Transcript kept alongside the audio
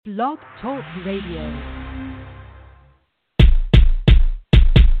Blog Talk Radio.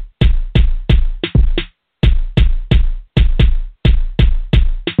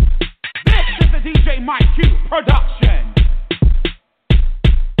 DJ Mike Q production.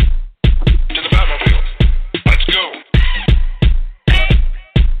 To the battlefield. Let's go.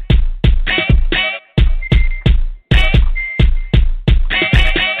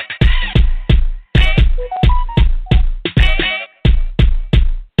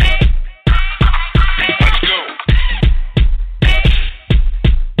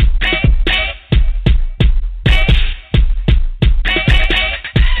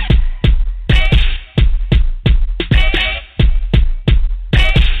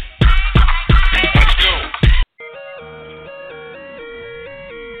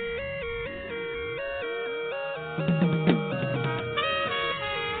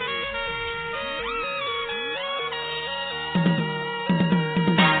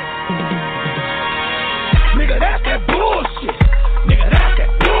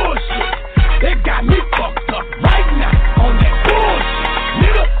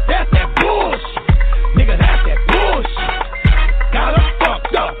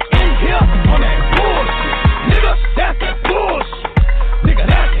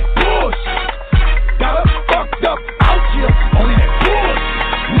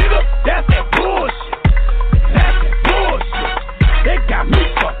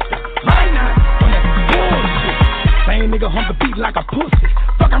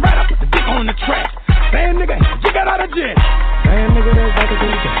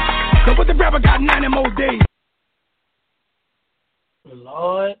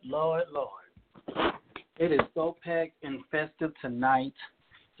 Tonight,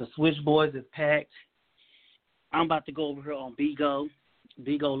 the Switch Boys is packed. I'm about to go over here on Bigo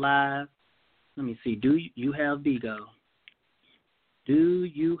Live. Let me see. Do you have Bigo? Do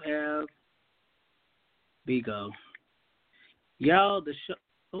you have Bigo? Y'all, the show.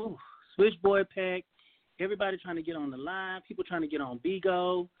 Oh, Switch Boy packed. Everybody trying to get on the live. People trying to get on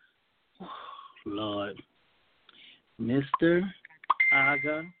Bigo. Oh, Lord, Mr.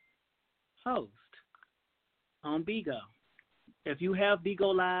 Aga, host on Bigo. If you have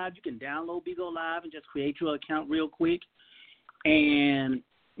Bigo Live, you can download Bigo Live and just create your account real quick. And,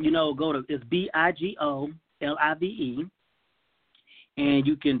 go to, it's BIGO LIVE. And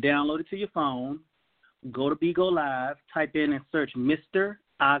you can download it to your phone. Go to Bigo Live, type in and search Mr.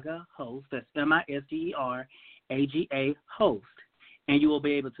 Aga Host. That's MISTERAGA Host. And you will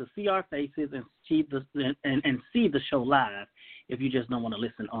be able to see our faces and see the show live if you just don't want to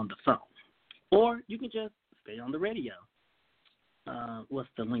listen on the phone. Or you can just stay on the radio. What's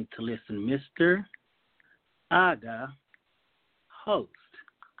the link to listen? Mr. Aga Host.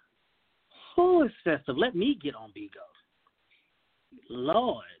 Who is festive? Let me get on Bigo.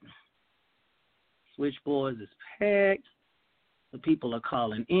 Lord. Switchboards is packed. The people are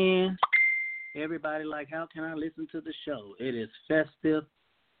calling in. Everybody like, how can I listen to the show? It is festive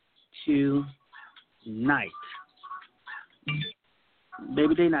tonight.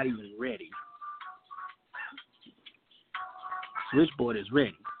 Baby, they're not even ready. Switchboard is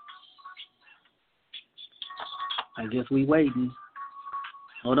ready. I guess we waiting.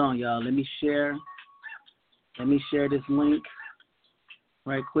 Hold on, y'all. Let me share this link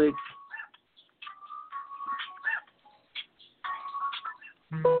right quick.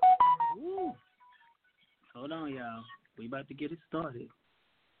 Ooh. Hold on, y'all. We about to get it started.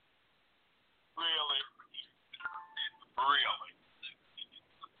 Really?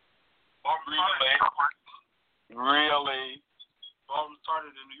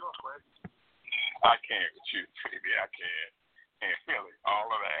 Started in New York, right? I can't with you, baby. I can't. And really,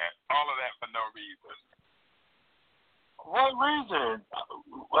 all of that for no reason. What reason?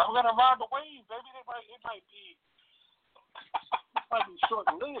 I'm gonna ride the wave, baby. It might be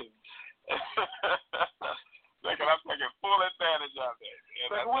short-lived. I'm taking full advantage of it.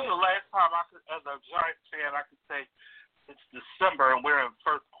 When was the last time as a Giants fan, I could say it's December and we're in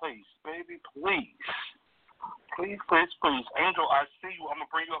first place, baby? Please. Please. Angel, I see you. I'm going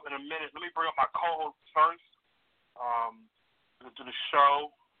to bring you up in a minute. Let me bring up my co-host first to the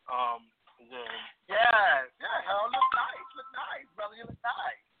show. Harold, look nice, brother. You look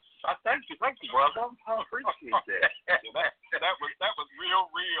nice. Thank you, brother. I appreciate that. that was real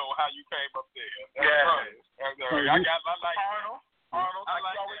how you came up there. That's right. I got my light. Arnold, like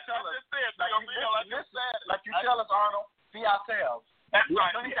you always tell us. Like you tell us, Arnold, be ourselves. That's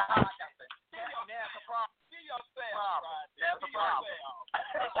right. That's a problem. Be yourself. That's a problem.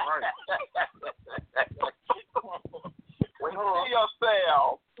 That's right. Be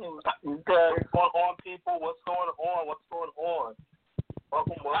yourself. Okay. On people, what's going on?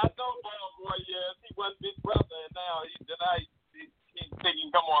 Welcome. I know Ball Boy, yes. He wasn't Big Brother, and now he think he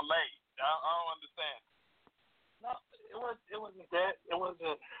can come on late. I don't understand. No, it wasn't that. It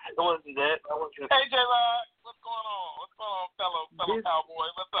wasn't that. Hey, J-Rod, what's going on? What's going on, fellow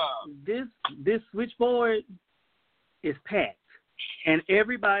cowboy? What's up? This switchboard is packed, and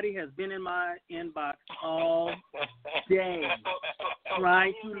everybody has been in my inbox all day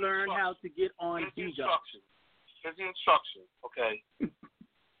trying to learn how to get on Bigo. Here's the instructions, okay?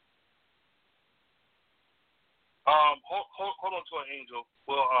 Hold on to it, Angel.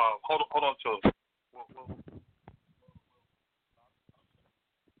 We'll hold on to it.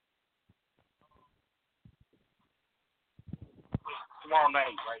 Tomorrow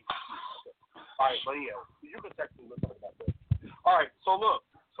night, right? All right, but yeah, you can text me. Let's talk about that. All right, so look.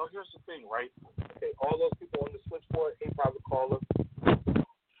 So here's the thing, right? Okay, all those people on the switchboard, hey, private caller.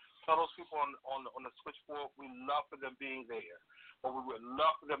 Tell those people on the switchboard, we love for them being there, but we would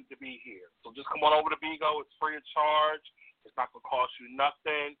love for them to be here. So just come on over to Bigo. It's free of charge. It's not going to cost you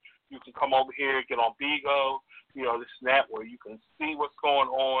nothing. You can come over here, get on Bigo, this and that, where you can see what's going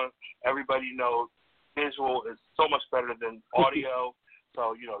on. Everybody knows visual is so much better than audio.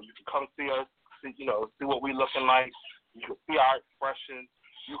 So, you can come see us, see what we're looking like. You can see our expressions.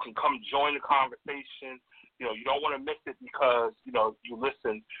 You can come join the conversation. You don't want to miss it because, you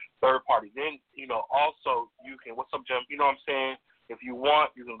listen third party. Then, also you can, what's up, Jim? You know what I'm saying? If you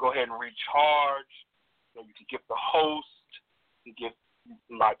want, you can go ahead and recharge. You can get the host. You can get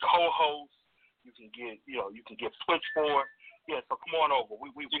my co-host. You can get, you can get switchboard. Yeah, so come on over.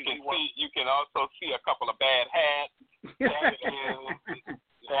 You can also see a couple of bad hats.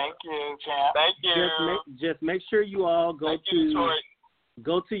 Thank you, champ. Thank you. Just make sure you all go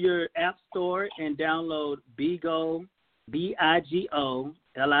to your app store and download Bigo, Bigo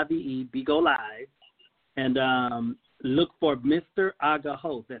Live, Bigo Live, and look for Mr. Aga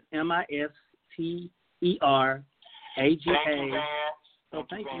Host. That's MISTER AGA. Oh,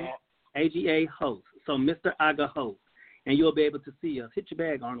 thank you. AGA Host. So Mr. Aga Host, and you'll be able to see us. Hit your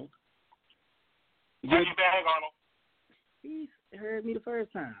bag, Arnold. Hit your bag, Arnold. He heard me the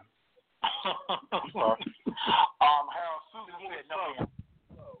first time. Harold, Susan said no, ma'am.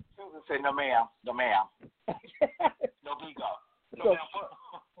 Susan said no, ma'am. No, ma'am. No Bigo. No, ma'am.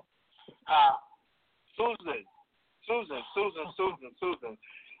 Susan.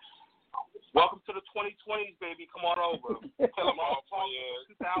 Welcome to the 2020s, baby. Come on over. Tell them all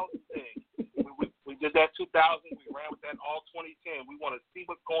 2000 thing. We did that 2000. We ran with that all 2010. We want to see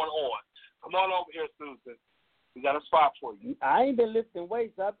what's going on. Come on over here, Susan. We got a spot for you. I ain't been lifting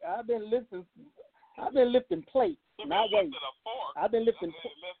weights. I've been lifting plates, not weights. I've been lifting.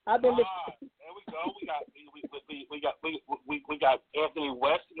 There we go. We got Anthony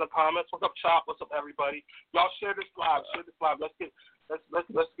West in the comments. What's up, Chop? What's up, everybody? Y'all share this live. Let's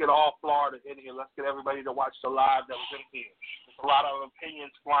get all Florida in here. Let's get everybody to watch the live that was in here. There's a lot of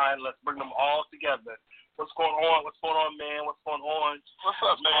opinions flying. Let's bring them all together. What's going on? Man? What's going on? What's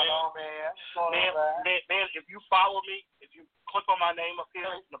up, man? Man, if you follow me, if you click on my name up here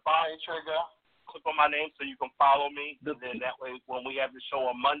in the bottom, click on my name so you can follow me. And then that way, when we have the show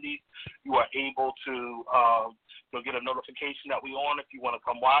on Mondays, you are able to get a notification that we on if you want to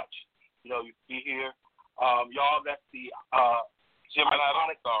come watch. You be here. Y'all, that's the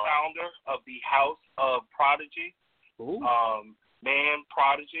iconic founder of the House of Prodigy. Man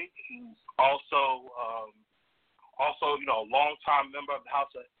Prodigy. He's also longtime member of the House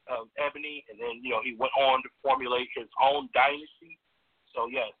of Ebony, and then he went on to formulate his own dynasty. So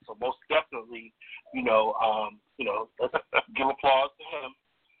yes, so most definitely, let's give applause to him.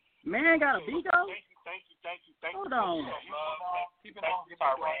 Man got a Bigo. Thank you. Hold on.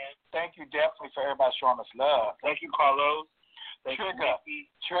 Thank you definitely for everybody showing us love. Thank you, Carlos.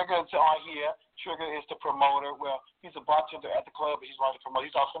 Trigger's on here. Trigger is the promoter. Well, he's a bartender at the club, but he's one of the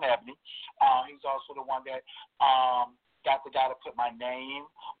promoters. He's also an Ebony. He's also the one that got the guy to put my name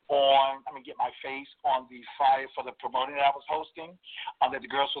on, get my face on the flyer for the promoting that I was hosting that the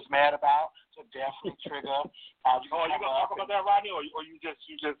girls was mad about. So definitely Trigger. You gonna talk about that, Rodney, or you gonna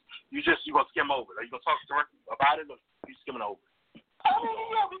skim over it? Are you gonna talk directly about it, or you skimming over it?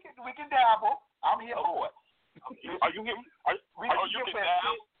 Yeah, we can dabble. I'm here for it. Are you here? Are you here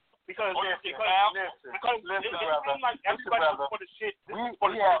now? Because listen, brother. Like everybody for the shit.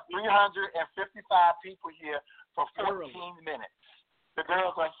 We have 355 people here for 14 minutes. The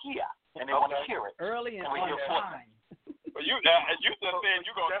girls are here and they want to hear it. Early and on time. But you just said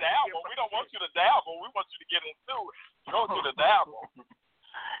you're gonna dabble. We don't want you to dabble. We want you to get into it. You don't do the dabble.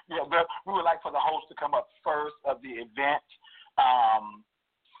 Yeah, but we would like for the host to come up first of the event.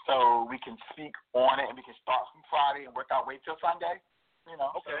 So we can speak on it and we can start from Friday and work our way till Sunday. You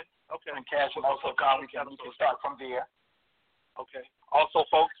know. Okay. And cash will also come. We can start from there. Okay. Also,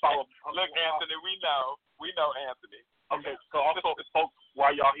 folks, follow. Look, Anthony, we know Anthony. Okay. So also, folks,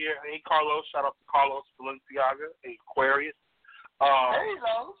 while y'all here, hey Carlos, shout out to Carlos Balenciaga, Aquarius. Hey,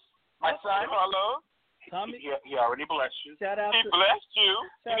 Los, my son. Carlos. Tommy, He already blessed you. shout out He to blessed you.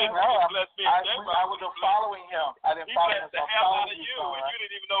 He didn't bless me. I was following him. I didn't follow him. He blessed the hell out of you, and you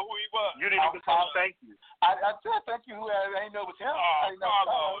didn't even know who he was. You didn't even say thank you. I said thank you. I didn't know it was him.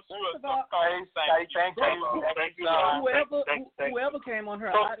 Carlos, Thank you. Whoever came on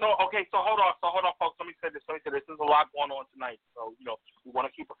her. So hold on, folks. Let me say this. There's a lot going on tonight. So we want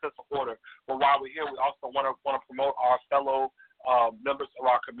to keep a sense of order. But while we're here, we also want to promote our fellow members of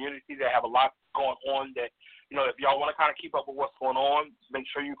our community that have a lot going on. That if y'all want to kind of keep up with what's going on, make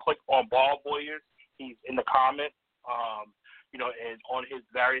sure you click on Ball Warriors. He's in the comments. And on his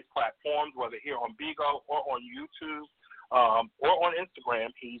various platforms, whether here on Bigo or on YouTube or on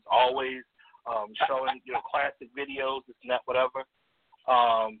Instagram, he's always showing classic videos, this and that, whatever.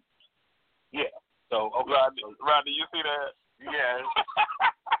 Yeah. So Rodney, you see that? Yes.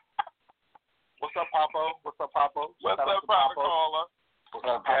 What's up, Papo? What's up, Papo? Caller? What's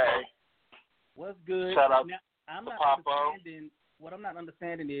up, Papo? What's good? Shout out now, I'm to not Papo. understanding. What I'm not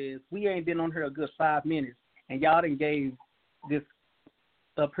understanding is we ain't been on here a good 5 minutes, and y'all done gave this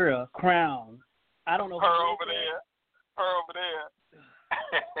up here crown. I don't know who Her over there. I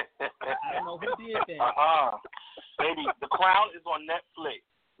don't know who did that. Baby, The Crown is on Netflix.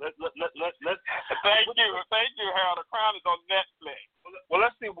 Let's. Thank you, Harold. The Crown is on Netflix. Well,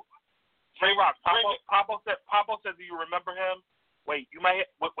 let's see. J-Rock, Papo said, do you remember him? Wait, you might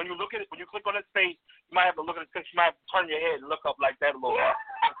when you click on his face, you might have to look at his picture. You might have to turn your head and look up like that a little bit.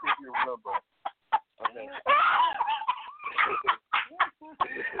 Let's see if you remember. Okay.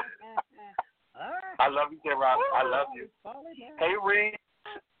 I love you, J-Rock. I love you. Hey, Reese.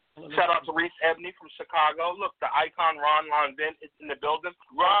 Shout out to Reese Ebony from Chicago. Look, the icon Ron Lonvin is in the building.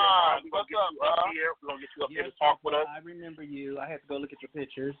 Ron, what's up, here. We're going to get you up here to talk with us. I remember you. I had to go look at your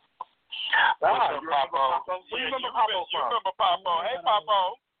pictures. You remember Papo? Where you remember Papo from? You remember Papo. Hey,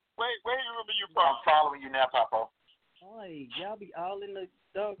 Papo. Where you remember you from? I'm following you now, Papo. Boy, y'all be all in the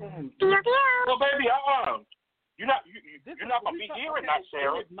doggone. Well, baby, you're not gonna be hearing that,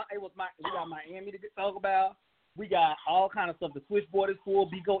 Sarah. We got Miami to talk about. We got all kind of stuff. The switchboard is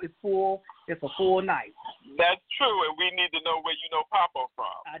full. Bigo is full. It's a full night. That's true, and we need to know where you know Papo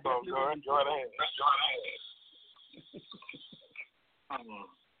from. So go ahead.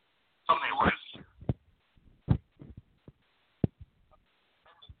 Anyway.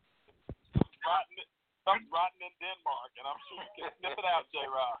 Something's rotten in Denmark, and I'm sure you can sniff it out,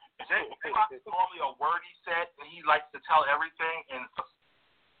 J-Rock. J-Rock is normally a wordy set, and he likes to tell everything. And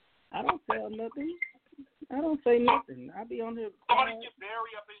I don't tell nothing. I don't say nothing. I be on here. Somebody get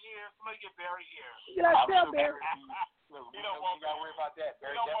Barry up in here. You gotta tell Barry. You don't want to worry about that.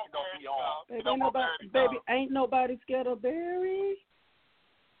 Barry definitely don't be on. Baby, ain't nobody scared of Barry.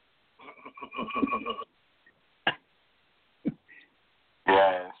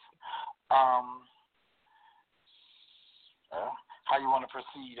 Yes. How you want to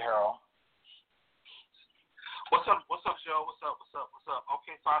proceed, Harold? What's up, Joe? What's up?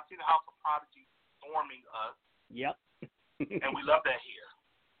 Okay, so I see the House of Prodigy storming us. Yep. And we love that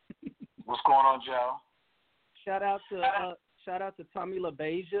here. What's going on, Joe? Shout out to Tommy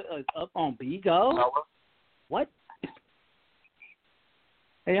LaBeija up on Bigo. What?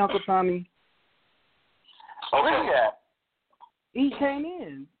 Hey, Uncle Tommy. Where he at? He came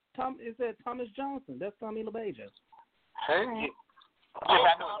in. It said Thomas Johnson. That's Tommy LaBeija. Hey.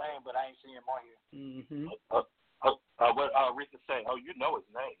 I know his name, but I ain't seen him on here. Mm-hmm. What Rita say? Oh, you know his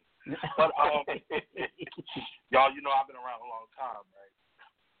name. But y'all, I've been around a long time, right?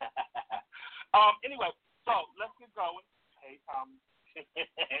 Anyway, so let's get going. Hey, Tommy.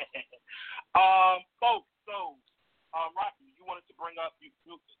 Folks. So, Rocky, you wanted to bring up? Is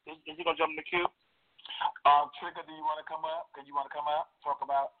he gonna jump in the queue? Trigger, do you want to come up? You want to come up? Talk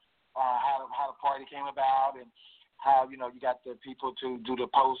about how the party came about and how you got the people to do the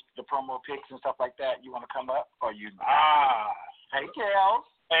promo pics and stuff like that. You want to come up or you? Hey, Kels.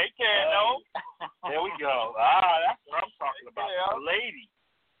 Hey, Kels. There we go. That's what I'm talking about. The lady.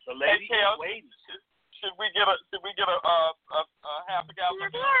 Hey, Kels. Should we get a half a gallon of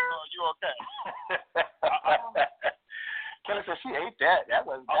milk? Or are you okay? Kelly said she ate that. That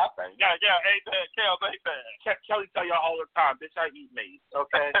was that thing. Yeah, ate that. Kels ate that. Kelly tell y'all all the time, bitch, I eat meat.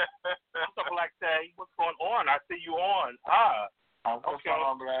 Okay. What's up, Alexei? What's going on? I see you on. What's going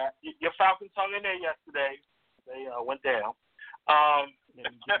on, Brad? Your Falcons hung in there yesterday. They went down. Kelly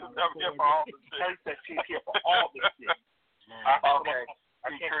said she's here for all the shit. Okay.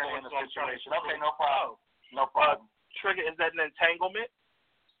 in the situation. Okay, no problem. No problem. Trigger, is that an entanglement?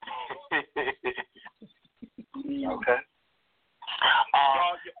 Okay.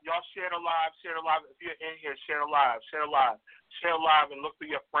 Y'all share the live. If you're in here, share the live, and look through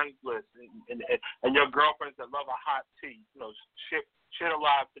your friends list and your girlfriends that love a hot tea. Share the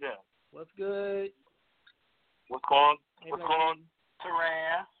live to them. What's good? What's going on,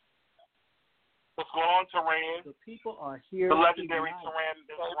 Teran? What's going on, Teran? The people are here. The legendary Teran is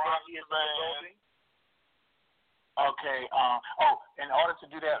in the building. Okay. In order to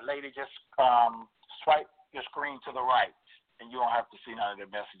do that, lady, just swipe your screen to the right, and you don't have to see none of the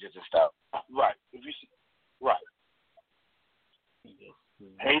messages and stuff. Right. Right.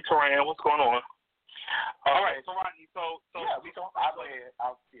 Hey, Teran, what's going on? All right. So, Rodney, yeah, we don't. I'll go ahead.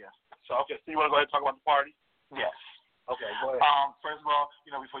 So you want to go ahead and talk about the party? Yes. Okay, go ahead. First of all,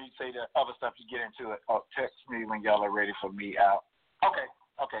 before you say the other stuff, you get into it. Text me when y'all are ready for me out. Okay.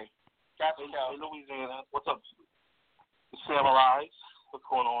 Gotcha. Hey, Louisiana, what's up? Samurai, what's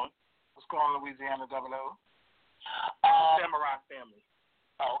going on? What's going on, Louisiana 00? Samurai family.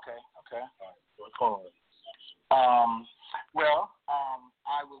 Oh, okay. All right, what's going on?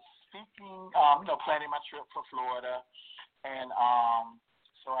 I was speaking, planning my trip for Florida, and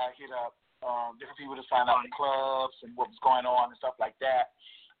so I hit up different people to sign up for clubs and what was going on and stuff like that.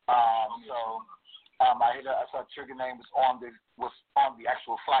 I saw Trigger name was on the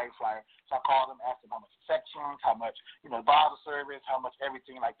actual flyer. So I called him, asked him how much sections, how much Bible service, how much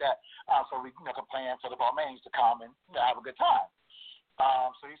everything like that. So we can plan for the Balmains to come and have a good time.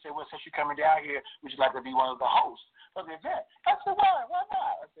 So he said, well, since you're coming down here, would you like to be one of the hosts of the event? I said, why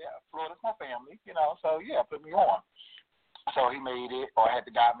not? I said, Florida's my family, so yeah, put me on. So he made it, or had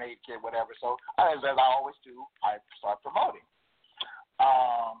the guy make it, whatever. So as I always do, I start promoting.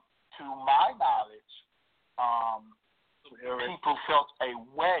 To my knowledge, people felt a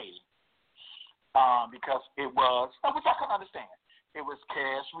way because it was, which I can understand, it was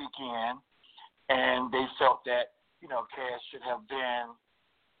Cash Weekend, and they felt that Cash should have been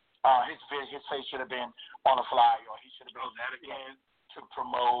his face should have been on a flyer, or he should have been that again to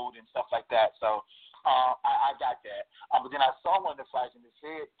promote and stuff like that. So I got that, but then I saw one of the flyers and it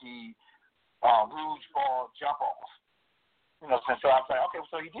said the Rouge Ball jump off. So I was like, okay,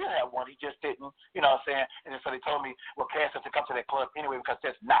 so he did have one. He just didn't, And then so they told me, well, Cass has to come to that club anyway because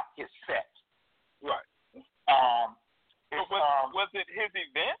that's not his set. Right. Was it his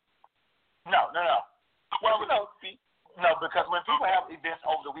event? No. Well, no, because when people have events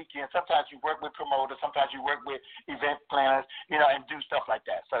over the weekend, sometimes you work with promoters, sometimes you work with event planners, and do stuff like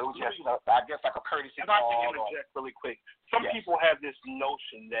that. So it was just, I guess like a courtesy call. I'd like to interject really quick. Some people have this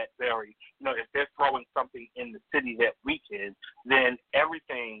notion that if they're throwing something in the city that weekend, then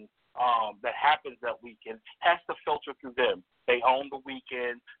everything that happens that weekend has to filter through them. They own the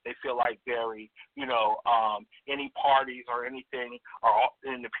weekend. They feel like any parties or anything,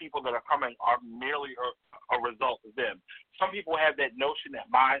 and the people that are coming are merely a result of them. Some people have that notion, that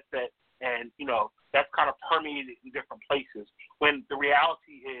mindset, and that's kind of permeated in different places. When the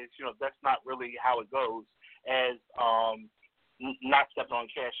reality is, that's not really how it goes. As not stepping on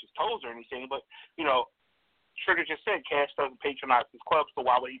Cash's toes or anything, but Trigger just said Cash doesn't patronize his club, so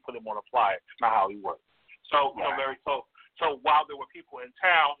why would he put him on a flyer? Not how he works. So So while there were people in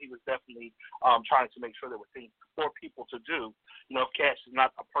town, he was definitely trying to make sure there were things for people to do. If Cash is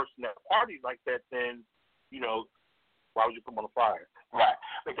not a person that parties like that, then why would you put him on a flyer? Right.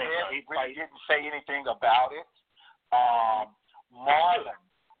 Because he really didn't say anything about it.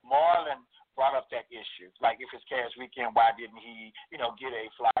 Marlon brought up that issue. Like, if it's Cash Weekend, why didn't he, get a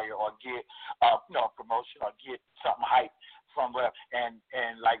flyer or get, a promotion or get something hype from where? And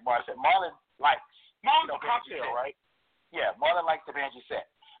like Marlon said, Marlon's a cocktail, right? Yeah, Marlon likes the Banji set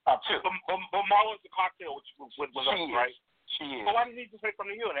too. But Marlon's a cocktail, which was us, right? She is. So why did he just say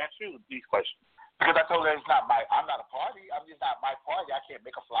something to you and ask you these questions? Because I told her I'm not a party. I'm just not my party. I can't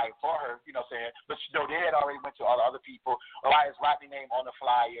make a flyer for her, you know what I'm saying? But they had already went to all the other people. Why is Rodney name on the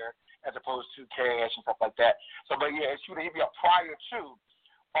flyer as opposed to Cash and stuff like that? So, but yeah, it's true that he'd be up prior to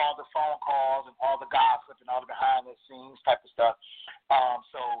all the phone calls and all the gossip and all the behind the scenes type of stuff.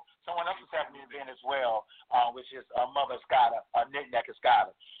 So someone else was having an event as well, which is Mother Escada, Knick-Knack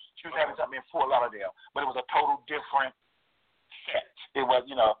Escada. She was having something in Fort Lauderdale, but it was a total different set. It was,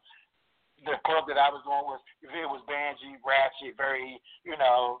 the club that I was going it was Banji, Ratchet, very,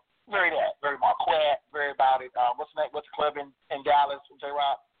 very Marquette, very about it. What's the club in Dallas,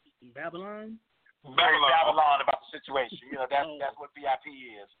 J-Rock? Babylon? Very Babylon about the situation. That's what VIP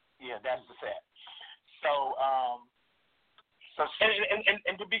is. Yeah, that's the set. So,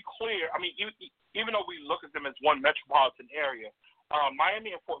 and to be clear, I mean, even though we look at them as one metropolitan area,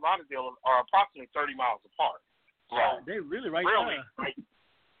 Miami and Fort Lauderdale are approximately 30 miles apart. Right. They're really right there. Like,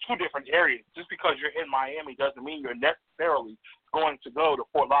 two different areas. Just because you're in Miami doesn't mean you're necessarily going to go to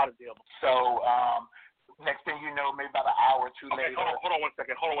Fort Lauderdale. So, next thing you know, maybe about an hour or two later. Hold on one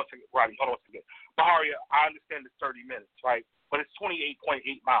second, Rodney. Hold on one second. Baharia, I understand it's 30 minutes, right? But it's 28.8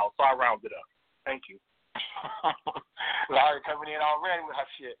 miles, so I rounded up. Thank you. Larry coming in already with her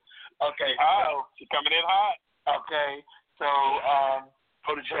shit. Okay, so she's coming in hot. Okay, so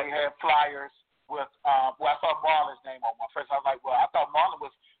they had flyers with I saw Marlon's name on one. First I was like, well, I thought Marlon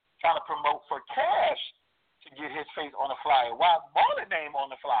was trying to promote for cash to get his face on the flyer. Why is Marlon's name on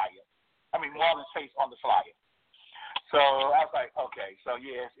the flyer? I mean Marlon's face on the flyer. So I was like, okay, so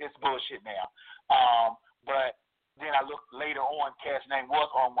yeah, it's bullshit now. But then I looked later on, Cash's name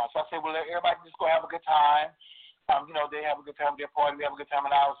was on one. So I said, well, everybody just go have a good time. They have a good time at their party. We have a good time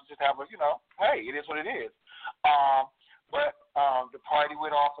in ours. Just have a, hey, it is what it is. But the party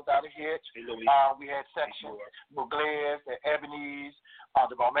went off without a hitch. We had sections, Mugles, the Ebony's,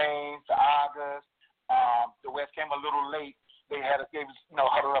 the Balmains, the Agas. The West came a little late. They was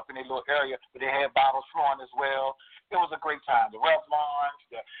huddled up in their little area, but they had bottles flowing as well. It was a great time. The Revlons,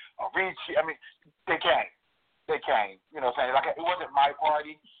 the Ricci, they came. They came. You know what I'm saying? Like, it wasn't my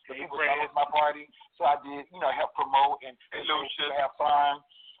party. The people thought it was my party. So I did, help promote and have fun.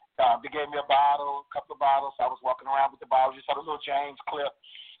 They gave me a couple of bottles. So I was walking around with the bottles. You saw the little James clip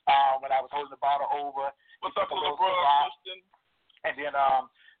when I was holding the bottle over. What's up, little bro, Justin? And then,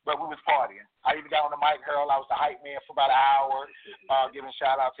 but we was partying. I even got on the mic, Harold. I was the hype man for about an hour, giving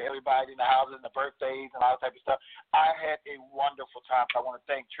shout out to everybody in the houses and the birthdays and all that type of stuff. I had a wonderful time. So I want to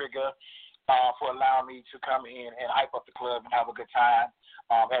thank Trigger for allowing me to come in and hype up the club and have a good time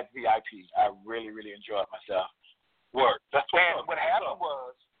at VIP. I really, really enjoyed myself. That's what happened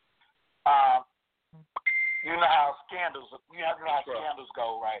was, you know how scandals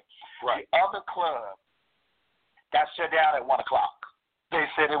go, right? Right. The other club got shut down at 1:00. They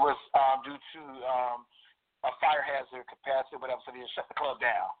said it was due to a fire hazard capacity, whatever. So they shut the club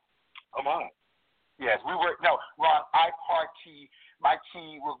down. Come on. Yes, Ron, I party. My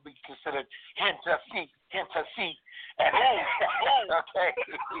tea will be considered Hennessy. Okay.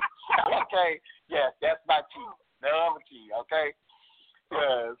 Okay. Yes, that's my tea. No other tea. Okay.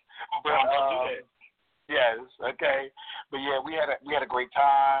 Yes. But yes. Okay. But yeah, we had a great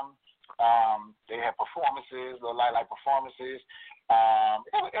time. They had performances, little light performances.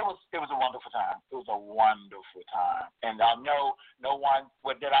 It was a wonderful time. It was a wonderful time. And no one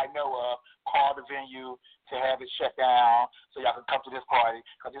that I know of called the venue to have it shut down so y'all could come to this party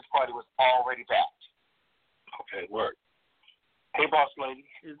because this party was already packed. Okay, word. Hey, boss lady.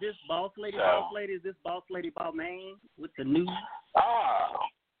 Is this boss lady? Is this boss lady Balmain with the news?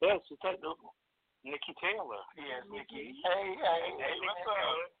 Yes, it's that Nikki Taylor. Yes, Nikki. Hey, what's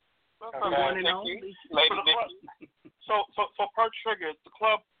up? Lady Nikki. So per Trigger, the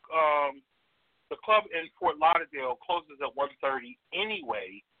club in Fort Lauderdale closes at 1:30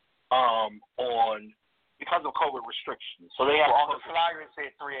 anyway, because of COVID restrictions. So they have on the flyer it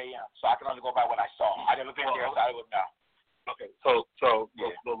said 3 a.m. So I can only go by what I saw. I never been there, so I wouldn't know. Okay, so yeah.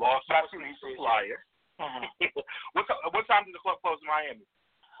 The law says the flyer. Mm-hmm. What time did the club close in Miami?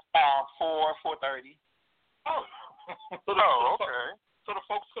 4:30. Oh. Okay. So the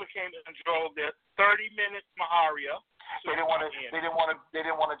folks could have came and drove there 30 minutes, Maharia. They didn't want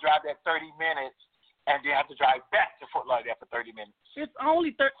to drive that 30 minutes and then have to drive back to Fort Lauderdale for 30 minutes. It's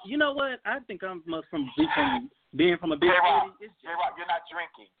only 30. You know what? I think I'm from being from a big city. You're not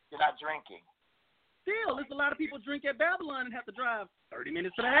drinking. Still, there's a lot of people drink at Babylon and have to drive 30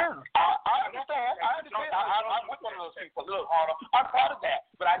 minutes to the house. I understand. I'm with one of those people. Look, I'm proud of that,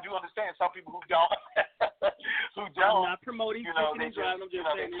 but I do understand some people who don't. I'm not promoting drinking and driving. I'm just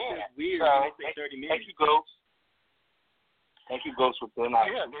saying it's just weird when they say 30 minutes. Thank you, Ghost, with the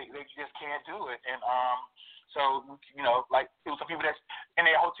Yeah, they just can't do it. And so, like, it was some people that's in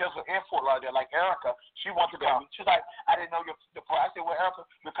their hotels were in Fort Lauderdale, like Erica. She wanted to come. She's like, I didn't know the part. I said, well, Erica,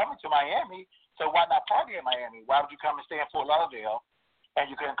 you're coming to Miami, so why not party in Miami? Why would you come and stay in Fort Lauderdale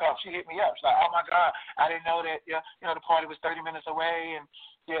and you couldn't come? She hit me up. She's like, oh, my God, I didn't know that, the party was 30 minutes away. And,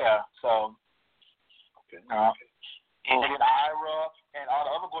 yeah, so. Okay. And then Ira and all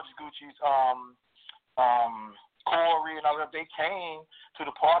the other Gucci's, Corey and all of them, they came to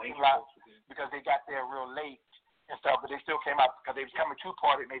the parking lot because they got there real late and stuff, but they still came out because they was coming to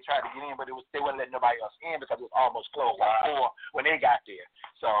party and they tried to get in, but they wouldn't let nobody else in because it was almost closed by 4 when they got there.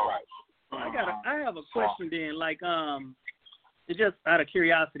 So I have a question then, like just out of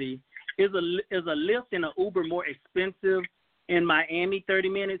curiosity, is a Lyft and an Uber more expensive in Miami 30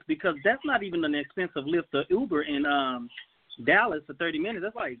 minutes? Because that's not even an expensive Lyft or Uber in Dallas for 30 minutes.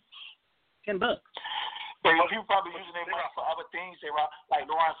 That's like $10. Yeah, people probably using their money for other things. They were, like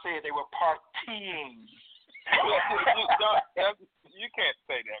Lauren said, they were partying. You can't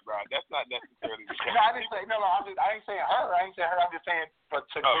say that, bro. That's not necessarily the case. No, I didn't say no. I ain't saying her. I'm just saying for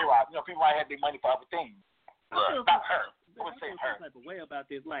J-Rock. You know, people might have their money for other things. Right. Not her. I would I say feel her. some type of way about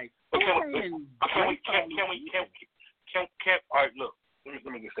this. Like, Can we? All right, look.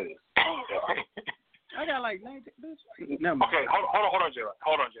 Let me just say this. I got like 19. No, Okay, hold on, J-Rock.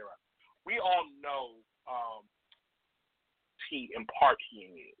 We all know tea and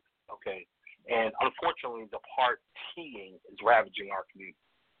partying is, okay? And unfortunately, the partying is ravaging our community.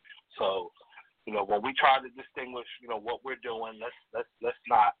 So, you know, when we try to distinguish, you know, what we're doing, let's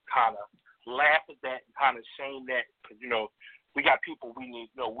not kind of laugh at that and kind of shame that, because, you know, we got people we need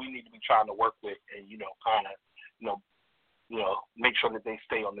to be trying to work with and, you know, kind of, you know, make sure that they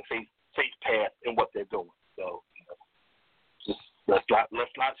stay on the safe path in what they're doing. So, you know, just let's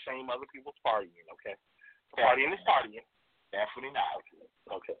not shame other people's partying, okay? Partying is partying. Definitely not.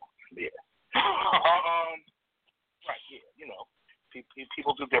 Okay. Yeah. Right. Yeah. You know,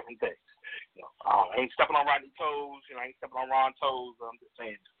 people do different things. You know, I ain't stepping on Rodney's toes. You know, I ain't stepping on Ron's toes. I'm just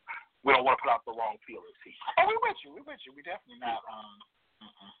saying we don't want to put out the wrong feelers here. Oh, we with you. We definitely not.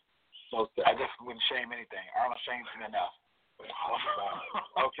 I definitely wouldn't shame anything. I don't shame him enough.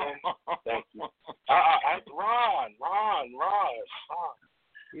 Okay. Thank you. Ron.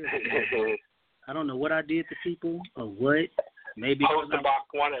 Yeah. I don't know what I did to people or what. Maybe hosted by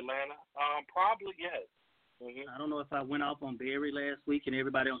Quan Atlanta. Probably yes. Mm-hmm. I don't know if I went off on Barry last week and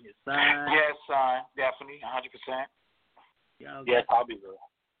everybody on his side. Yes, definitely, 100%. Yes, I'll be there.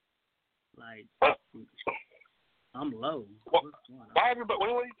 Like, I'm low. Why everybody? What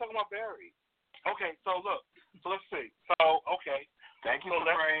are you talking about, Barry? Okay, so look. So let's see. So okay. Thank you.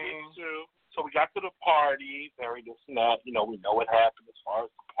 So we got to the party. Barry, this and that. You know, we know what happened as far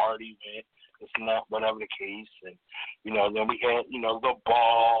as the party went. This and that, whatever the case, and you know, then we had, you know, the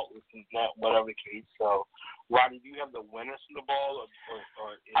ball, this and that, whatever the case. So, Rodney, do you have the winners from the ball, or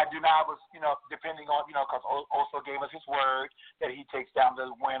I do not. I was, you know, depending on, you know, because also gave us his word that he takes down the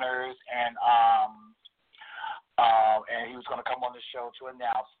winners, and he was going to come on the show to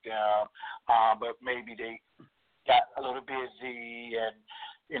announce them, but maybe they got a little busy, and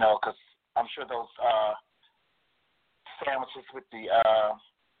you know, because I'm sure those sandwiches with the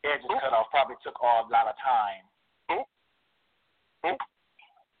edges cut off probably took a lot of time.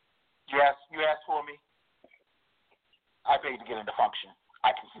 You asked for me. I paid to get into function.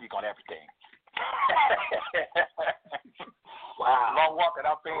 I can speak on everything. Wow. Long walk and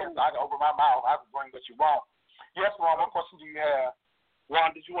I'm paying, so I can open my mouth. I can bring what you want. Yes, Ron, what question do you have? Ron,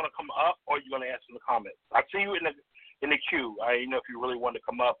 did you want to come up or are you going to answer in the comments? I see you in the queue. I didn't know if you really wanted to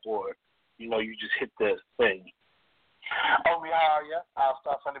come up or, you know, you just hit the thing. Oh, Mihalia, I'll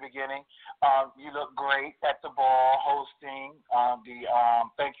start from the beginning. You look great at the ball, hosting the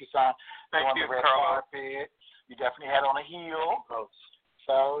thank you, son. Thank you, the red Carl. carpet. You definitely had on a heel.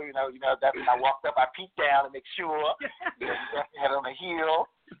 So, you know, that's when I walked up, I peeked down to make sure. You definitely had on a heel.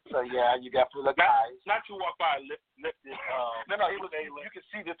 So, yeah, you definitely look nice. Not you walk by and lifted. No, it was, you could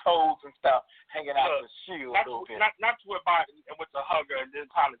see the toes and stuff hanging out the shoe a little bit. Not to went by and went to hug her and then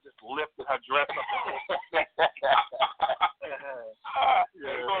kind of just lifted her dress up. So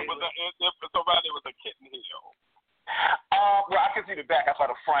it was a kitten heel. Well, I can see the back. I saw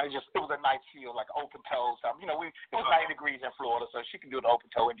the front. It was a nice heel, like open toe. You know, it was 90 degrees in Florida, so she can do an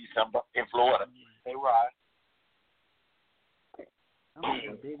open toe in December in Florida. Hey, right.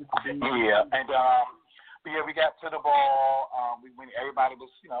 Yeah, and but yeah, we got to the ball. Everybody was,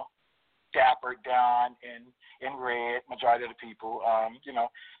 you know, dapper down in red. Majority of the people, you know,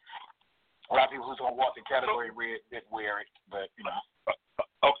 a lot of people who's gonna walk in category red didn't wear it, but you know.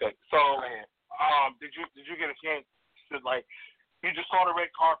 Okay, so did you get a chance to, like, you just saw the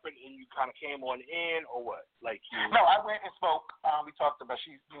red carpet and you kind of came on in, or what? Like No, I went and spoke. We talked about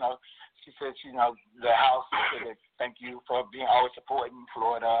she said the house. She said thank you for being always supporting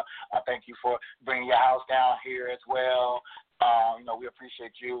Florida. Thank you for bringing your house down here as well. You know, we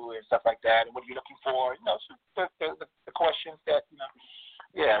appreciate you and stuff like that. And what are you looking for? You know, the questions that, you know.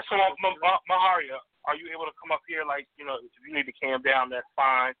 Yeah. So Mahalia, are you able to come up here? Like, you know, if you need to calm down, that's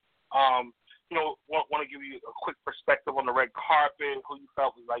fine. You know, want to give you a quick perspective on the red carpet, who you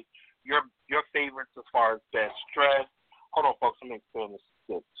felt was like your favorites as far as best dress. Hold on, folks, let me explain this.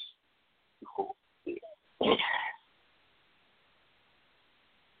 Cool. Yeah.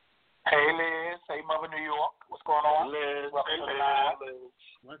 Hey, Liz. Hey, Mother New York. What's going on? Liz. Welcome to the live.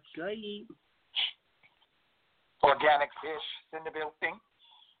 What's good? Organic fish in the building.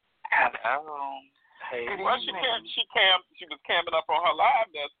 Hello. Hey, well, she was camming up on her live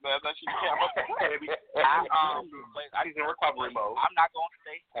yesterday. Then she came up. She's in recovery mode. I'm not going to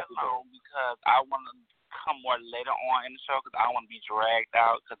stay here long because I want to come more later on in the show because I don't want to be dragged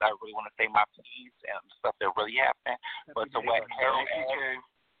out because I really want to say my piece and stuff that really happened. But to what Harold asked,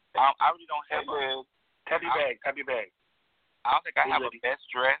 I really don't have Tubby bag. I don't think I have a best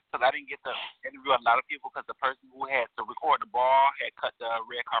dress because I didn't get to interview a lot of people because the person who had to record the ball had cut the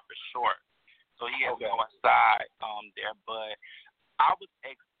red carpet short. So he had to go inside there. But I was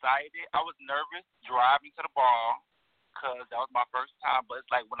excited. I was nervous driving to the ball because that was my first time. But it's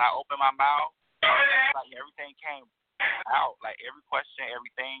like when I opened my mouth, like everything came out. Like every question,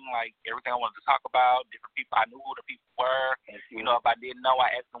 everything I wanted to talk about, different people. I knew who the people were. You know, if I didn't know,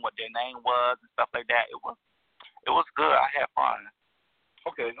 I asked them what their name was and stuff like that. It was good. I had fun.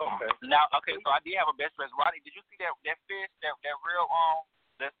 Okay. Now, so I did have a best friend. Rodney, did you see that fish, that real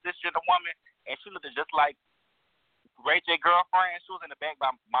that cisgender woman? And she looked just like Ray J girlfriend. She was in the back by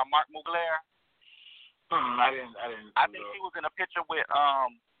Mark Mugler. I didn't. I think she was in a picture with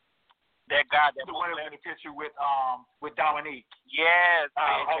that guy that the one in the picture with Dominique. Yes.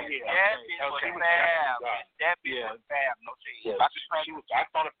 Yeah. That bitch was fab. That bitch was fab. No shade. Yeah. I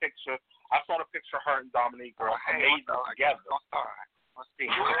saw the picture. Of her and Dominique were amazing together. Let's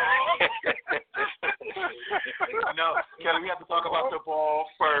see. No, Kelly, we have to talk about the ball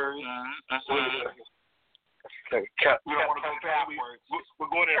first. Okay. We don't want to go backwards.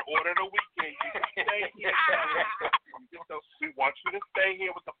 We're going in order of the weekend. We want you to stay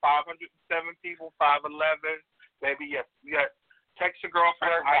here with the 507 people, 511. Baby, yes. Text your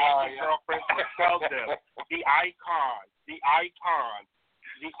girlfriend, your girlfriend, tell them. The icon.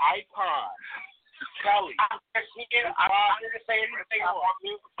 Kelly. I'm not going to say anything about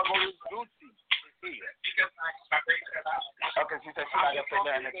Gucci. Okay, she said she's not going to say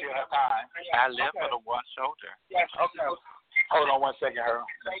nothing until her time. I live for the one shoulder. Yes, okay. Hold on 1 second, Harold.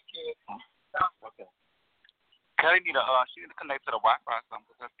 Thank you. Okay. Kelly need to connect to the Wi-Fi or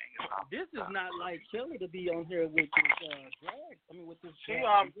something. This is not like Kelly to be on here with this drag. I mean, with this. It's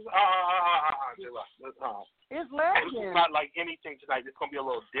lagging. It's not like anything tonight. It's gonna be a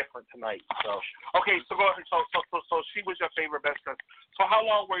little different tonight. So okay, so go ahead. So she was your favorite best friend. So how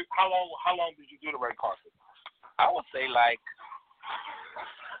long did you do the red carpet? I would say like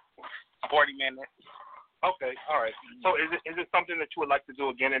 40 minutes. Okay, all right. So is it something that you would like to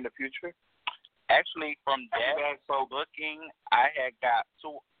do again in the future? Actually, from that booking, I had got 2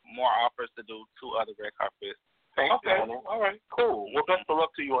 more offers to do 2 other red carpets. Okay, all right, cool. Well, best of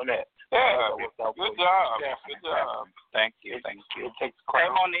luck to you on that. Yeah, good job. Good job. Thank you. It takes Hey,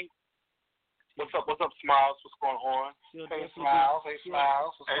 crown. Monique. What's up, Smiles? What's going on? Hey, Smiles. What's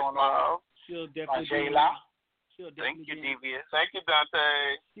going on? She'll definitely Jayla. Thank you, Devious. Thank you,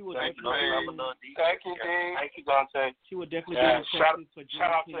 Dante. Thank you, Thank you, Dante. She would definitely be shout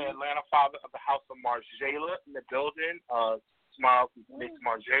out to the Atlanta father of the House of Margiela in the building. Smiles, Miss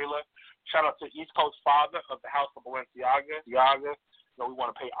Margiela. Shout out to East Coast father of the House of Balenciaga. You know, we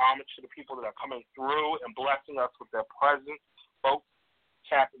want to pay homage to the people that are coming through and blessing us with their presence. Folks,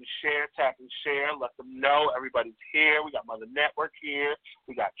 tap and share. Let them know everybody's here. We got Mother Network here.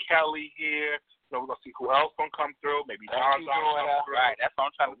 We got Kelly here. You know, we're going to see who else going to come through. Maybe Don's going to come through. Right, that's what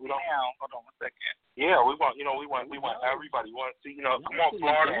I'm trying to do now. Hold on 1 second. Yeah, we want everybody. We want to see, come on,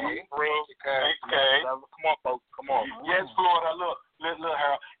 Florida, come through. Okay. Come on, folks, come on. Yes, Florida, look,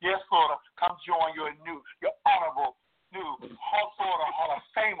 Harold. Yes, Florida, come join your honorable new Florida Hall of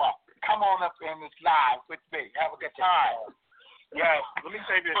Famer. Come on up in this live with me. Have a good time. Yeah, let me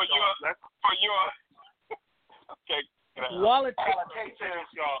say this. For your okay.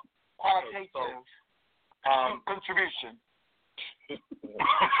 Qualitative, y'all. Qualitative contribution.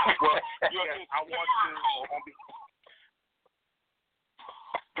 Well, I want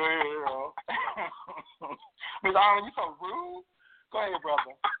to. Miss Arnold, you so rude. Go ahead,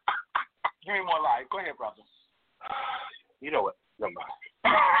 brother. Give me more light. Go ahead, brother. You know what? Never mind.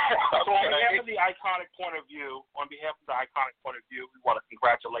 So on behalf of the iconic point of view, we want to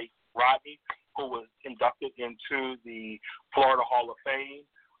congratulate Rodney, who was inducted into the Florida Hall of Fame.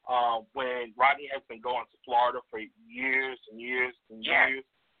 When Rodney has been going to Florida for years and years and years,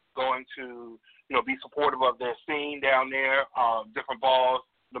 going to be supportive of their scene down there, different balls,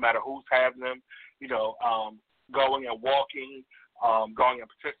 no matter who's having them, going and walking, going and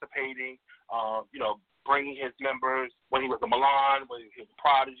participating, bringing his members when he was a Milan, when he was a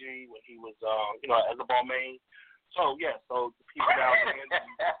Prodigy, when he was, as a Balmain. So, so the people down there.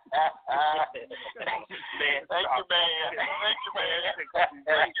 Thank you, man.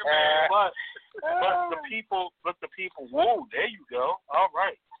 But the people, whoa, there you go. All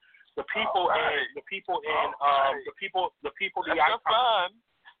right. The people the people, the That's icons.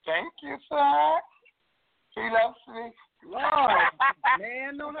 Thank you, sir. He loves me. Lord,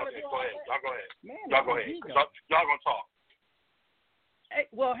 man, no, no. Okay, go ahead. Y'all go ahead. Man, Y'all go ahead. Y'all gonna talk. Hey,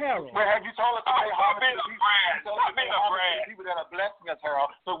 well, Harold. Well, have you told us how been a brand. People that are blessing us,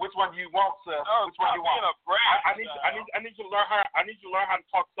 Harold. So which one do you want, sir? Which one do you want? I need you to learn how. I need you to learn how to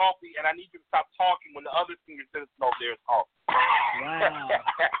talk softly, and I need you to stop talking when the other senior citizens over there is talking. Wow.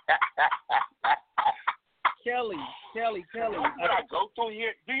 Kelly. What I go through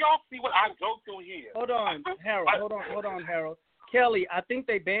here? Do y'all see what I go through here? Hold on, Harold. Hold on, Harold. Kelly, I think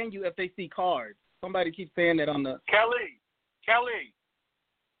they ban you if they see cards. Somebody keeps saying that on the. Kelly.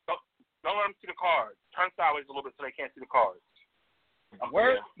 Don't let them see the cards. Turn sideways a little bit so they can't see the cards.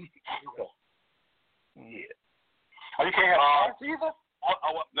 Word? Yeah. Oh, you can't have cards either?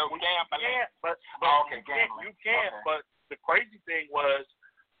 No, we can't. But okay, you can't. Okay. But the crazy thing was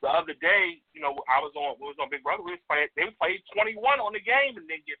the other day, we was on Big Brother. They played 21 on the game and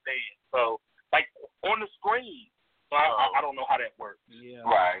didn't get banned. So, like on the screen. So I don't know how that works. Yeah.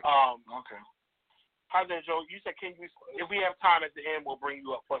 Right. Okay. Hi there, Joe. You said, if we have time at the end, we'll bring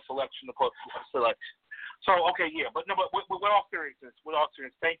you up for selection. So, okay, yeah. But with all seriousness,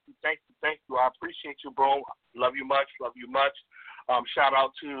 thank you. I appreciate you, bro. Love you much. Shout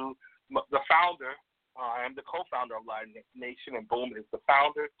out to the founder. I am the co-founder of Live Nation, and Boom is the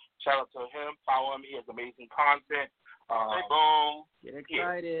founder. Shout out to him. Follow him. He has amazing content. Hey, Boom. Get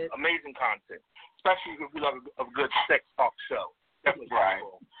excited. Yeah, amazing content, especially if you love a good sex talk show. Definitely. Right.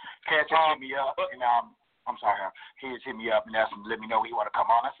 Cat just hit me up, and I'm sorry, he just hit me up and asked him to let me know he want to come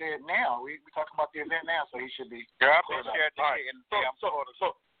on. I said, now we talking about the event now, so he should be. Yeah,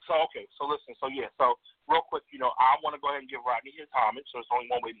 okay. So listen. So real quick, I want to go ahead and give Rodney his homage. So there's only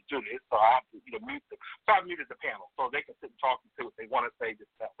one way to do this. So I have to, mute them. So I muted the panel so they can sit and talk and say what they want to say.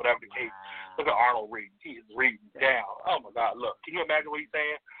 Just whatever the case. Look at Arnold reading. He is reading down. Oh my God! Look, can you imagine what he's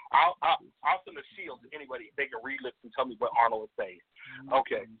saying? I'll send a shield to anybody if they can read lips and tell me what Arnold is saying.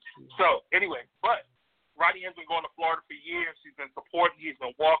 Okay. So anyway, but Rodney has been going to Florida for years. He's been supporting. He's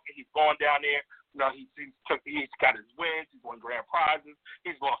been walking. He's gone down there. He's got his wins. He's won grand prizes.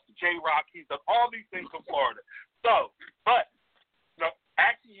 He's lost to J-Rock. He's done all these things in Florida. So, but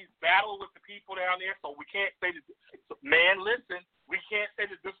actually, he's battled with the people down there. So we can't say that. Man, listen. We can't say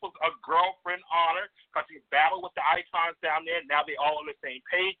that this was a girlfriend honor because he's battled with the icons down there. Now they all on the same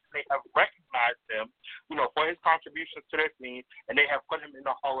page. They have recognized him, for his contributions to their scene, and they have put him in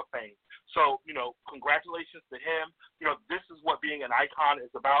the Hall of Fame. So, congratulations to him. This is what being an icon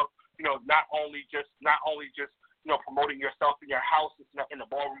is about. Not only just promoting yourself in your house, in the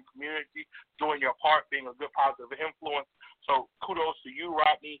ballroom community, doing your part, being a good positive influence. So kudos to you,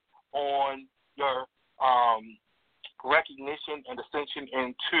 Rodney, on your recognition and ascension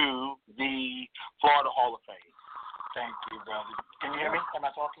into the Florida Hall of Fame. Thank you, brother. Can you hear me? Am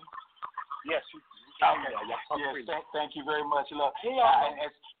I talking? Yes. Okay. Yes, thank you very much. Look,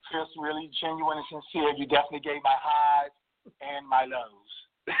 it feels really genuine and sincere. You definitely gave my highs and my lows.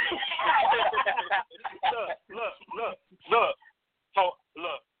 Look. So,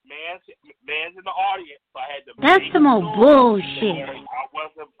 man's in the audience, so I had to. That's some old bullshit. I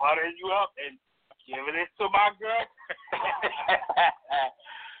wasn't buttering you up and giving it to my girl.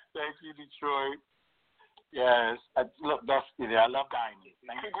 Thank you, Detroit. Yes. I love diamonds.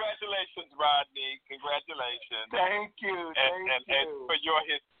 Congratulations, Rodney. Congratulations. Thank you. And for your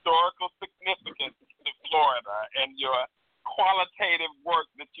historical significance to Florida and your qualitative work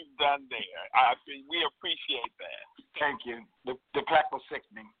that you've done there. We appreciate that. Thank you. The plaque was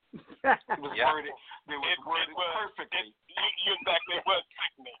sickening. It was worded. It was worded perfectly. You exactly was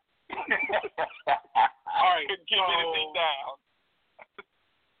sickening. All right. Couldn't keep anything down.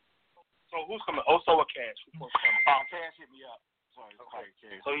 So who's coming? Oso or Cash? Cash hit me up. Sorry. Okay.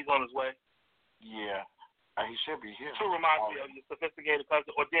 Cash. So he's on his way? Yeah. He should be here. True reminds me of your sophisticated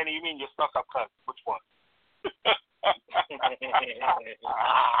cousin. Or Danny, you mean your stuck-up cousin? Which one?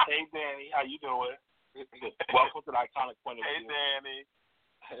 Hey, Danny. How you doing? Welcome to the iconic point of view. Hey, Danny.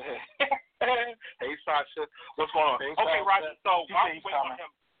 Hey, Sasha. What's going on? Hey, okay, Roger. So while we wait on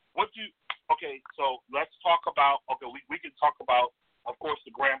him, so let's talk about, we can talk about, of course,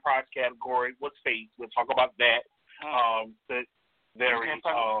 the grand prize category. What's phase? We'll talk about that. Look,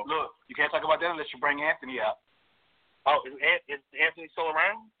 you can't talk about that unless you bring Anthony up. Oh, is Anthony still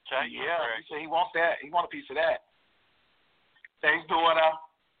around? Yeah, he said he wants that. He wants a piece of that. Thanks, daughter.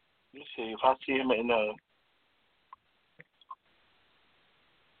 Let me see if I see him in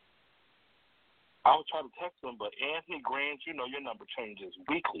I was trying to text him, but Anthony Grant, your number changes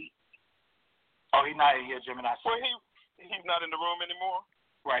weekly. Oh, he's not here, Gemini. Well, he's not in the room anymore.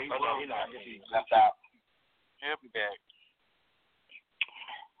 Right, he's not. He left out. He'll be back.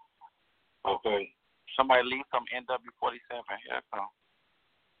 Okay. Somebody leave some NW47. Here it comes.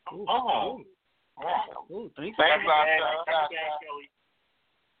 Oh. Ooh, thank you. Thanks, Sasha. Kelly.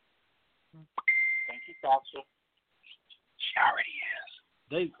 Thank you, Sasha. She already is.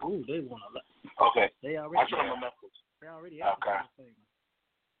 They want to. Okay. They I already. sent them a message. They already out. Okay.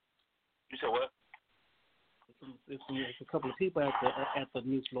 You said what? It's a couple of people at the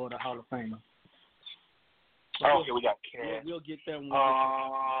New Florida Hall of Fame. Oh, okay, we got Cass. We'll get there.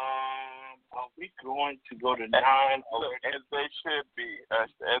 Are we going to go to 9? As they should be. As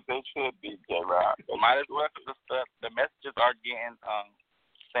they should be, J-Rock. Might as well, because the messages are getting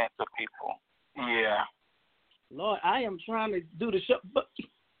sent to people. Yeah. Lord, I am trying to do the show, but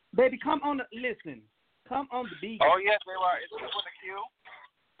baby, come on. Listen, come on the beat. Oh yes, J-Rock. Is this with a Q?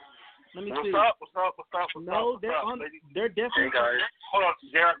 Let me What's see. up? No, they're definitely. Hey guys, hold on,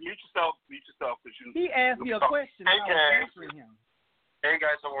 Jared. Mute yourself. Cause you. He asked me a question. Hey, and I was answering him. Hey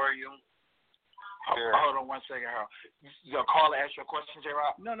guys, how are you? Hold on 1 second, Harold. Your caller asked you a question,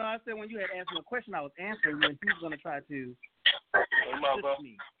 J-Rock? No, I said when you had asked me a question, I was answering you, and he was going to try to mother. assist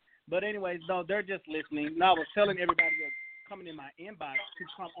me. But anyways, no, they're just listening. No, I was telling everybody that's coming in my inbox to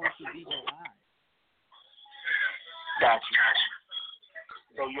come on to Vigo Live. Gotcha.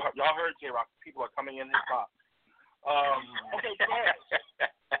 So y'all heard J-Rock. People are coming in his box. Okay, go ahead.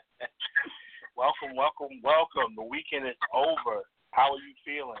 Welcome. The weekend is over. How are you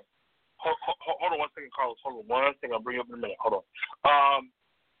feeling? Hold on 1 second, Carlos. Hold on 1 second. I'll bring you up in a minute. Hold on.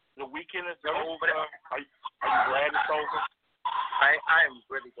 The weekend is over. Are you glad it's over? I am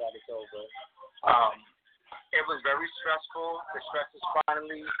really glad it's over. It was very stressful. The stress is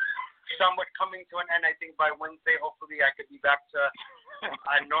finally somewhat coming to an end. I think by Wednesday, hopefully, I could be back to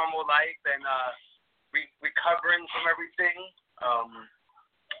a normal life and recovering from everything.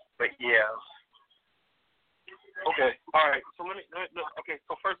 But yeah. Okay. All right. So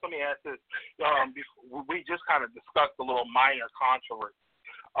So first, let me ask this. We just kind of discussed a little minor controversy.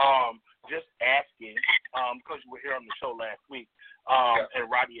 Just asking, because you were here on the show last week, and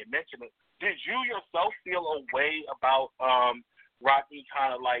Rodney had mentioned it. Did you yourself feel a way about Rodney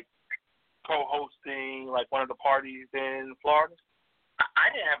kind of like co-hosting like one of the parties in Florida? I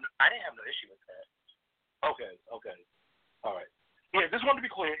didn't have no issue with that. Okay. All right. Yeah, just wanted to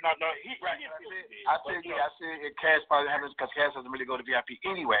be clear. No, he. Right. I said Cass probably happens because Cass doesn't really go to VIP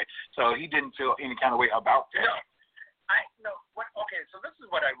anyway, so he didn't feel any kind of way about that. Okay, so this is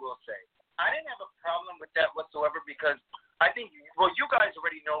what I will say. I didn't have a problem with that whatsoever because I think, you guys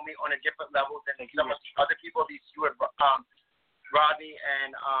already know me on a different level than some of the other people. At least you and Rodney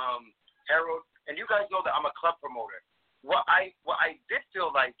and Harold, and you guys know that I'm a club promoter. What I did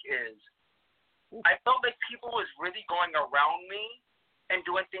feel like is I felt like people was really going around me and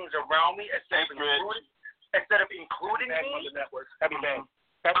doing things around me instead of including me. Happy day.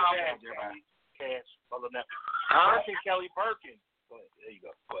 Cash, Mother Network. Kelly Perkins. There you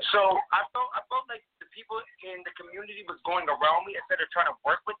go. So I felt like the people in the community was going around me instead of trying to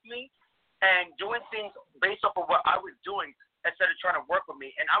work with me and doing things based off of what I was doing instead of trying to work with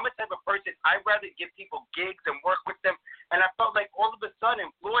me. And I'm a type of person, I'd rather give people gigs and work with them. And I felt like all of a sudden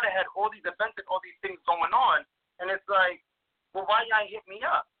Florida had all these events and all these things going on. And it's like, well, why y'all hit me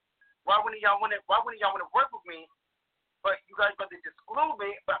up? Why wouldn't y'all want to work with me? But you guys rather exclude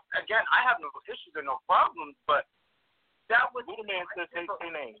me. But again, I have no issues or no problems. But that was. Who the man says say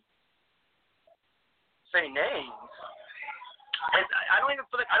names? Say names. And I don't even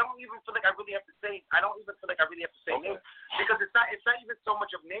feel like I really have to say. I don't even feel like I really have to say names because it's not even so much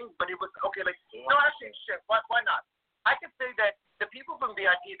of names, but it was okay. Like no, actually, shit. Why not? I could say that the people from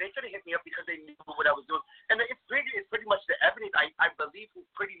VIP they could have hit me up because they knew what I was doing, and it's pretty much the evidence. I believe we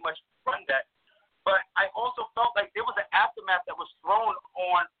pretty much run that. But I also felt like there was an aftermath that was thrown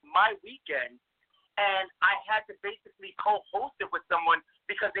on my weekend, and I had to basically co-host it with someone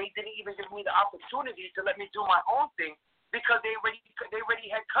because they didn't even give me the opportunity to let me do my own thing because they already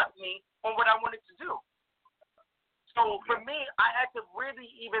had cut me on what I wanted to do. So for me, I had to really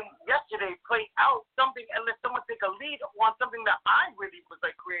even yesterday play out something and let someone take a lead on something that I really was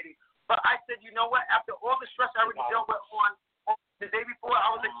like creating. But I said, you know what? After all the stress I already dealt with on the day before,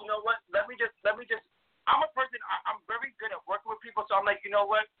 I was like, you know what? Let me just. I'm a person. I'm very good at working with people, so I'm like, you know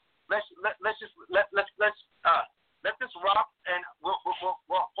what? Let's let this rock, and we'll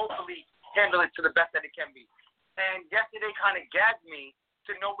hopefully handle it to the best that it can be. And yesterday kind of gagged me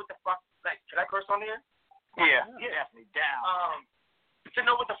to know what the fuck. Like, can I curse on here? Yeah, definitely down. To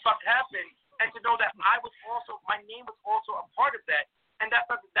know what the fuck happened, and to know that my name was also a part of that, and that's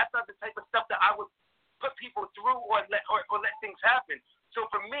not the type of stuff that I would put people through or let things happen. So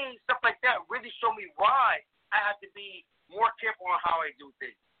for me, stuff like that really showed me why I have to be more careful on how I do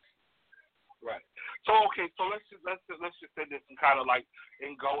things. Right. So let's just say this and kind of like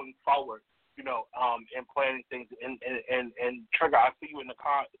in going forward, you know, and planning things and Trigger, I see you in the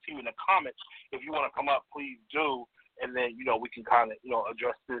comments. If you want to come up, please do, and then you know we can kind of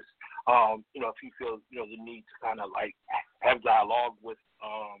address this. You know, if you feel the need to kind of like have dialogue with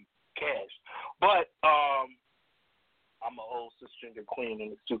Cash, but I'm an old cisgender queen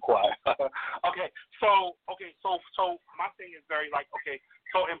and it's too quiet. So my thing is very like,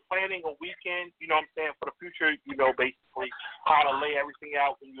 so in planning a weekend, you know what I'm saying, for the future, you know, basically how to lay everything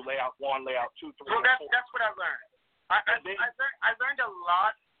out when you lay out 1, lay out 2, 3, so that's what I learned. I learned a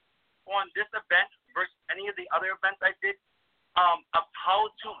lot on this event versus any of the other events I did of how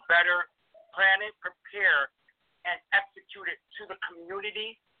to better plan it, prepare, and execute it to the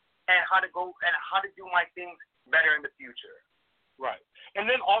community and how to go and how to do my things better in the future. Right. And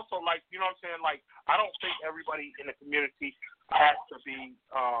then also, like, you know what I'm saying, like, I don't think everybody in the community has to be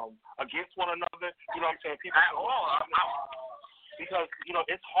against one another. You know what I'm saying? People because, you know,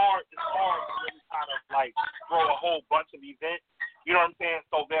 it's hard to really kind of, like, throw a whole bunch of events. You know what I'm saying?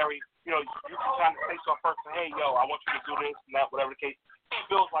 So very, you know, you can kind of say to a person, hey, yo, I want you to do this and that, whatever the case. It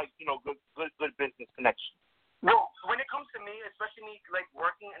feels like, you know, good business connection. Well, when it comes to me, especially me, like,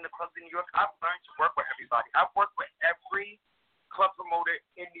 working in the clubs in New York, I've learned to work with everybody. I've worked with every club promoter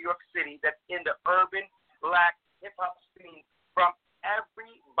in New York City that's in the urban, black, hip-hop scene from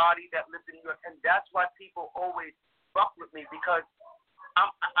everybody that lives in New York. And that's why people always fuck with me because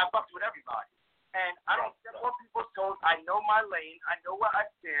I fucked with everybody. And I don't step on people's toes. I know my lane. I know where I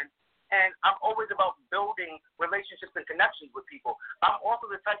stand. And I'm always about building relationships and connections with people. I'm also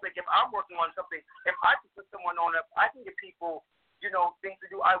the type, like, if I'm working on something, if I can put someone on up, I can give people, you know, things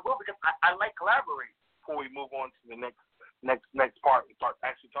to do, I will, because I like collaborating. Before we move on to the next part, we start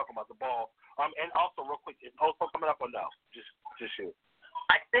actually talking about the ball. And also, real quick, is Oso coming up or no? Just shoot.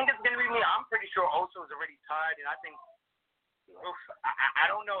 I think it's going to be me. I'm pretty sure Oso is already tied, and I think, I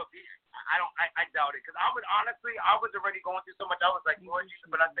don't know if I doubt it. Because I was already going through so much. I was like, Lord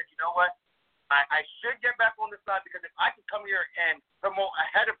Jesus, but I said, you know what? I should get back on this side because if I can come here and promote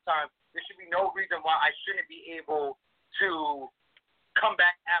ahead of time, there should be no reason why I shouldn't be able to come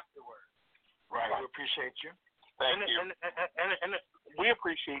back afterwards. Right. We appreciate you. Thank you. And we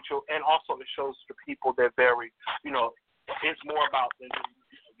appreciate you. And also it shows to people that very, you know, it's more about than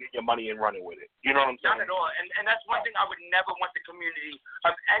get your money and running with it. You know what I'm saying? Not at all. And that's one thing I would never want the community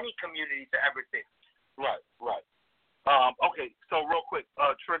of any community to ever think. Right. Okay, so real quick,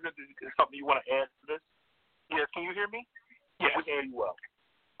 Trigger, is something you want to add to this? Yes, can you hear me? Yes, we can hear you well.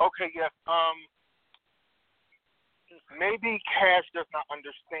 Okay, yes. Maybe Cash does not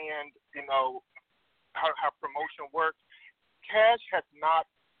understand, you know, how promotion works. Cash has not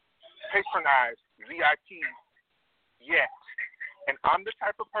patronized VIP yet. And I'm the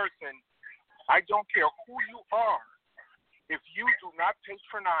type of person, I don't care who you are, if you do not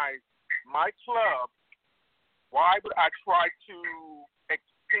patronize my club, why would I try to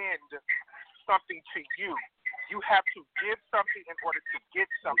extend something to you? You have to give something in order to get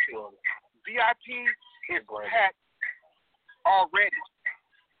something. VIP is packed already.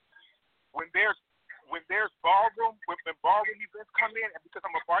 When there's ballroom, when ballroom events come in, and because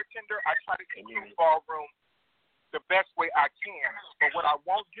I'm a bartender, I try to include ballroom the best way I can. But what I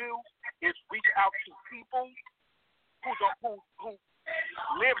won't do is reach out to people who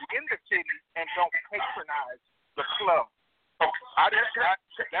live in the city and don't patronize the club. Let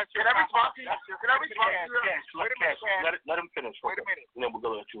him finish. Wait a minute. And then we'll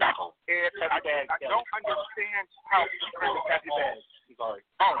go to you. I don't understand how people have bad. Sorry.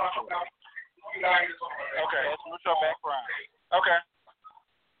 Okay. What's your background? Okay.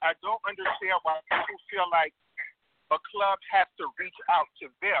 I don't understand why people feel like a club has to reach out to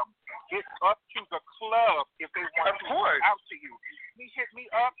them. It's up to the club if they want to reach out to you. He hit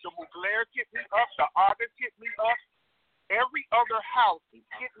me up. The Mugler hit me up. The August hit me up. Every other house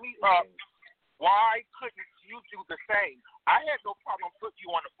hit me up. Why couldn't you do the same? I had no problem putting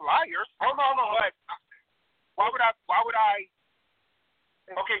you on a flyer. Hold on. But why would I?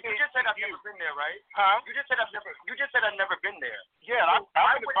 Okay, you just said I've never been there, right? Huh? You just said I've never been there. Yeah, I've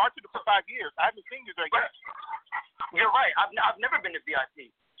been a bartender for 5 years. I haven't seen you there yet. You're right. I've never been to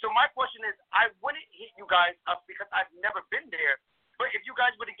VIP. So my question is, I wouldn't hit you guys up because I've never been there. But if you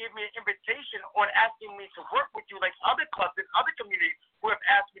guys would have given me an invitation on asking me to work with you, like other clubs and other communities who have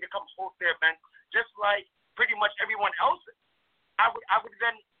asked me to come host their events, just like pretty much everyone else, I would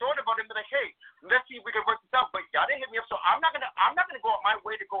then thought about it and be like, hey, let's see if we can work this out. But y'all didn't hit me up, so I'm not gonna go out my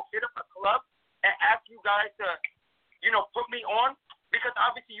way to go hit up a club and ask you guys to, you know, put me on, because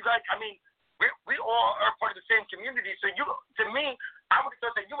obviously you guys, I mean, we all are part of the same community. So to me, I would have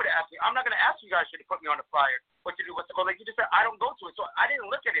thought that you would have asked me. I'm not going to ask you guys to put me on the flyer. What to do? What's the goal? Like you just said, I don't go to it, so I didn't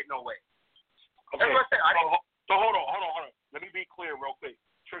look at it no way. Okay. That's what I said. So hold on. Let me be clear real quick.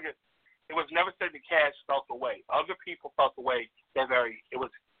 Trigger. It was never said that Cash felt the way. Other people felt the way that it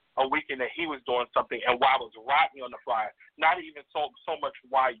was a weekend that he was doing something, and why was Rodney on the flyer? Not even so much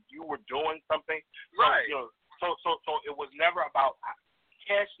why you were doing something. Right. So it was never about.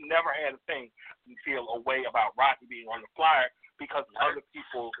 Cash never had a thing to feel a way about Rodney being on the flyer because other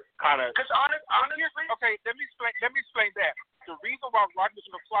people kind of. Because honestly, okay, let me explain that. The reason why Rodney was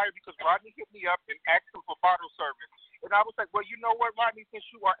on the flyer because Rodney hit me up and asked him for bottle service, and I was like, well, you know what, Rodney, since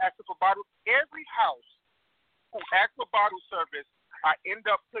you are asking for bottle, every house who asks for bottle service, I end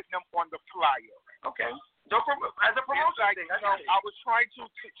up putting them on the flyer. Okay. As a promotion thing, I was trying to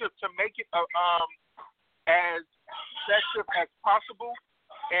make it as effective as possible,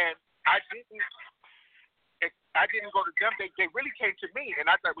 and I didn't go to them. They really came to me, and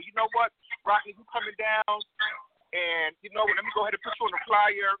I thought, well, you know what, Rodney, you coming down, and you know what, let me go ahead and put you on the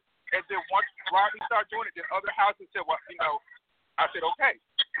flyer. And then once Rodney started doing it, then other houses said, well, I said, okay.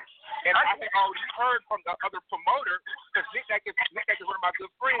 And I had already heard from the other promoter, because Nick Nack is one of my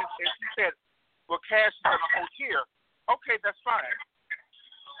good friends, and he said, well, Cash is going to hold here. Okay, that's fine.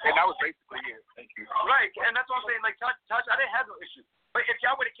 And that was basically it. Thank you. Right, and that's what I'm saying. Like, Touch, I didn't have no issue. But if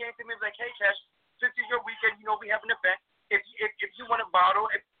y'all would have came to me and like, hey, Cash, since it's your weekend, we have an event. If you want a bottle,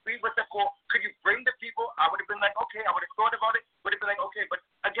 if we were to call, could you bring the people? I would have been like, okay. I would have thought about it. Would have been like, okay. But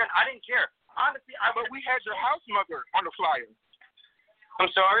again, I didn't care. Honestly, But we had your house mother on the flyer. I'm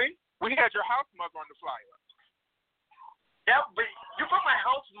sorry? We had your house mother on the flyer. But you put my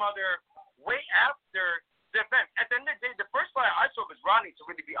house mother way after the event. At the end of the day, the first flyer I saw was Ronnie, to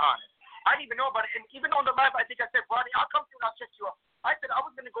really be honest. I didn't even know about it. And even on the live, I think I said, Ronnie, I'll come through and I'll check you out. I said I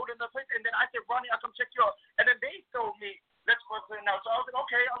was going to go to another place, and then I said, Ronnie, I'll come check you out. And then they told me, let's work it out. So I was like,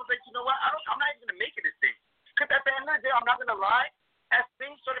 okay. I was like, you know what? I'm not even going to make it a thing. Because at the end of the day, I'm not going to lie. As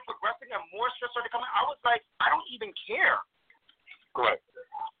things started progressing and more stress started coming, I was like, I don't even care. Correct.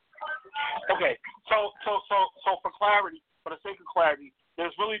 Okay. So for clarity, for the sake of clarity,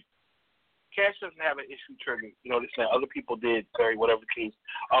 there's really Cash doesn't have an issue triggering. This and other people did, whatever the case.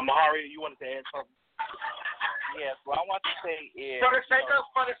 Mahari, you wanted to add something? Yes. What I want to say is For the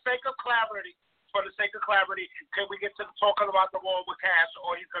sake of clarity, can we get to talking about the wall with Cash,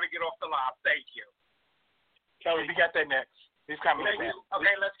 or he's going to get off the line? Thank you. Kelly, we got that next. He's coming back.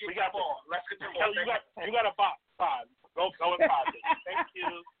 Okay, let's get the ball. Kelly, you got a box. 5. Go in 5. Thank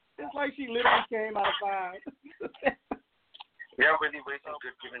you. It's like she literally came out of 5. Yeah, really wasting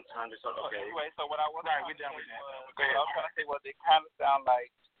good given time. Okay. Anyway, so what I was we're done with that. I was trying to say, well, they kind of sound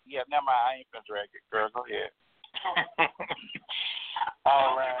like, yeah, never mind, I ain't gonna drag it, girl. Go ahead.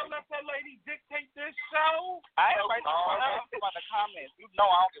 All right. Let that lady dictate this show. I ain't right about the comments. I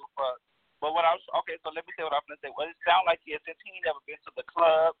don't give a fuck. But so let me say what I'm gonna say. Well, it sounds like since he ain't never been to the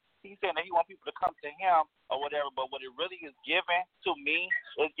club, he's saying that he wants people to come to him or whatever. But what it really is giving to me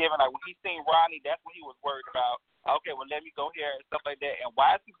is giving like when he seen Ronnie, that's what he was worried about. Okay, well, let me go here and stuff like that. And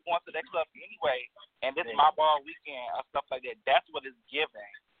why is people going to that club anyway? And this is my ball weekend or stuff like that. That's what it's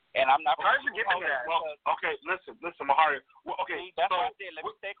giving. And I'm not going to giving that. Well, okay, listen, Mahari. Well, okay, see, that's why I said let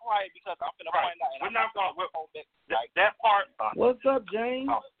me stay quiet because I'm going to point out. We're not going to that part. What's up,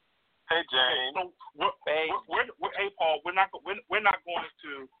 James? Hey, James. So hey, Paul. We're not going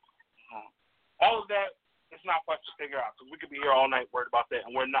to all of that. It's not for us to figure out because we could be here all night worried about that,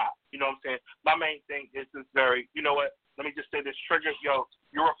 and we're not. You know what I'm saying? My main thing is this very, you know what? Let me just say this, Trigger. You're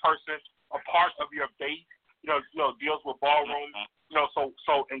a person, a part of your base. Deals with ballrooms. So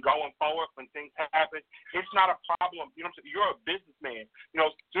and going forward when things happen, it's not a problem. You know what I'm saying? You're a businessman.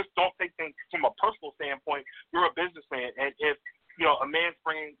 Just don't take things from a personal standpoint. You're a businessman, and if a man's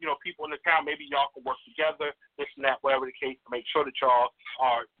bringing people in the town, maybe y'all can work together, this and that, whatever the case, to make sure that y'all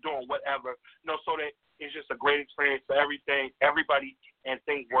are doing whatever. So that it's just a great experience for everybody, and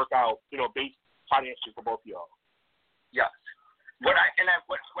things work out, based financially for both of y'all. Yes. What I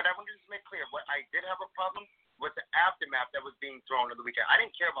wanted to make clear, what I did have a problem with the aftermath that was being thrown on the weekend. I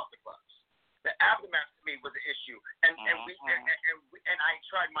didn't care about the clubs. The aftermath to me was an issue, and I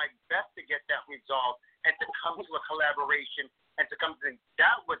tried my best to get that resolved and to come to a collaboration and to come to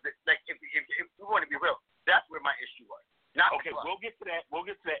that was like if we want to be real, that's where my issue was. Not okay. We'll get to that.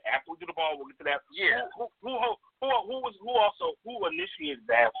 After we do the ball. We'll get to that. Yeah. Who initiated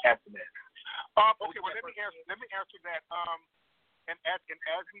that aftermath? Okay. Well, let me answer that. And as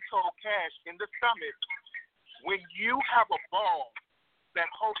we told Cash in the summit, when you have a ball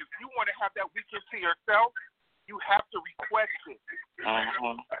that holds, if you want to have that weekend to yourself, you have to request it.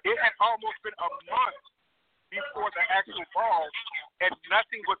 It had almost been a month before the actual ball, and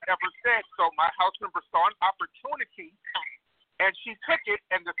nothing was ever said. So my house member saw an opportunity, and she took it,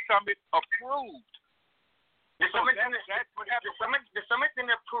 and the summit approved. The summit didn't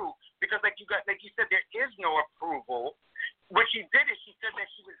approve because, like you said, there is no approval. What she did is she said that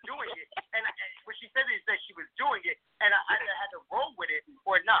she was doing it, and what she said is that she was doing it, and I either had to roll with it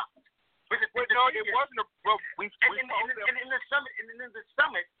or not. But it wasn't. In the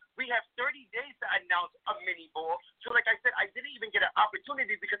summit, we have 30 days to announce a mini ball. So, like I said, I didn't even get an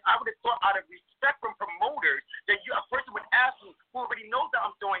opportunity because I would have thought, out of respect from promoters, that a person would ask me who already knows that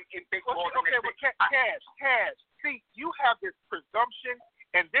I'm doing a big ball. Okay, but Cash. See, you have this presumption,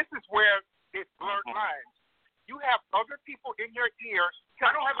 and this is where it's blurred lines. You have other people in your ear.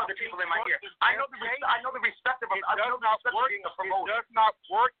 I don't have other people in my ear. I know the respect of being a promoter. It does not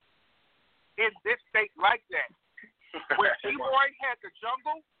work in this state like that. When T-Boy had the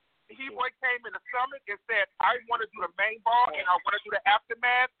jungle, T-Boy came in the summit and said, I want to do the main ball and I want to do the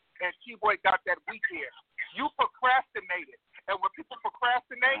aftermath, and T-Boy got that weekend. You procrastinated, and when people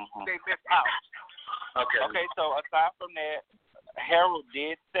procrastinate, they miss out. Okay, so aside from that, Harold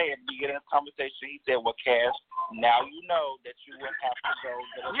did say at the beginning of the conversation, he said, well, Cash, now you know that you wouldn't have to go.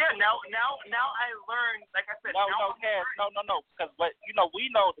 Yeah, now I learned, like I said. No, Cash, no, because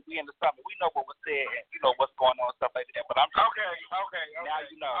we know that we in the summit. We know what was said and you know what's going on and stuff like that. But I'm okay. Now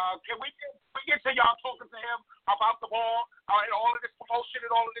you know. Can we get to y'all talking to him about the ball and all of this promotion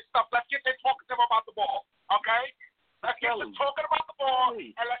and all of this stuff? Let's get to talking to him about the ball, okay? Let's get to talking about the ball.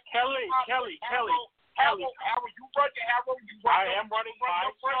 And let's Kelly. Harold, you run your Harold. I am running my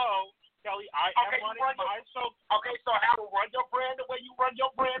show. Kelly, I am running my show. Okay, so Harold, run your brand the way you run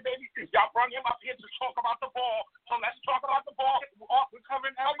your brand, baby. Y'all bring him up here to talk about the ball. So let's talk about the ball. We're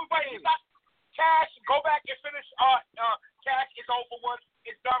covering everybody. Cash, go back and finish. Cash is over with.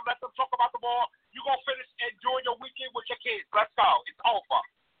 It's done. Let them talk about the ball. You're going to finish enjoying your weekend with your kids. Let's go. It's over.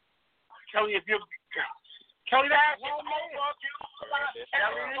 Kelly, if you're... Kelly, that's Kelly.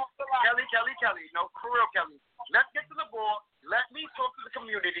 No, for real, Kelly. Let's get to the ball. Let me talk to the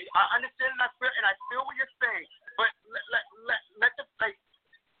community. I understand and I feel what you're saying. But let the like.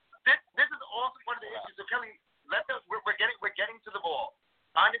 This is also one of the issues. So Kelly, we're getting to the ball.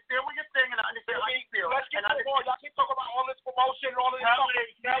 I understand what you're saying and I understand how you feel. Let's get to the ball. Y'all keep talking about all this promotion and all this stuff.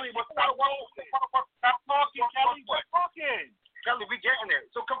 Kelly, what's Stop talking, Kelly. We're talking. Kelly, we getting there.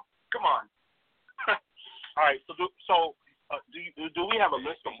 So come on. All right. So do we have a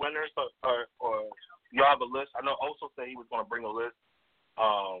list of winners or y'all have a list? I know Oso said he was going to bring a list.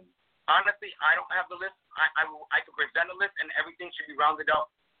 Honestly, I don't have the list. I could present a list and everything should be rounded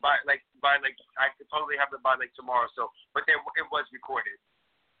up by I could totally have it by tomorrow. So, but it was recorded.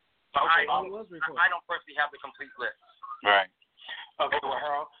 So okay, I don't personally have the complete list. Right. Okay. Well,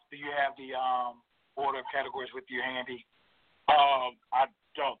 Harold, do you have the order of categories with you handy? I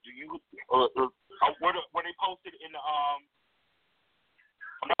don't. Do you? Were they posted in the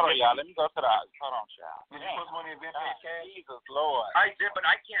Hold on, y'all. Let me go to the. Hold on, child. Did you post one in the event page, Cash? Jesus Lord. I did, but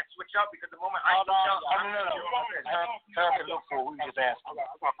I can't switch out because the moment I switch out. No. Harold can look for it. We can just ask him.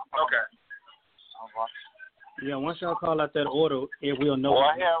 Okay. Yeah, once y'all call out that order, we'll know.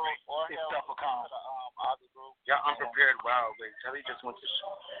 Or Harold. Yeah, I'm prepared. Wow, wait. Kelly just went to.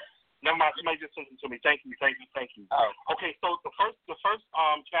 Never mind. Somebody just sent it to me. Thank you. Oh. Okay, so the first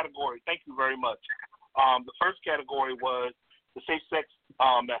category. Thank you very much. The first category was the safe sex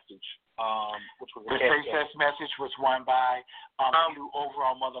message, which was the safe sex message was won by new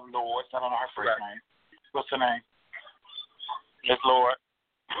overall Mother Lords. I don't know her first name. What's her name? Miss Lord.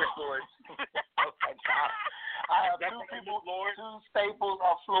 Okay, I have two staples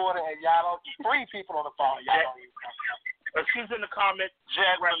of Florida, and y'all don't. 3 people on the phone. Y'all don't even know. She's in the comment.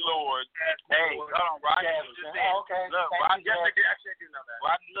 Jasmine Lord. Hey, hold on, Rodney. Okay. Look, Rodney. Actually, I do know that.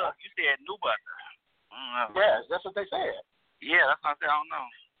 Rodney, look, you said new butter. Yes, that's what they said. Yeah, that's what I said. I don't know.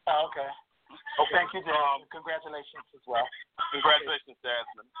 Oh, okay. Thank you, Jasmine. Congratulations as well. Congratulations,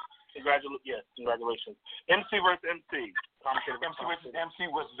 Jasmine. Congratulations. MC versus MC. MC versus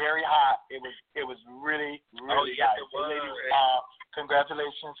MC was very hot. It was really nice. It was.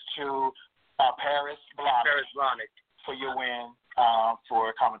 Congratulations to Paris Blahnik for your win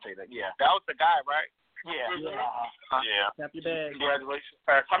for commentator. Yeah. That was the guy, right? Yeah. Yeah. Tap your bag. Congratulations.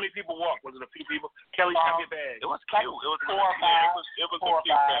 How many people walked? Was it a few people? Kelly, tap your bag. It was cute. It was 4 or 5. It was a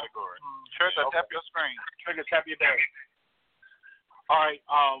cute category. Trigger, tap your screen. Trigger, tap your bag. All right.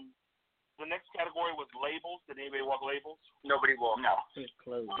 The next category was labels. Did anybody walk labels? Nobody walked. No. It's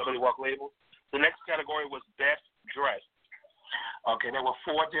closed. Nobody walked labels. The next category was best dressed. Okay, there were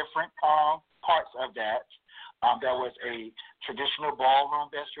 4 different parts of that. There was a traditional ballroom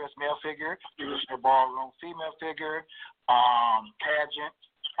best dressed male figure, traditional ballroom female figure, pageant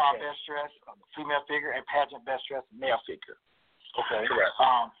best dressed female figure, and pageant best dressed male figure. Okay. Correct.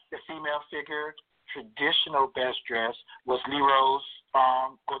 The female figure traditional best dress was Leroy's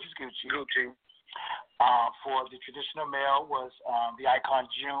Gorgeous Gucci. For the traditional male was the icon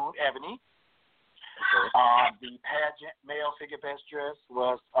June Ebony. The pageant male figure best dress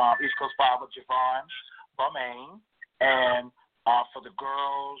was East Coast Father Javon Balmain, and for the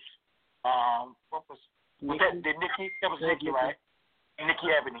girls, what was that? Nikki? That was Nikki, right?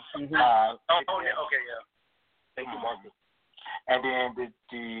 Nikki Ebony. Okay, yeah. Thank you, Marcus. And then the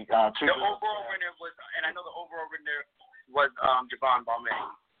overall winner was, and I know the overall winner was Javon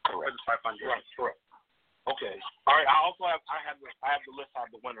Balmain. Correct. For the 500. Right, correct. Okay. All right. I have the list of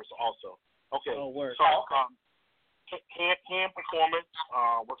the winners also. Okay. Oh, word. So hand performance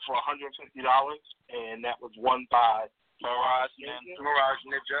was for $150, and that was won by Mirage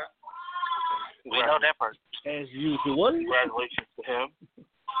Ninja. We know that person. As usual. Congratulations to him.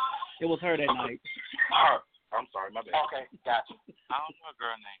 It was her that night. I'm sorry, my bad. Okay, gotcha. I don't know a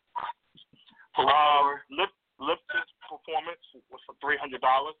girl name. Lip sync performance was for $300.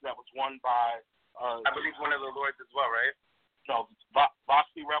 That was won by I believe one of the Lords as well, right? No,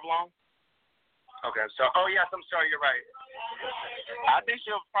 Vasti Revlon. Okay, so yes, I'm sorry, you're right. I think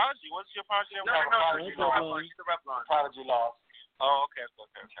she's a Prodigy. What's your Prodigy? No, she's a Revlon. She's a Revlon. Prodigy lost. Oh, okay.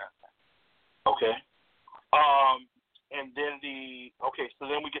 Okay. And then so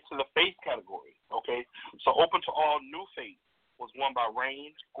then we get to the face category. Okay. So open to all new face was won by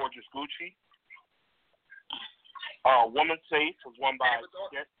Rain, Gorgeous Gucci. Woman's face was won by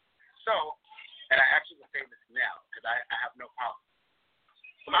So, and I actually will say this now because I have no problem.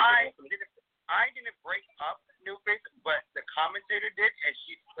 I didn't break up New Face, but the commentator did, and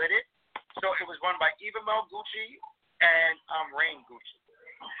she split it. So it was won by Eva Mel Gucci and Rain Gucci.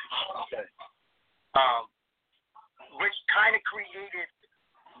 Okay. Which kind of created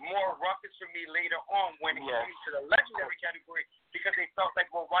more ruckus for me later on when it came to the legendary category because they felt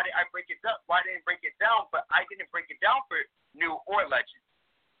like, well, why did I break it up? Why didn't I break it down? But I didn't break it down for new or legend.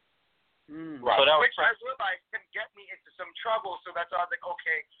 Right. So that which I realized can get me into some trouble. So that's why I was like,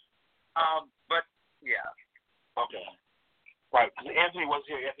 okay. But yeah. Okay. Right. Anthony was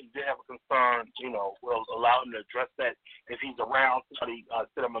here. Anthony did have a concern. We'll allow him to address that if he's around. Somebody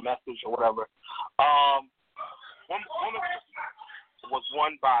send him a message or whatever. One was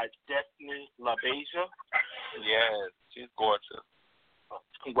won by Destiny LaBeija. Yes, she's gorgeous.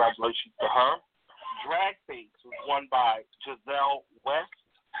 Congratulations to her. Drag Face was won by Giselle West.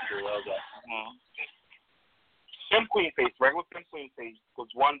 Pimp Queen Face, regular Pimp Queen Face, was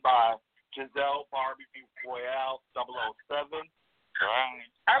won by Giselle Barbie Royale 007. Right.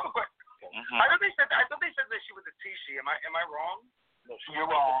 I have a question. I thought they said that she was a Tishi. Am I wrong? No, you're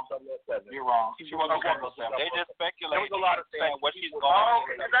wrong. You're wrong. She wasn't 007. They just speculate. There was a lot of saying what she's going. Oh,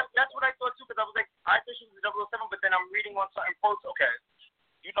 okay. That's what I thought too. Because I was like, I thought she was a 007, but then I'm reading on something post. Okay.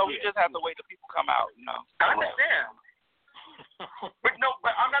 We just have to wait till people come out. I understand.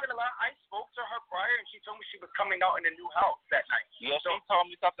 But I'm not gonna lie. I spoke to her prior, and she told me she was coming out in a new house that night. Yeah, she told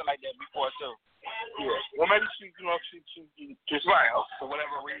me something like that before too. Yeah. Well, maybe she just for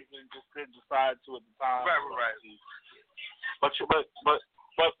whatever reason just didn't decide to at the time. Right. But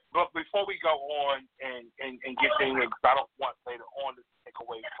before we go on and get things, because I don't want later on to take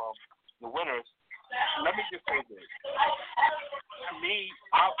away from the winners, let me just say this. To me,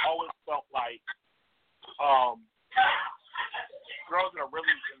 I've always felt like girls that are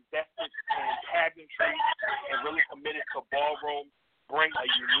really invested in pageantry and really committed to ballroom bring a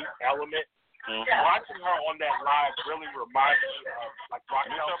unique element. Watching her on that live really reminds me of like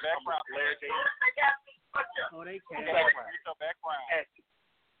Raquel from Blair Davis. Oh, they can. Mute your background.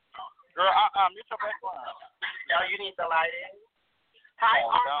 Girl, mute your background. No, you need the lighting. Hi,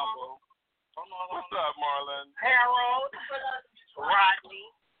 Arnold. What's up, Marlon? Harold.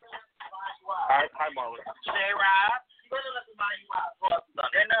 Rodney. Hi, Marlon. J-Rob.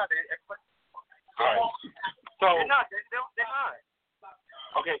 They're not. All right. They're not.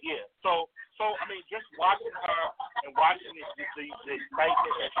 Okay, yeah. So I mean, just watching her and watching the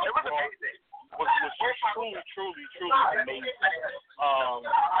excitement that she brought was truly amazing.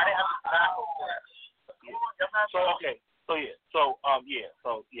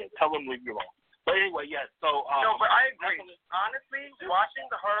 Tell them leave you alone. But anyway, yes. So no, but I agree. Honestly, watching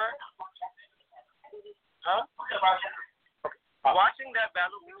her, watching that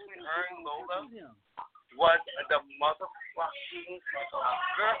battle between her and Lola was the motherfucking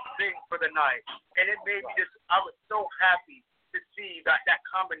best thing for the night, and it made me I was so happy to see that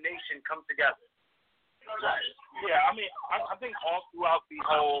combination come together. Yeah, I mean, I think all throughout the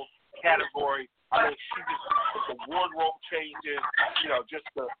whole category, I mean, she just the wardrobe changes, just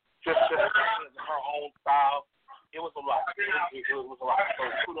her own style. It was a lot. It was a lot. So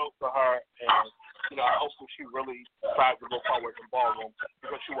kudos to her, and I hope that she really tries to go forward in ballroom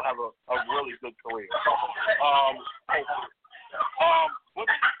because she will have a really good career.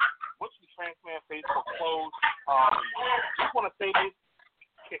 What's the Trans Man Facebook close? Just want to say this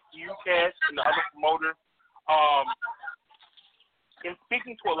to you, Cash, and the other promoters. In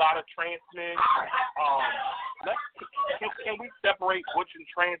speaking to a lot of trans men, can we separate butch and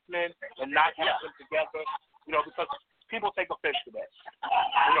trans men and not have them together? Because people take offense to that.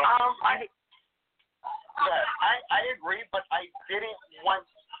 I agree, but I didn't want.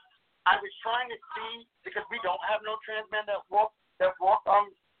 I was trying to see because we don't have no trans men that walk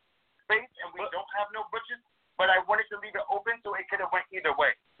space, and we don't have no butches. But I wanted to leave it open so it could have went either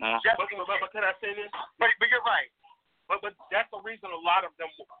way. But can I say this? But you're right. But that's the reason a lot of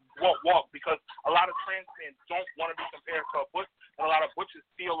them won't walk, because a lot of trans men don't want to be compared to a butch, and a lot of butches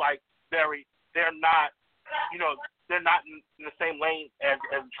feel like they're not in the same lane as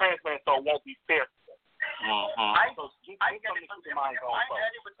a trans man, so it won't be fair to them. I get it. In my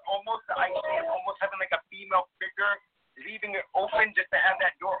head, it was almost the idea of almost having like a female figure, leaving it open just to have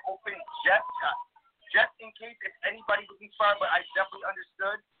that door open just in case if anybody was inspired. But I definitely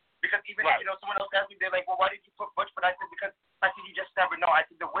understood. Because even if, someone else asked me, they're like, well, why did you put butch? But I said, because you just never know. I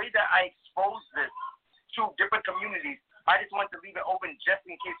said, the way that I exposed this to different communities, I just wanted to leave it open just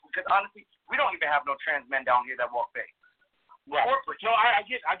in case. Because honestly, we don't even have no trans men down here that walk face. Right. No, I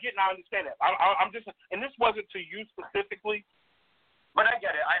get and I understand that. I'm just, and this wasn't to you specifically. But I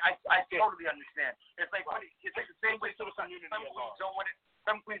get it. I totally understand. It's like it's like the same way some queens don't want it.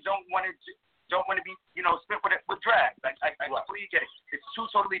 Some queens don't want to be, spit with drag. I completely get it. It's two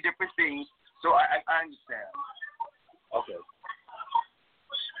totally different things. So I understand. Okay.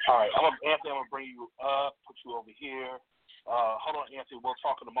 All right. Anthony, I'm gonna bring you up, put you over here. Hold on, Anthony. We'll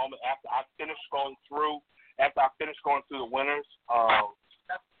talk in a moment after I finish going through the winners of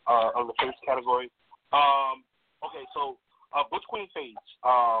the face category. Okay, so Butch Queen Face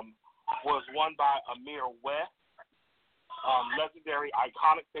was won by Amir West. Legendary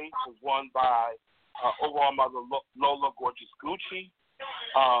Iconic Face was won by overall mother Lola Gorgeous Gucci.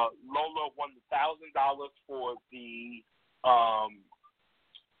 Lola won the $1,000 for the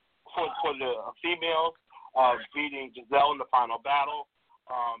females, beating Giselle in the final battle.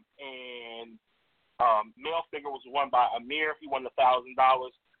 And male figure was won by Amir. He won the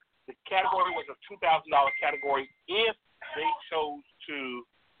 $1,000. The category was a $2,000 category if they chose to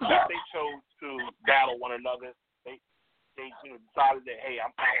battle one another. They decided that, hey,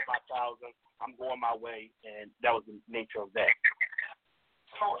 I'm paying my $1,000, I'm going my way, and that was the nature of that.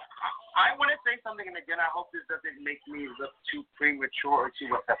 So I want to say something, and again, I hope this doesn't make me look too premature or too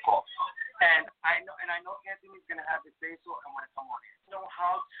what's that called. And I know Anthony's gonna have to say so. I want to come on. I know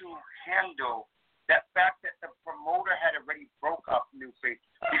how to handle that fact that the promoter had already broke up New Face,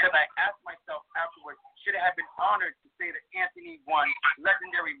 because I asked myself afterwards, should I have been honored to say that Anthony won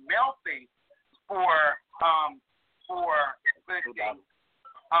legendary male face for good game,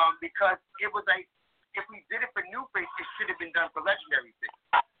 because it was like, if we did it for New Face, it should have been done for legendary face.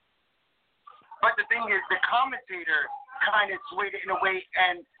 But the thing is, the commentator kind of swayed it in a way,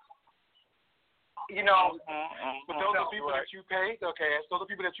 and but those are people that you paid. Okay, so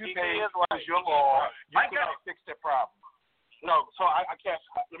the people that you paid is your law. You cannot fix their problem. No, so I can't.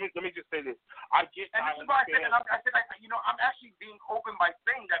 Let me just say this. I get. And this is why I said, I'm actually being open by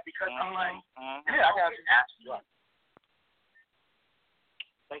saying that, because I'm like, yeah, I got you. Actually.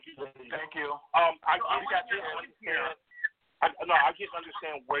 Thank you. Thank you. I just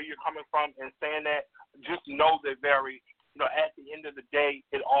understand where you're coming from and saying that. Just know that at the end of the day,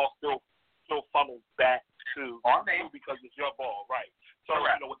 it all still funnels back to you because it's your ball, right? So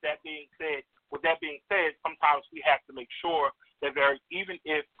with that being said, sometimes we have to make sure that even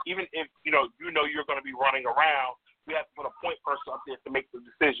if you're going to be running around, we have to put a point person up there to make the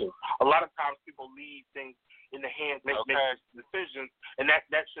decision. A lot of times people leave things in the hands make decisions, and that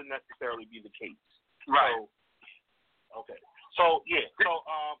shouldn't necessarily be the case. Right. So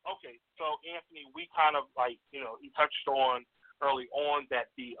Anthony, we kind of he touched on early on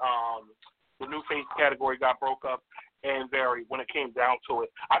that the New Face category got broke up and varied when it came down to it.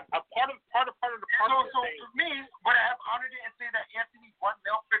 Part of the So for me, would I have honored it and say that Anthony won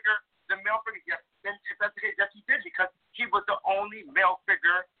male figure? The male figure, yes. Then if that's the case, yes, he did, because he was the only male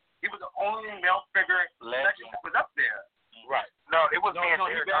figure. He was the only male figure that was up there. Right. No, it was He battled.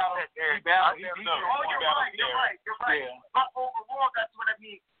 You're right. Yeah. But overall, that's what I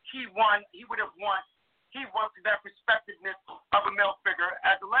mean. He won. He would have won he wants that respectiveness of a male figure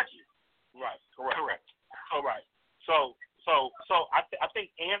as a legend. Right. Correct. All right. So I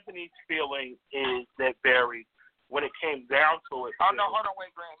think Anthony's feeling is that Barry, when it came down to it. Oh no, hold on,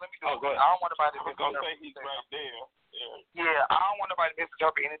 wait, Grant. Let me do it. Go ahead. I don't want nobody to say he's right there. Yeah, I don't want nobody to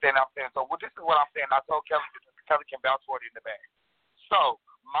misinterpret anything I'm saying. So this is what I'm saying. I told Kelly can vouch for it in the back. So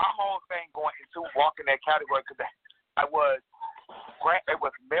my whole thing going into walking that category because it was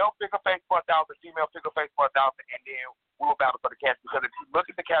male figure face for 1,000, female figure face for 1,000, and then we were battle for the cats. Because if you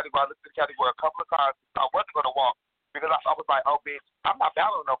look at the category, I looked at the category a couple of times. I wasn't going to walk because I was like, oh bitch, I'm not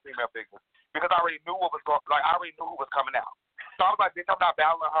battling no female figures because I already knew what was going. Like I already knew who was coming out. So I was like, bitch, I'm not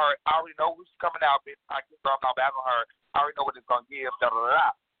battling her. I already know who's coming out, bitch. I'm not battling her. I already know what it's gonna give. Da da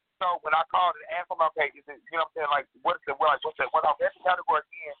da. So when I called and asked them, okay, is it, you know what I'm saying, like what's the category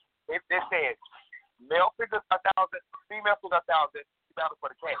again? It said male figures 1,000, female figures 1,000. Battle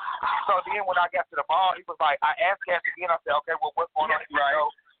for the cat. So then when I got to the ball, he was like, I asked Cass again. I said, okay, well, what's going on? Right. So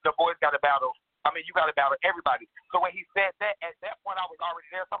the boys got to battle. I mean, you got to battle everybody. So when he said that, at that point, I was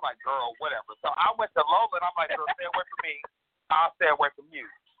already there. So I'm like, girl, whatever. So I went to Lola, and I'm like, girl, stay away from me. I'll stay away from you.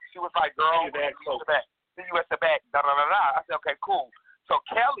 She was like, girl, see you at the back. Da, da, da, da. I said, okay, cool. So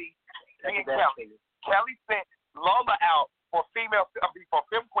Kelly sent Lola out for for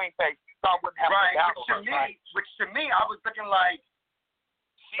Femme Queen face, so I wouldn't have to battle her. Which to me, I was looking like,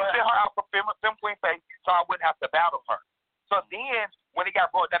 she sent her out for Femme Queen face, so I wouldn't have to battle her. So then, when it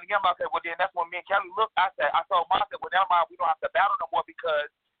got brought down again, I said, well, then that's when me and Kelly looked. I told Mom, well, never mind, we don't have to battle no more because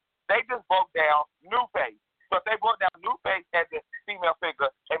they just broke down New Face. So if they broke down New Face as a female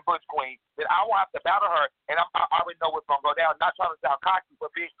figure and Butch Queen, then I won't have to battle her, and I already know what's going to go down. Not trying to sound cocky,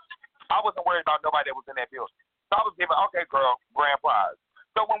 but bitch, I wasn't worried about nobody that was in that building. So I was giving, okay, girl, grand prize.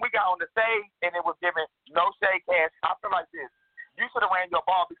 So when we got on the stage and it was given no shade cash, I feel like this. You should have ran your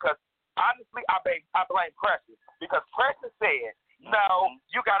ball because, honestly, I blame Precious. Because Precious said, no,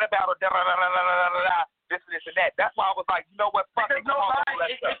 you got to battle this and that. That's why I was like, you know what, fuck it. No lie,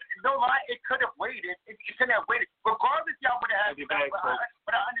 it could have waited. It couldn't have waited. Regardless, y'all would have had it.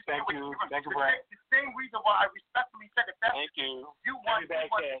 But I understand what you're doing. Thank you, Brad. The same reason why I respectfully said that. Thank you. You want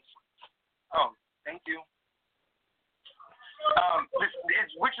cash. Oh, thank you.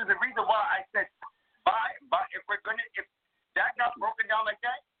 Which is the reason why I said, if that got broken down like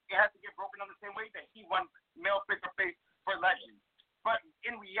that, it has to get broken down the same way that he won male figure face for legend. But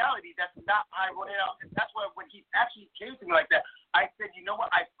in reality, that's not how I wrote it out. And that's why when he actually came to me like that, I said, you know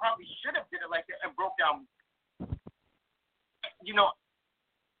what, I probably should have did it like that and broke down.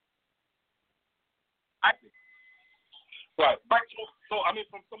 Right. But so I mean,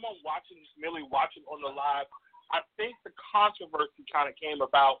 from someone merely watching on the live, I think the controversy kind of came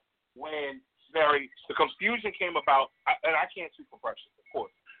about when the confusion came about, and I can't speak for Precious, of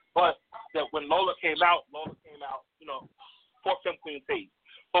course, but that when Lola came out, for Femme Queen face.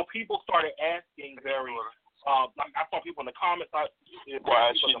 So people started asking like I saw people in the comments. Why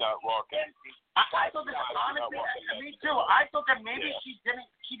is she not walking? I thought that honestly, me too. I thought that maybe she just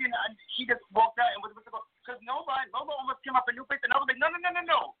walked out and was because Lola almost came up a New Face, and I was like, no,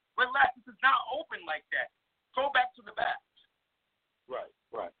 relax, this is not open like that. Go back to the back. Right.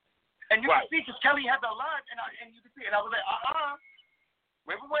 And you can see, because Kelly had the line, and you can see, and I was like,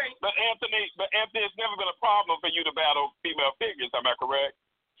 wait. But Anthony, it's never been a problem for you to battle female figures. Am I correct?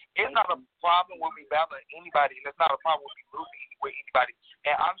 It's not a problem when we battling anybody, and it's not a problem when we losing with anybody.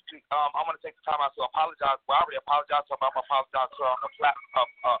 And honestly, I'm going to take the time out to apologize. Well, I already apologized to her, but I'm going to apologize to her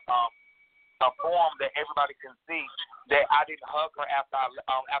on a forum that everybody can see that I didn't hug her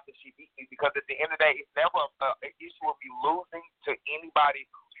after she beat me, because at the end of the day, it's never an issue of me losing to anybody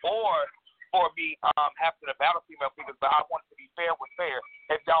or for me having to battle female figures, but I wanted to be fair with fair.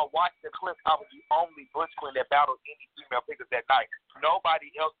 If y'all watch the clip, I was the only Butch Queen that battled any female figures that night.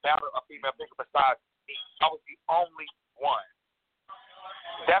 Nobody else battled a female figure besides me. I was the only one.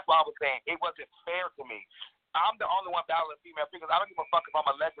 That's why I was saying it wasn't fair to me. I'm the only one battling female figures. I don't give a fuck if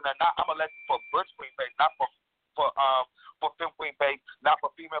I'm a legend or not. I'm a legend for Butch Queen face, not for Femme Queen face, not for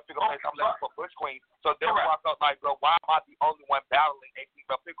female figure face. I'm a legend for Butch Queen. So therefore, I felt like, bro, why am I the only one battling a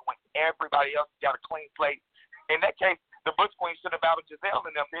female figure when everybody else got a clean slate? In that case, the Butch Queen should have battled Giselle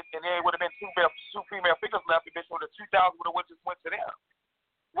and them, and there would have been two female figures left, and bitch would have 2,000 would have just went to them.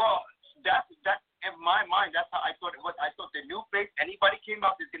 Well, that's in my mind. That's how I thought it was. I thought the New Face, anybody came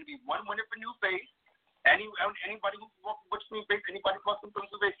out, there's going to be one winner for New Face. Anybody who walks Butch Queen face, anybody who walks Femme Queen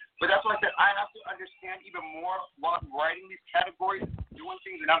face. But that's why I said I have to understand even more while I'm writing these categories, doing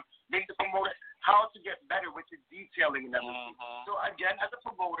things, and I'm being the promoter, how to get better with the detailing and everything. So again, as a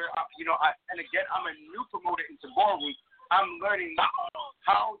promoter, I'm a new promoter into ballroom. I'm learning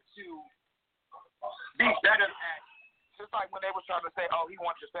how to be better at. Just like when they were trying to say, oh, he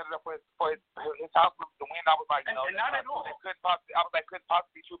wanted to set it up for his house with the wind, I was like, no, not at all. Couldn't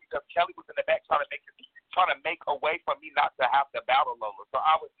possibly be true because Kelly was in the back trying to make a way for me not to have to battle Lola. So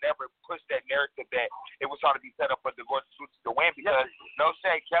I would never push that narrative that it was trying to be set up for the Gorgeous Lucci to win because no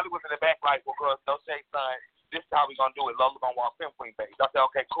shade, Kelly was in the back like, well, girls, no shade, son. This is how we gonna do it. Lola gonna walk Pimp Queen baby. I said,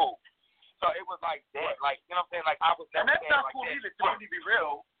 okay, cool. So it was like that, like you know what I'm saying? Like I was never. And that's not cool either. To be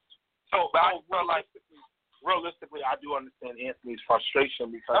real. So, but I feel like. Realistically, I do understand Anthony's frustration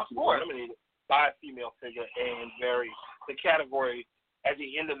because he was eliminated by a female figure and the category at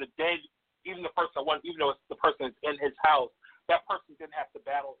the end of the day, even though it's the person that's in his house, that person didn't have to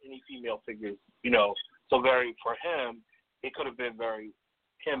battle any female figures, So for him, it could have been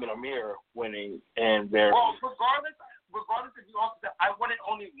him and Amir winning and Well, regardless if you also said I wanted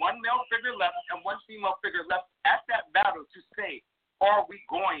only one male figure left and one female figure left at that battle to say, are we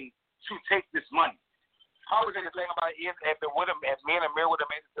going to take this money? I was going to think about if me and Amir would have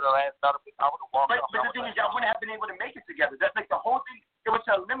made it to the last battle, I would have walked. But the thing is, y'all wouldn't have been able to make it together. That's like the whole thing. It was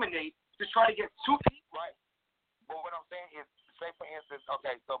to eliminate to try to get two people. Right. But what I'm saying is, say for instance,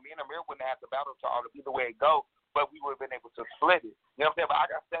 okay, so me and Amir wouldn't have to battle to all either way it go, but we would have been able to split it. You know what I'm saying? But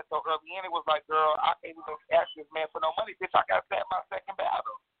I got set so early in, it was like, girl, I can't even ask this man for no money, bitch. I got set my second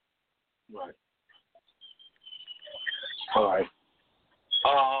battle. Right. All right.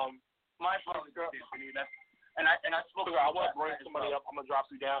 My apologies, and I spoke. I want to bring somebody up. I'm gonna drop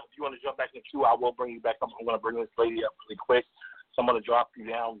you down. If you want to jump back in the queue, I will bring you back up. I'm gonna bring this lady up really quick. So I'm gonna drop you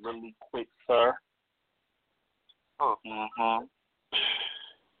down really quick, sir. Mm-hmm.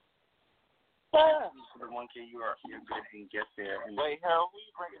 The 1K, you're good and get there. And wait, Harold, who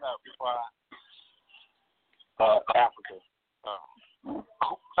you bringing up before Africa.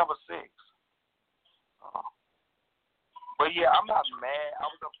 Number 6. But yeah, I'm not mad. I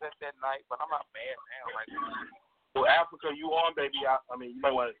was upset that night, but I'm not mad now. Like, well, Africa, you on, baby? I mean, you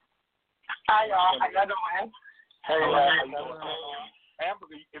might want to. Hi, y'all. How y'all doing? Hey, how you doing?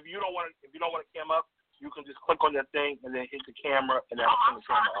 Africa, if you don't want to come up, you can just click on that thing and then hit the camera and then turn the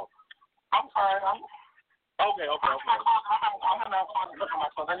camera off. I'm sorry. Okay. I'm not going to look at my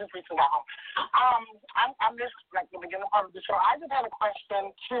phone. I just reached out home. I missed like the beginning part of the show. I just had a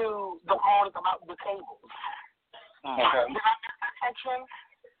question to the owners about the tables. Okay. Did I miss that section?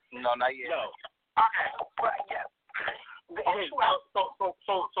 No, not yet. No. Okay. Well, yes. Okay.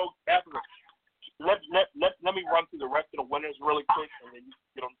 So Africa, let me run through the rest of the winners really quick, and then you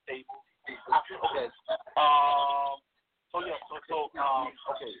can get on the table. Okay. So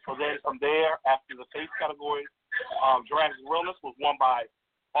then from there, after the face category, Drag Realness was won by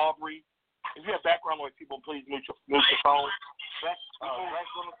Aubrey. If you have background noise, people, please mute your phone. Drag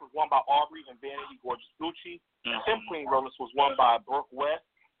Realness was won by Aubrey and Vanity Gorgeous Gucci. Pimp Queen Realness was won by Brooke West.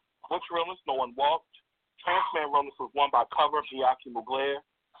 Butch Realness, No One Walked. Trans Man Realness was won by Cover, Biaki Mugler.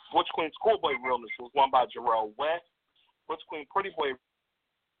 Butch Queen Schoolboy Realness was won by Jarrell West. Butch Queen Pretty Boy.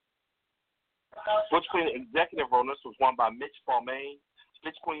 Butch Queen Executive Realness was won by Mitch Balmain.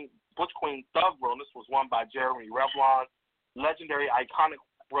 Butch Queen Thug Realness was won by Jeremy Revlon. Legendary Iconic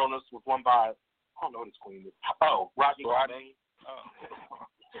Realness was won by, I don't know what this queen is. Rodney Balmain.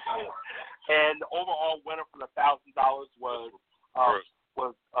 And the overall winner for the $1,000 was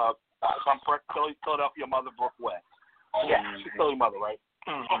if I'm correct, Philadelphia mother Brooke West. Yeah, she's Philly mother, right?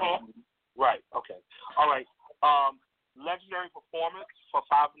 Mm-hmm. Right. Okay. All right. Legendary performance for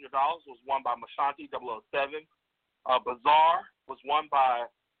 $500 was won by Mashanti 007. Bazaar was won by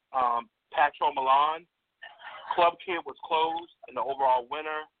Patro Milan. Club Kid was closed, and the overall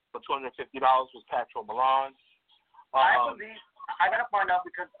winner for $250 was Patro Milan. I gotta find out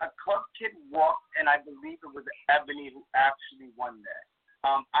because a Club Kid walked, and I believe it was Ebony who actually won that.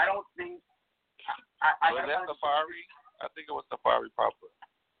 I don't think. Was that Safari? I think it was Safari proper.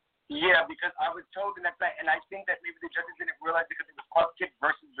 Yeah, because I was told the next night, and I think that maybe the judges didn't realize because it was Club Kid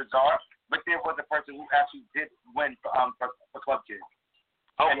versus Bazaar, but there was a person who actually did win for Club Kid.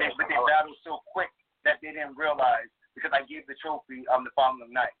 Okay. But they battled so quick that they didn't realize because I gave the trophy the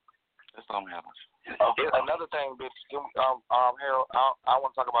following night. That's not happen. Okay. Another thing, bitch, Harold, I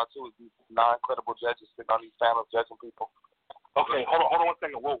want to talk about too is these non-credible judges sitting on these panels judging people. Okay, hold on 1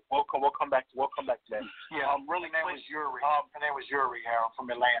 second. We'll come back to that. Yeah, really her name was Yuri. Her name was Yuri, Harold,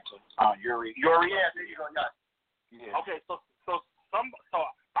 from Atlanta. Yuri. Yeah, there you go. Yeah. Okay, so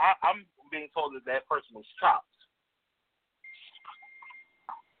I'm being told that person was chopped.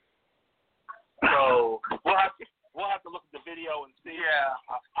 So we'll have to look at the video and see. Yeah.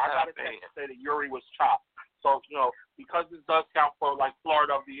 I gotta say that Yuri was chopped. So because this does count for like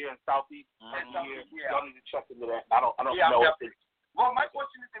Florida of the year and Southeast of the year, y'all need to check into that. I don't know if it's. Well, my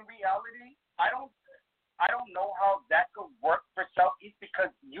question is, in reality, I don't I don't know how that could work for Southeast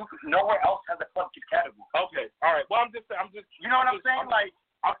because nowhere else has a club kid category. Okay, all right. Well, I'm just. You know what I'm saying?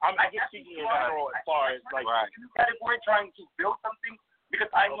 I'm just speaking in general as far as like category trying to build something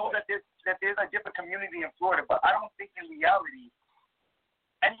because I know that there's a different community in Florida, but I don't think in reality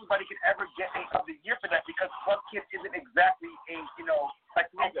anybody could ever get a of the year for that because Club Kid isn't exactly a like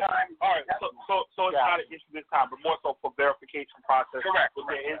 3 times. All right, so it's not an issue this time, but more so for verification process. Correct. If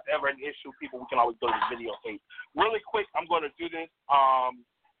there is ever an issue, we can always go to the videotape. Really quick, I'm going to do this.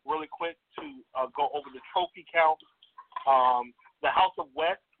 Really quick to go over the trophy count. The House of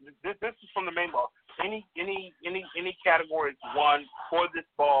West. This is from the main ball. Any categories won for this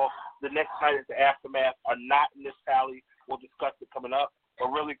ball the next night at the aftermath are not in this tally. We'll discuss it coming up. But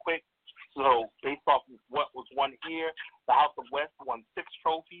really quick, so based off of what was won here, the House of West won 6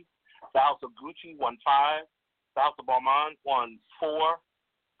 trophies. The House of Gucci won 5. The House of Balmain won 4.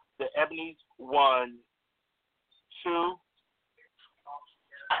 The Ebonies won 2.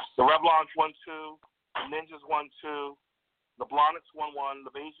 The Revlons won 2. The Ninjas won 2. The Blonics won 1.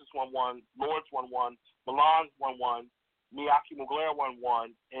 The Basics won 1. Lords won 1. Milans won 1. Miyake Mugler won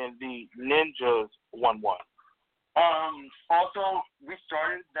 1. And the Ninjas won 1. Also, we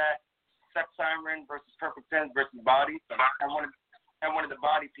started that Sex Siren versus Perfect 10 versus Body, and one of the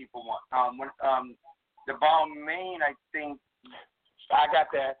Body people won. The Balmain, I think. I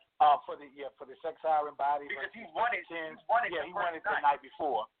got that for the Sex Siren Body because he won it. He won it the night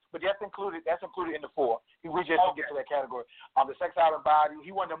before. But that's included in the 4. We just didn't get to that category. The Sex Siren Body,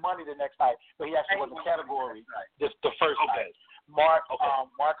 he won the money the next night, but he actually won the category the first night.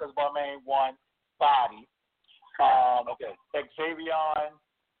 Marcus Balmain won Body. Xavier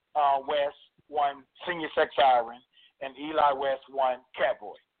West won Senior Sex Siren, and Eli West won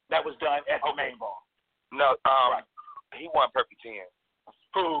Catboy. That was done at the main ball. No, he won Perfect 10.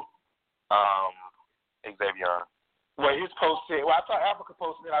 Who? Xavier. Well, his post said, I saw Africa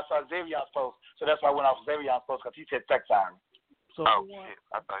post, and then I saw Xavier's post, so that's why I went off Xavier's post, because he said Sex Siren. So shit.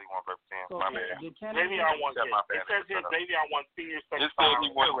 I thought he won Perfect 10. My bad. Xavier won. It says here Xavier won Senior Sex Siren.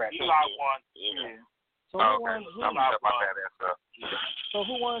 Eli won. Yeah. So who won Junior? So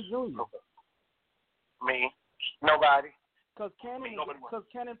who won Junior? Me. Nobody. Because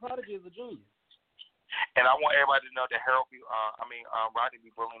Cannon Prodigy is a junior. And I want everybody to know that Rodney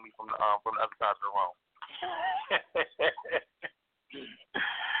be bullying me from the other side of the room.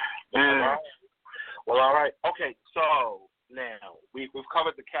 Well, all right. Okay, so now we've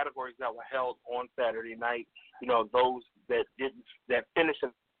covered the categories that were held on Saturday night. Those that finished.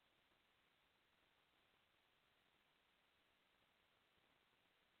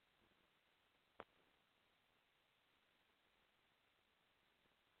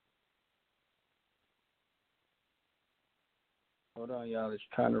 Hold on, y'all. It's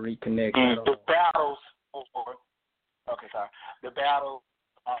trying to reconnect. The battles. The battle.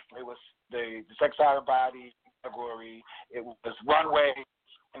 It was the Sex Siren Body category. It was runway,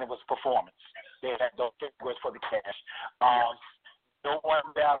 and it was performance. They had those categories for the cash. No one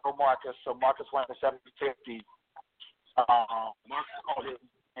battled Marcus, so Marcus won the 70-50.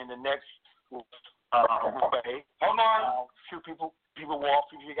 In the next runway. Hold on. Few people walked.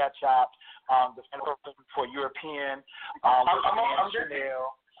 Few got chopped. The person for European was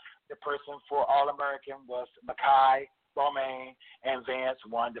Chanel. The person for All American was Makai Balmain, and Vance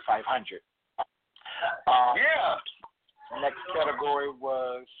won the 500. Next category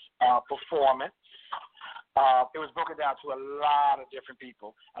was performance. It was broken down to a lot of different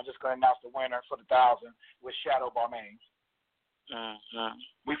people. I'm just going to announce the winner for the 1,000 with Shadow Balmain.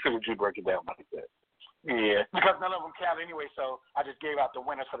 We figured you'd break it down like that. Yeah, because none of them count anyway, so I just gave out the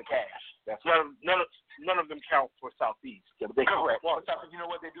winners for the cash. That's none of them count for Southeast. They correct. Well, you know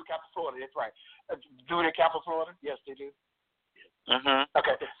what? They do count for Florida. That's right. Do they count for Florida? Yes, they do.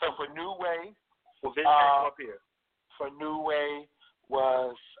 Okay, so for New Way, up here. For New Way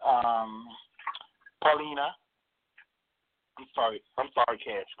was Paulina. I'm sorry,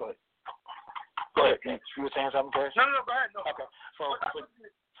 Cash. Go ahead. Go ahead. You were saying something, Cash? No, go ahead. No. Okay.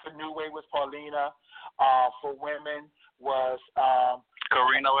 For New Way was Paulina. For women was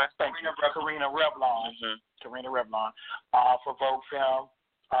Karina West. Karina Revlon. Karina Revlon. For Vogue Film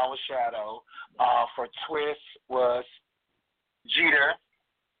was Shadow. For Twist was Jeter.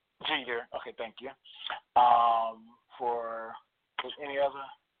 Okay, thank you. For any other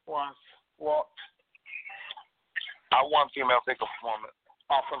ones? Well, I won female figure performance.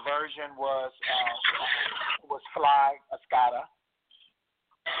 For Version was Fly Escada.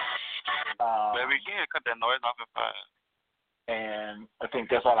 Maybe again, cut that noise off at 5. And I think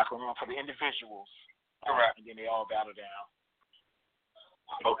that's all I can remember for the individuals. Correct. And then they all battle down.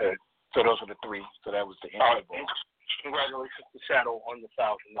 Okay. So those were the three. So that was the end of the ball. Congratulations to Shadow on the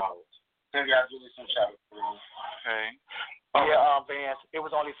 $1,000. Congratulations, Shadow. Okay. Vance, it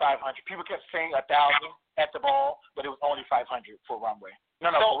was only 500. People kept saying 1,000 at the ball, but it was only 500 for runway. For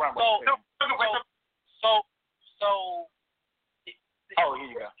runway. Oh,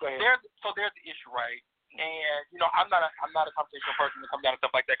 here you go. Go ahead. There's the issue, right? And I'm not a competition person to come down and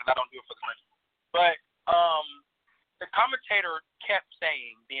stuff like that because I don't do it for the money. But the commentator kept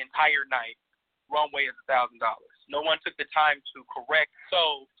saying the entire night, runway is $1,000. No one took the time to correct.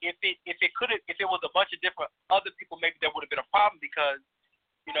 So if it was a bunch of different other people, maybe there would have been a problem because,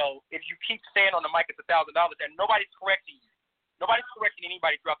 if you keep saying on the mic it's $1,000 and nobody's correcting you, nobody's correcting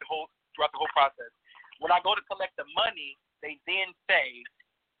anybody throughout the whole process. When I go to collect the money, they then say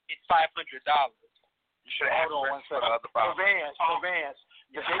it's $500. You should have hold on one second. Vance, the day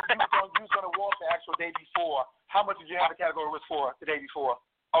you was going to walk the actual day before. How much did you have the category was for the day before?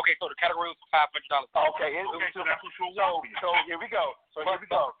 Okay, so the category was $500. Okay, so here we go.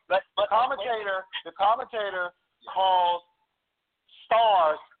 The commentator calls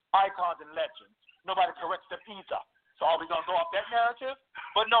stars, icons, and legends. Nobody corrects them either. So are we gonna go off that narrative?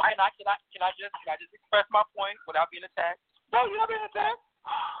 But no, can I just express my point without being attacked? No, you're not being attacked.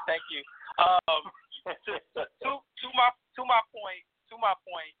 Thank you. To my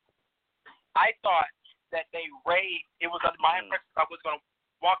point, I thought that they raised. It was under my impression I was gonna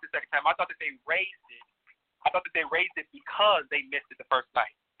walk the second time. I thought that they raised it. I thought that they raised it because they missed it the first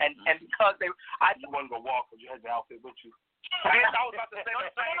night, and because they. I didn't want to go walk because you had the outfit with you. I was about to say. No.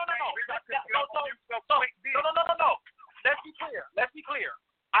 Let's be clear.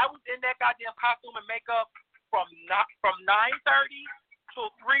 I was in that goddamn costume and makeup from 9:30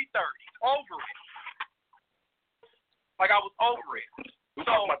 till 3:30. Over it. Like I was over it. We're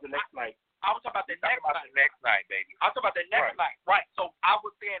talking about the next night. I was talking about the next night, baby. I was talking about the next night, right? So I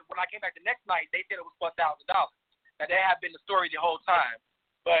was saying when I came back the next night, they said it was for $1,000. Now that had been the story the whole time,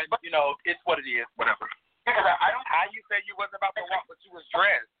 but it's what it is, whatever. Because I don't. How you said you wasn't about to walk, but you was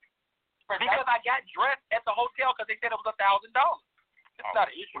dressed? Because I got dressed at the hotel because they said it was $1,000. It's not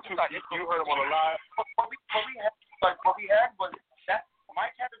an issue. You heard them on the live. What we had was that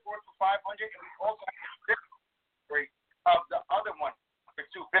my category for 500, and we also had this rate of the other one for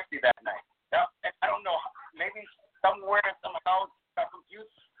 250 that night. Now, and I don't know, maybe somewhere someone else got confused,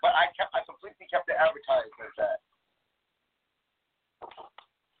 but I completely kept it advertised as that.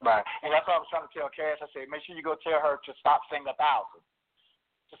 Right, and that's what I was trying to tell Cass. I said, make sure you go tell her to stop saying 1,000,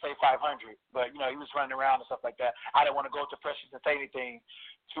 to say 500. But he was running around and stuff like that. I didn't want to go to Precious and say anything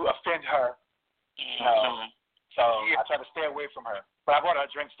to offend her. So I tried to stay away from her. But I bought her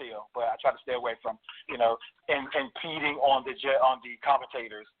a drink still. But I tried to stay away from impeding on the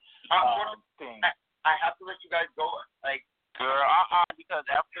commentators. Thing. I have to let you guys go. Like, girl, because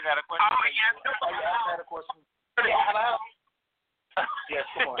after that a question. Oh yes, I had a question. Yes,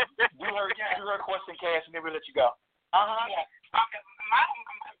 come on. You heard a question, Cass, and then we'll let you go. Yes. Okay.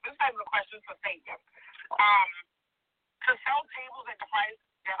 This type of question for Savior. To sell tables at the price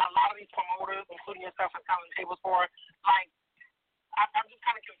that a lot of these promoters, including yourself, are selling tables for, like, I'm just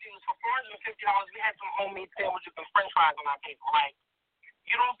kind of confused. For $450, we had some homemade sandwiches and French fries on our table, right?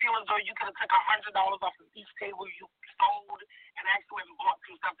 You don't feel as though you could have took $100 off of each table you sold and actually went and bought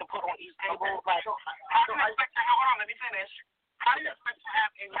some stuff to put on each table? Like, how do you expect to have, hold on, let me finish. How do you expect to have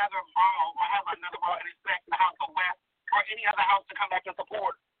another bar or have another bar and expect the House of West or any other house to come back and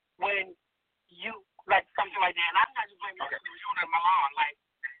support when you, like, something like that? And I'm not just blaming you and Milan, like.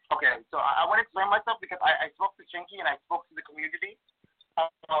 Okay, so I want to explain myself because I spoke to Chinky and I spoke to the community.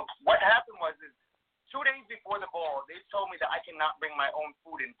 What happened was 2 days before the ball, they told me that I cannot bring my own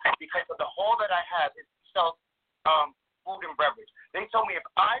food in because of the hall that I have is sells food and beverage. They told me if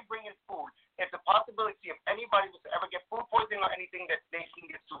I bring in food, if the possibility of anybody was to ever get food poisoning or anything that they can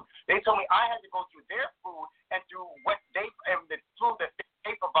get food, they told me I had to go through their food and through what they and the food that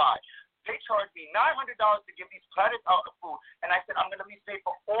they provide. They charged me $900 to give these platters out of food, and I said I'm going to be paid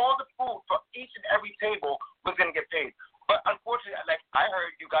for all the food for each and every table was going to get paid. But unfortunately, like I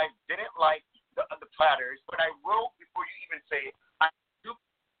heard, you guys didn't like the platters, but I wrote before you even say it. I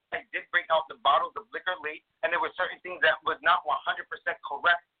did bring out the bottles of liquor late, and there were certain things that was not 100%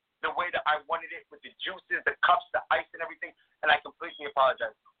 correct the way that I wanted it with the juices, the cups, the ice, and everything, and I completely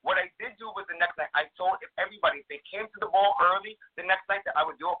apologize. What I did do was the next night, I told everybody if they came to the ball early the next night that I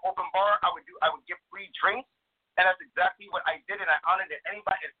would do an open bar, I would give free drinks, and that's exactly what I did, and I honored that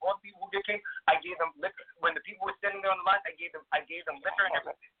anybody, and all the people who did came, I gave them liquor. When the people were standing there on the line, I gave them liquor and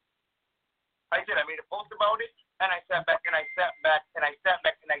everything. I did. I made a post about it, and I sat back, and I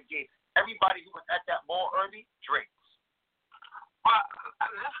gave everybody who was at that ball early drinks. Well,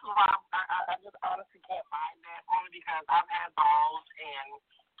 this is why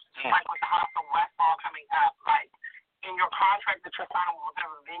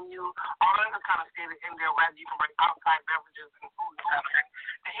all of the kind of stated in there, whether you can bring outside beverages and food and stuff.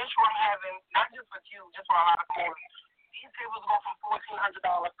 The issue I'm having, not just with you, just for a lot of people, these tables go from $1,400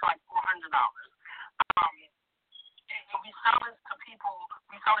 to like $400. And we sell this to people,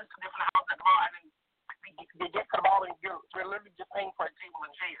 we sell this to different houses at the bar, and then they get to the bar and we're literally just paying for a table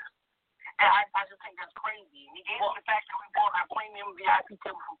and chairs. And I just think that's crazy. We gave the fact that we bought a premium VIP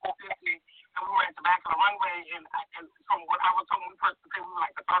table for $450, and we were at the back of the runway, and from what I was told when we first came, we were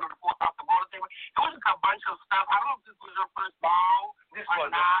like the third or the fourth off the ball table. It was just a bunch of stuff. I don't know if this was your first ball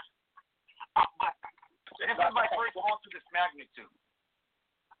or not. But this is my first ball to this magnitude.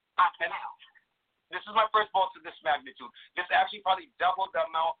 This is my first ball to this magnitude. This actually probably doubled the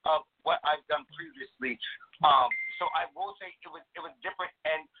amount of what I've done previously. So I will say it was different,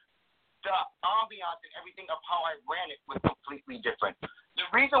 and the ambiance and everything of how I ran it was completely different. The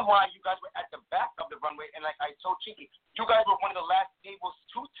reason why you guys were at the back of the runway, and like I told Chinky, you guys were one of the last tables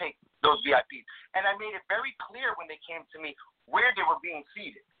to take those VIPs. And I made it very clear when they came to me where they were being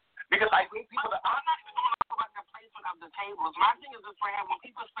seated. Because I gave people the I'm not even talking about the placement of the tables. My thing is this right here, when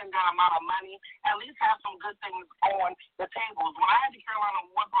people spend that amount of money, at least have some good things on the tables. When I had the Carolina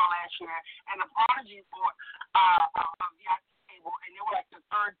Award Ball last year, and the Prodigy bought a VIP table, and they were like the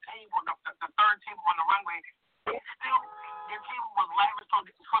third table on the runway, their table was lavish for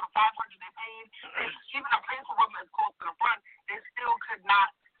the $500 they paid. Even the place wasn't as close to the front, they still could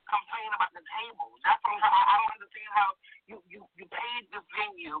not complain about the table. That's what I don't understand how you paid this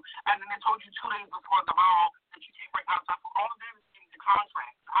venue, and then they told you 2 days before the ball that you can't break outside. All of that is in the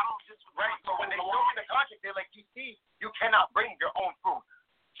contract. I don't just right. So when they showed me the contract, they're like, you see, you cannot bring your own food.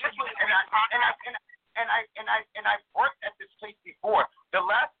 And I've worked at this place before. The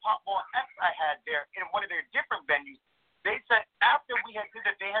last Popball X I had there in one of their different venues, they said after we had did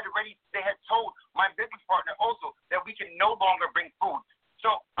it, they had told my business partner also that we can no longer bring food.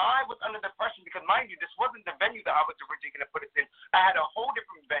 So I was under the impression, because mind you, this wasn't the venue that I was originally going to put it in. I had a whole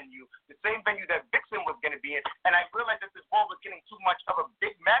different venue, the same venue that Vixen was going to be in, and I realized that this ball was getting too much of a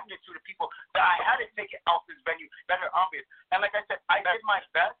big magnitude of people that I had to take it out this venue, better obvious. And like I said, I did my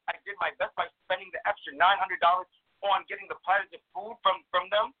best. I did my best by spending the extra $900 on getting the platters of food from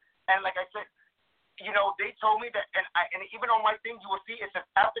them. And like I said, you know, they told me that, and even on my thing, you will see it says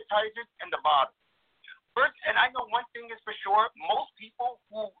appetizers and the bottom. First, and I know one thing is for sure, most people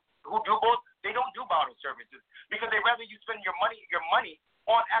who do both, they don't do bottle services because they rather you spend your money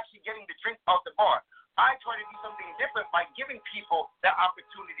on actually getting the drink out the bar. I try to do something different by giving people that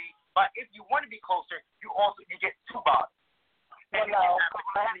opportunity. But if you want to be closer, you get 2 bottles. And now,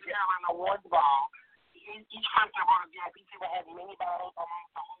 I had to get on a awards ball. Each person that brought a VIP table had many bottles of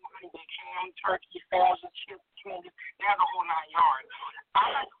the whole honey baked ham, turkey, sandwiches, chips, candies. They had the whole 9 yards. I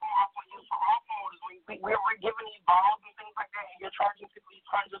like to call off on you for all promoters when we're giving these balls and things like that, and you're charging people these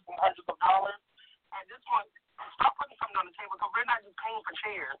hundreds and hundreds of dollars. At this point, stop putting something on the table because we're not just paying for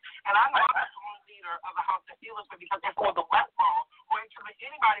chairs. And I know I'm the only leader of the house that feels this way because if it was the West Ball or actually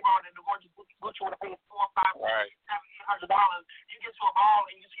anybody ball that the gorgeous Gucci would have paid $400, $500, $700, $800, you get to a ball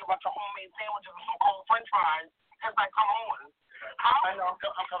and you see a bunch of homemade sandwiches and some cold French fries. It's like, come on. I know.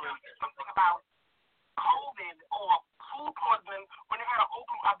 I'm coming. Something about COVID or food poisoning when they had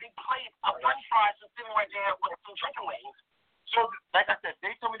a big plate of French fries just sitting right there with some chicken wings. So, like I said,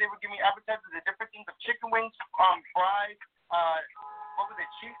 they told me they would give me appetizers, the different things of chicken wings, fries, what was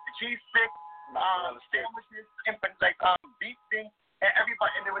it, cheese sticks, sandwiches, and like beef things, and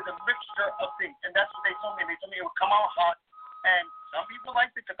everybody, and there was a mixture of things, and that's what they told me. They told me it would come out hot, and some people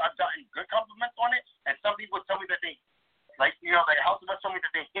liked it because I've gotten good compliments on it, and some people tell me that they, like, you know, like House of Us told me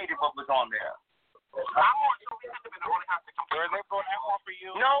that they hated what was on there. Were they going that one for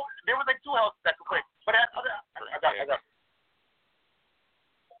you? No, there was like 2 houses that could play, but I got.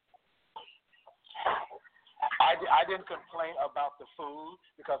 I didn't complain about the food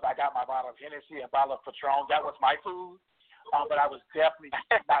because I got my bottle of Hennessy and bottle of Patron. That was my food, but I was definitely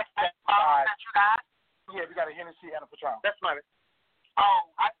not satisfied. Yeah, we got a Hennessy and a Patron. That's my.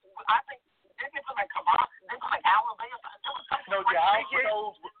 I think didn't it feel like Kabak? Didn't it feel like Alabama? No, the house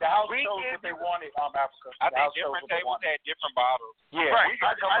chose what they wanted. Africa. I think different tables had different bottles. Yeah, right. We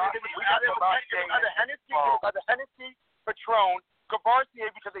got the Hennessy, Patron. Cabarcier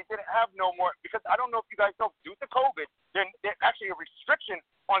because they didn't have no more because I don't know if you guys know due to COVID there's actually a restriction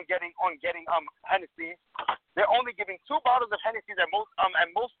on getting Hennessy. They're only giving 2 bottles of Hennessy at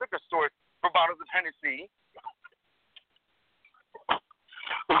most liquor stores for bottles of Hennessy.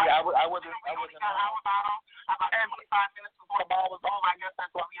 Yeah, I wasn't. About 25 minutes before the ball was over, I guess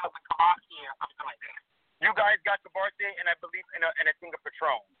that's what we have with Cabarcier or something like that. You guys got Cabarcier and I believe in a thing of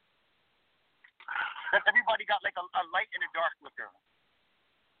Patron. Everybody got like a light and a dark liquor.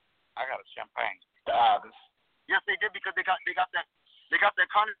 I got a champagne. The August. Yes, they did because they got that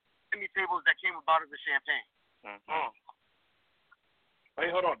economy tables that came about as a champagne. Mm-hmm. Hey,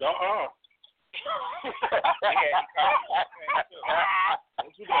 hold on, dog. I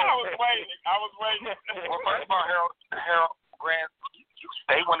was waiting. Well, first of all, Harold Grant,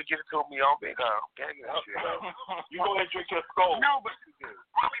 they want to get it to me on big okay, you go ahead and drink your skull. No, but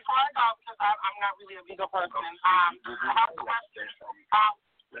before I go, because I'm not really a vegan person, I have the question.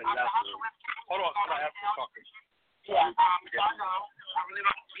 Hold on, can I ask you something? Yeah, y'all know, I really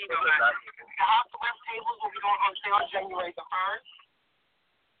don't vegan. The House of West tables will be going on sale January the 1st.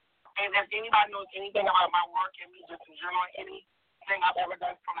 And if anybody knows anything about my work and me just in general, anything I've ever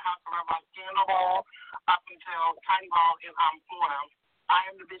done from the House of West Scandal Ball up until Tiny Ball in Florida, I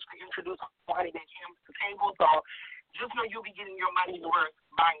am the bitch to introduce somebody that comes to the table. So just know you'll be getting your money's worth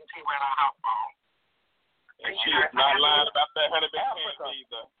buying a table at our house ball. And she's not lying about that 100%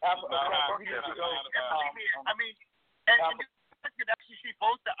 either. I mean, and you actually see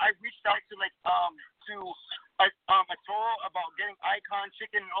both that I reached out to Toro about getting Icon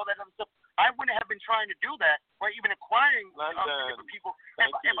chicken and all that other stuff. I wouldn't have been trying to do that or even acquiring chicken for people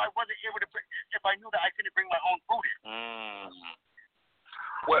if I wasn't able to if I knew that I couldn't bring my own food in.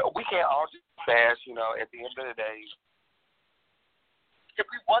 Well, we can't all just bash, at the end of the day. If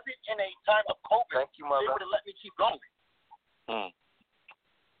we wasn't in a time of COVID, Thank you, Mother. they would have let me keep going. You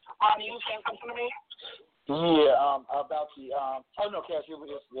saying something to me? Yeah, about the no, Cash,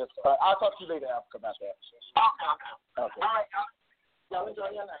 I'll talk to you later, Africa, about that. Okay. All right. Y'all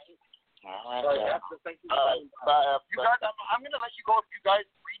enjoy your night. All right. Thank you. Bye, you guys, I'm gonna let you go if you guys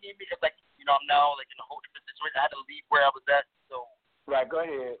rename me because I'm now in a whole different situation. I had to leave where I was at, so. Right, go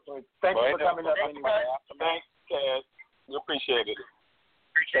ahead. Thank you for coming up anyway. Thanks, Cash. We appreciate it.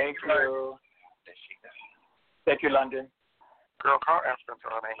 Thank you. Thank you, London. Girl, call Africa so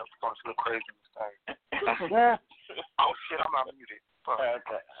I ain't supposed to look crazy this time. Oh, shit, I'm not muted. Okay.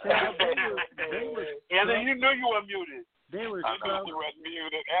 And then you knew you were muted. They were I knew you weren't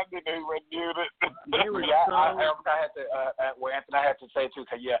muted. Anthony knew you weren't muted. They were I had to, Anthony, I had to say too,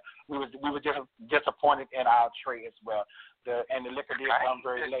 because we were just disappointed in our trade as well. The liquor did come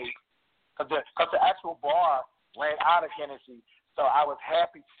very late, because the actual bar ran out of Hennessy. So I was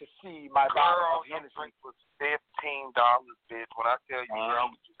happy to see my bottle of Hennessy. Drink was $15, bitch. When I tell you, girl,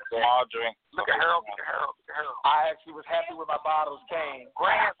 small drink. Look at Harold. I actually was happy when my bottles came.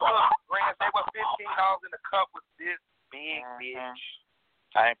 Grand, they were $15 in the cup with this big bitch.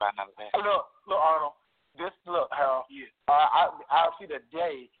 I ain't buying none of that. Look, Arnold. Harold. Yeah. I'll see the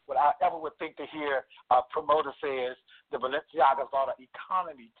day when I ever would think to hear a promoter says the Balenciagas are the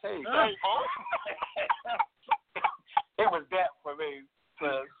economy table. It was that for me.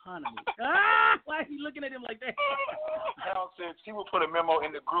 economy. Why are you looking at him like that? Harold said she will put a memo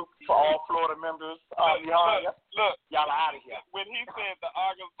in the group for all Florida members. Look, y'all are out of here. When he said the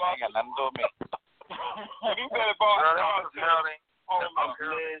August ball, ain't got nothing to do with me. when he said it ball, Harold ain't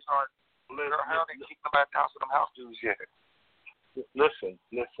keep them at the house with them house dudes yet. Listen.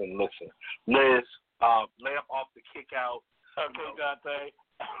 Liz, lay up off the kick out. Okay, Dante.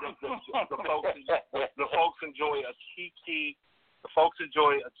 The folks enjoy a kiki. The folks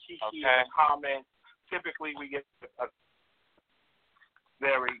enjoy a kiki comment. Typically, we get a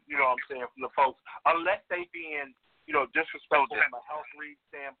very, from the folks, unless they being, disrespectful from a health read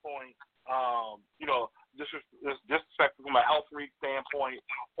standpoint. Disrespectful from a health read standpoint,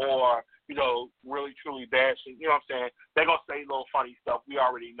 or really truly bashing. You know what I'm saying? They're gonna say little funny stuff. We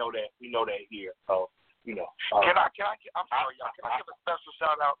already know that. We know that here. So. Can I? I'm sorry, y'all. Can I give a special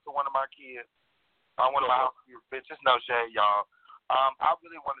shout out to one of my kids? One of my bitches, no shade, y'all. I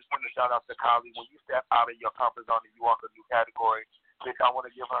really want to send a shout out to Kylie. When you step out of your comfort zone and you walk a new category, bitch, I want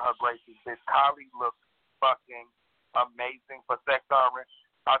to give her graces. Bitch, Kylie looks fucking amazing for sex armor.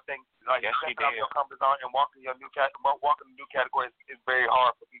 I think stepping out of your comfort zone and walking a new category is very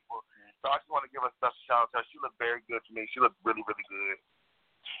hard for people. So I just want to give a special shout out to her. She looked very good to me. She looked really, really good.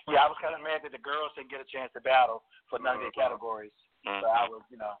 Yeah, I was kind of mad that the girls didn't get a chance to battle for none of their categories. So I was,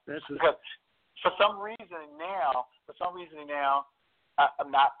 because for some reason now,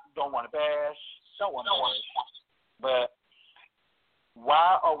 don't want to bash, but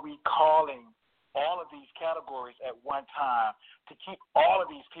why are we calling all of these categories at one time to keep all of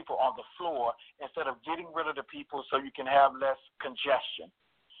these people on the floor instead of getting rid of the people so you can have less congestion?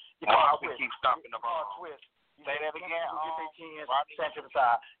 You call keep stopping them all. Twist. Say that again. Stand to the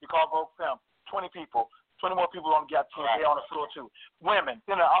side. You call Vogue Femme. 20 people. 20 more people on get 10. They're on the floor too. Women.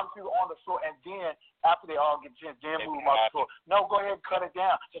 Then all the people on the floor, and then after they all get 10, then move off the floor. No, go ahead and cut it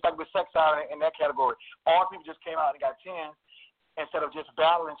down. Just like with sex out in that category. All the people just came out and got 10. instead of just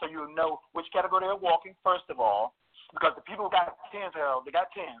battling, so you know which category they're walking, first of all, because the people who got 10s, they got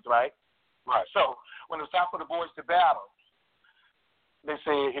 10s, right? Right. So when it's time for the boys to battle, they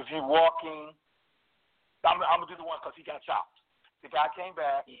say if you're walking, I'm going to do the one because he got chopped. The guy came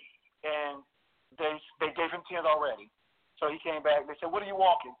back, and they gave him 10s already. So he came back. They said, what are you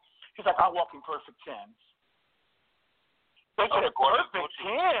walking? He's like, I'm walking perfect 10s. They said, perfect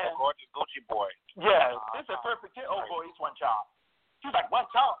 10? Gorgeous Gucci boy. Yeah, they said perfect 10. Oh, boy, he's one chop. He's like, one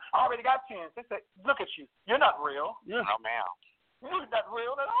chop? I already got 10s. They said, look at you. You're not real. Yeah. No, ma'am. You're not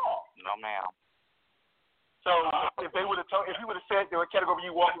real at all. No, ma'am. So if they would have if you would have said there were category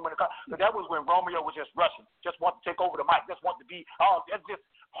you walking when it comes, but that was when Romeo was just rushing, just want to take over the mic, just want to be, that's just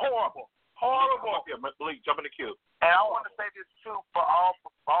horrible. Horrible. Malik, jump in the queue. And I want to say this too for all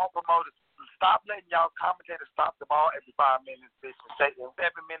promoters. Stop letting y'all commentators stop the ball every 5 minutes, bitch. Say 7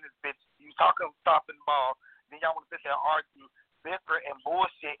 minutes, bitch. You talking stopping the ball, then y'all want to sit there and argue, bicker and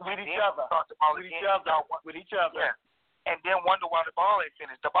bullshit with each other. With each other. Yeah. And then wonder why the ball ain't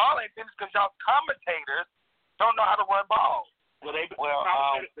finished. The ball ain't finished because y'all commentators don't know how to run balls. Well, listen.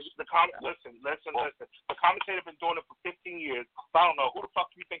 The commentator been doing it for 15 years. So I don't know who the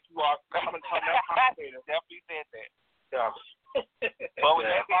fuck you think you are. Come and tell that commentator. Definitely said that. Yeah. Well, all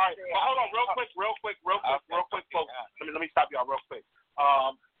right. Well, hold on, real quick, folks. Let me stop y'all real quick.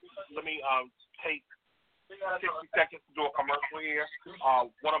 Let me take 60 seconds to do a commercial here.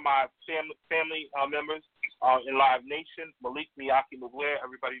 One of my family members in Live Nation, Malik Miyake Mugler.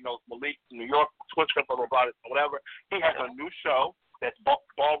 Everybody knows Malik, New York, Twitter, blah, blah, blah, whatever. He has a new show that's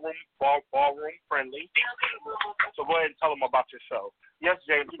ballroom friendly. So go ahead and tell them about your show. Yes,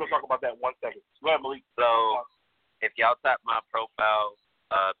 James, we're going to talk about that in 1 second. Go ahead, Malik. So if y'all tap my profile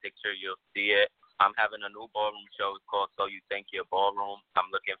picture, you'll see it. I'm having a new ballroom show. It's called So You Think You're Ballroom. I'm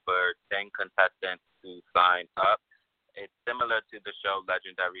looking for 10 contestants to sign up. It's similar to the show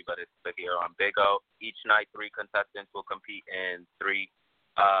Legendary, but it's here on Big O. Each night, 3 contestants will compete in three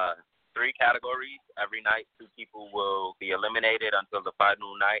categories. Every night, 2 people will be eliminated until the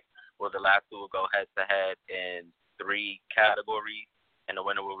final night, where the last 2 will go head-to-head in 3 categories, and the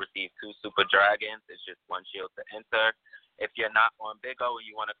winner will receive 2 Super Dragons. It's just 1 shield to enter. If you're not on Big O and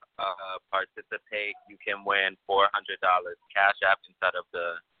you want to participate, you can win $400 cash app instead of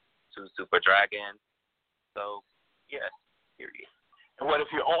the 2 Super Dragons. So, yes, period. And what if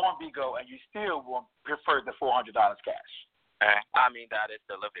you're on Big O and you still prefer the $400 cash? I mean, that is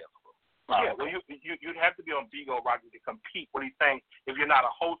still available. Yeah, well, you'd have to be on Big O, Roger, to compete. What are you saying? If you're not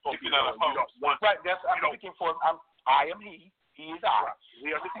a host on Big O, you don't want. Right, that's I'm looking for. I am he. He is I.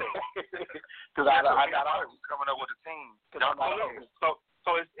 We understand. Because I got coming up with a team.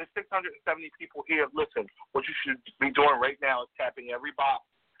 So it's 670 people here. Listen, what you should be doing right now is tapping every box.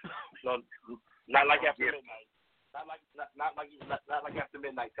 So, not like after midnight. Not like after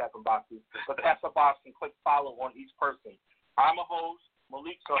midnight tapping boxes, but tap the box and click follow on each person. I'm a host.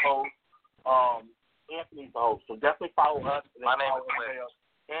 Malik's a host. Anthony's a host. So definitely follow us. My name is Will.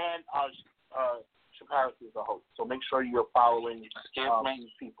 And Shaparis is a host. So make sure you're following these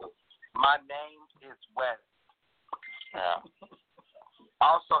people. My name is Wes. Yeah.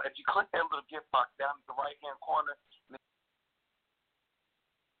 Also, if you click that little gift box down in the right-hand corner,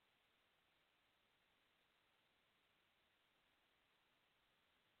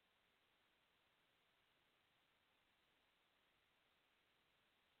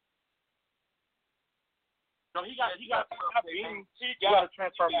 no, he got beans. He got to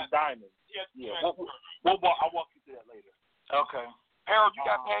transfer his diamonds. Yeah, I'll walk you through that later. Okay. Harold, you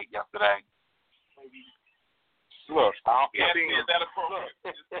got paid yesterday? Maybe. Look, I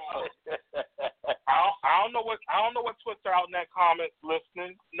don't know what Twitter out in that comment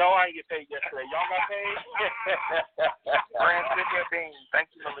listening. No, I ain't get paid yesterday. Y'all got paid? Brand, send me a bean.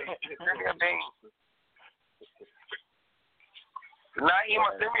 Thank you, Malik. Send me a bean. Naima,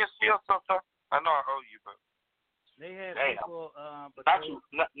 send me a shield, sister. I know I owe you, but they had people, but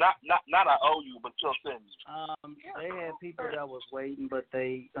not I owe you, but you'll send me. They had people that was waiting, but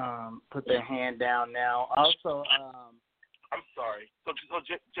they put their hand down now. Also, I'm sorry. So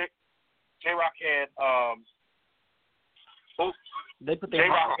J-Rock had they put their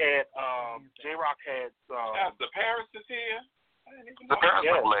J-Rock had the Paris is here. The Paris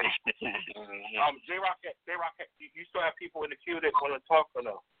yes. J-Rock had, you still have people in the queue that want to talk or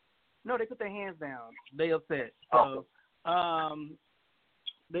no? No, they put their hands down. They upset. So,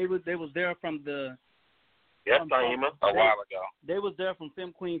 they was there from the. Yes, Naima. A while ago. They was there from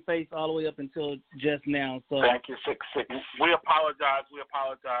Femme Queen Face all the way up until just now. So thank you, 6. We apologize.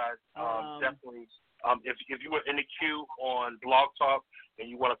 Definitely. If you were in the queue on Blog Talk and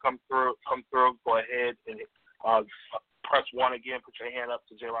you want to come through, go ahead and press 1 again. Put your hand up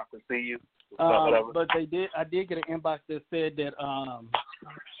so J-Rock can see you. Whatever. But I did get an inbox that said that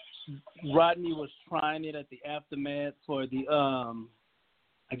Rodney was trying it at the Aftermath for the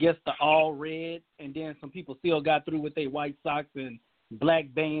I guess the all red, and then some people still got through with their white socks and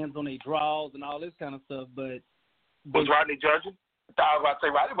black bands on their drawers and all this kind of stuff. But was Rodney judging? I was about to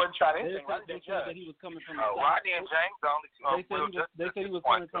say Rodney wasn't trying anything. They said that he was coming from the side. Rodney and James the only two. They said he was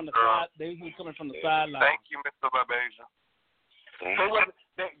coming from the side. He was coming from the sideline. Thank you, Mr. Babasia.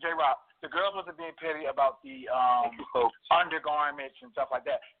 J-Rock, the girls wasn't being petty about the undergarments and stuff like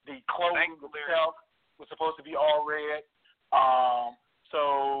that. The clothing itself was supposed to be all red.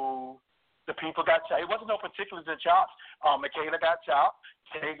 So the people got chopped. It wasn't no particulars and chops. Michaela got chopped.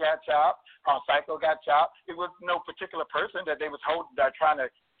 Kay got chopped. Psycho got chopped. It was no particular person that they was holding, that trying to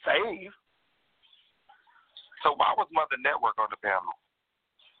save. So why was Mother Network on the panel?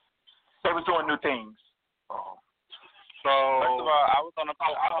 They was doing new things. So first of all, I was on the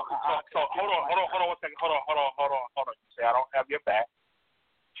panel. So hold on 1 second. Hold on. Say I don't have your back.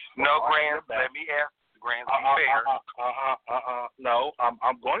 No, Grant. Let me ask. Grant, be fair. No,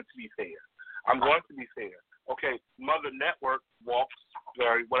 I'm going to be fair. Okay, Mother Network walks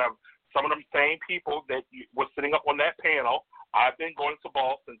very whatever. Some of them same people that were sitting up on that panel, I've been going to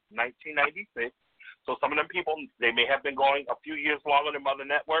ball since 1996. So some of them people, they may have been going a few years longer than Mother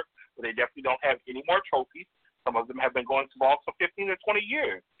Network, but they definitely don't have any more trophies. Some of them have been going to balls for 15 or 20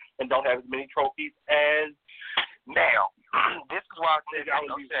 years and don't have as many trophies as now. This is why I said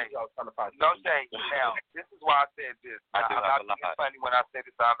no shade. Now, this is why I said this. I'm not being funny when I say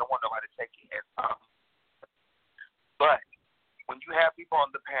this. I don't want nobody to take it as but when you have people on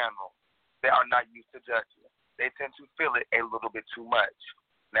the panel that are not used to judging, they tend to feel it a little bit too much.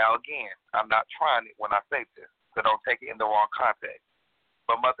 Now, again, I'm not trying it when I say this, so don't take it in the wrong context.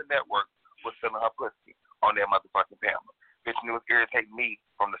 But Mother Network was feeling her pussy on their motherfucking panel. Bitch, it was irritating me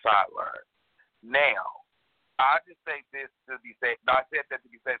from the sideline. Now, I just say this to be safe. No, I said that to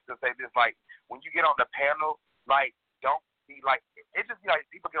be safe, to say this, like, when you get on the panel, like, don't be like, it just be like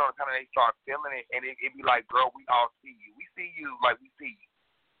people get on the panel and they start feeling it, and it be like, girl, we all see you. We see you like we see you.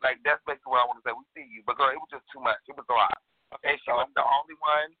 Like, that's basically what I want to say. We see you. But, girl, it was just too much. It was a lot. Okay, so I'm the only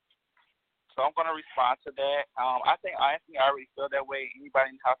one. So I'm going to respond to that. I think I already feel that way.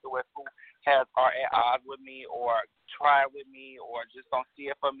 Anybody in the House of West who are at odds with me or try with me or just don't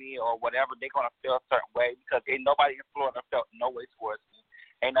see it for me or whatever, they're going to feel a certain way because ain't nobody in Florida felt no way towards me.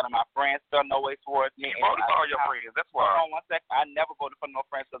 Ain't none of my friends felt no way towards me. You voted for all your friends. That's why. Hold on 1 second. I never voted for no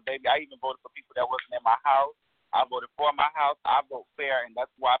friends because, baby, I even voted for people that wasn't in my house. I voted for my house. I vote fair, and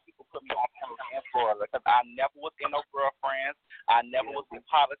that's why people put me on panels in Florida because I never was in no girlfriends. I never was in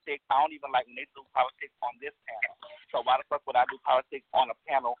politics. I don't even like when they do politics on this panel. So why the fuck would I do politics on a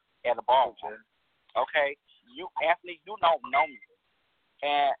panel at a ballroom? Okay? You, Anthony, you don't know me.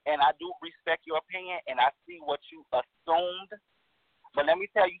 And I do respect your opinion, and I see what you assumed. But let me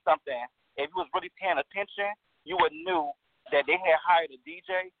tell you something. If you was really paying attention, you would knew that they had hired a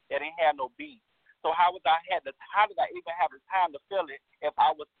DJ that didn't have no beat. So how did I even have the time to feel it if I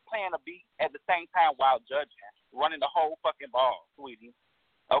was playing a beat at the same time while judging, running the whole fucking ball, sweetie?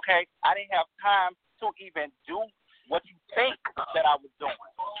 Okay? I didn't have time to even do what you think that I was doing.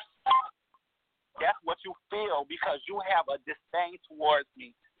 That's what you feel because you have a disdain towards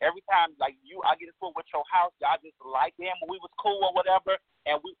me. Every time, like I get into it with your house, y'all just like them when we was cool or whatever,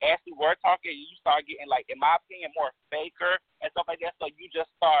 and we actually were talking, and you start getting, like, in my opinion, more faker and stuff like that, so you just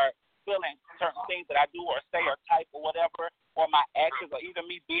start feeling certain things that I do or say or type or whatever, or my actions, or even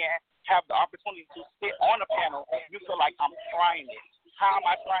me have the opportunity to sit on a panel, you feel like I'm trying it. How am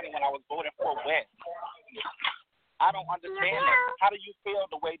I trying it when I was voting for West? I don't understand that. How do you feel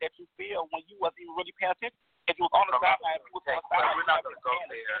the way that you feel when you wasn't even really paying attention? If you was on the sideline, if you was on the sideline, we're not going to go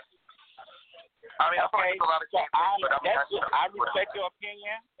there. I mean, okay, a lot of so I respect your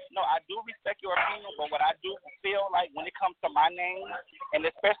opinion. No, I do respect your opinion, but what I do feel like when it comes to my name, and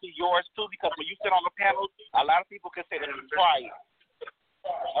especially yours too, because when you sit on the panels, a lot of people consider you quiet.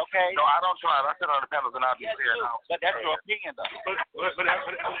 Okay? No, I don't try. I sit on the panels and I'll be fair now. But that's your opinion, though. But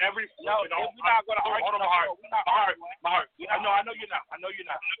every no, we're not going to argue. Hold on, my heart. I know you're not.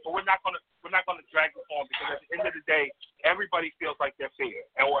 But we're not gonna drag this on because at the end of the day, everybody feels like they're fair,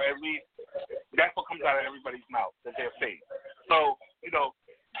 or at least that's what comes out of everybody's mouth, that they're fair. So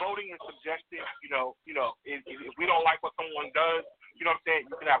voting is subjective. If we don't like what someone does, you know what I'm saying,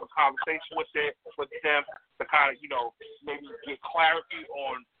 you can have a conversation with them to kind of, maybe get clarity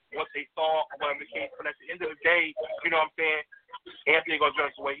on what they thought, whatever the case. But at the end of the day, you know what I'm saying, Anthony gonna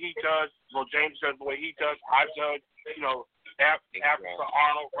judge the way he does. James judges the way he does. I judge. Africa,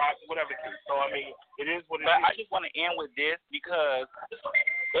 Arnold, Rock, whatever it is. So, I mean, it is what it is. But I just want to end with this because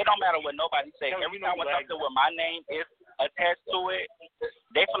it don't matter what nobody say. Every time when something with my name is attached to it,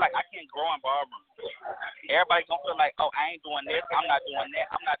 they feel like I can't grow in ballroom. Everybody gonna feel like, oh, I ain't doing this, I'm not doing that,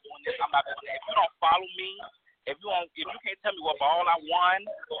 I'm not doing this, I'm not doing that. If you don't follow me, if you can't tell me what ball I won,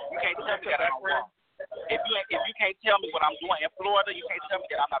 you can't tell me that I won. If you can't tell me what I'm doing in Florida, you can't tell me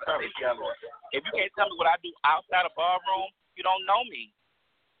that I'm not a state champion. If you can't tell me what I do outside of ballroom, you don't know me.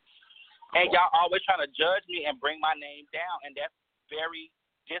 And y'all always trying to judge me and bring my name down, and that's very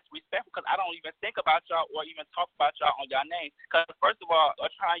disrespectful because I don't even think about y'all or even talk about y'all on y'all name. Because first of all,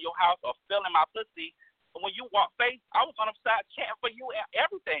 trying your house or filling my pussy, when you walk face, I was on the side chatting for you and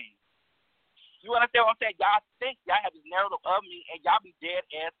everything. You understand what I'm saying? Y'all think y'all have this narrative of me, and y'all be dead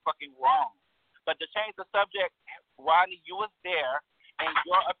ass fucking wrong. But to change the subject, Rodney, you was there, and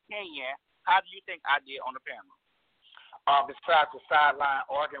your opinion, how do you think I did on the panel? Besides the sideline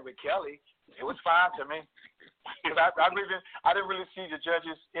arguing with Kelly, it was fine to me. Because I didn't really see the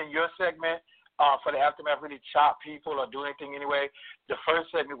judges in your segment for the aftermath really chop people or do anything anyway. The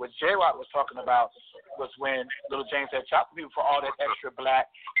first segment what J-Rock was talking about was when Little James had chopped people for all that extra black,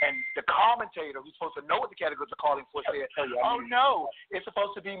 and the commentator who's supposed to know what the categories are calling for said, oh no, it's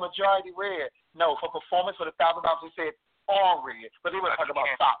supposed to be majority red. No, for performance for the $1,000 he said all red, but they were talking about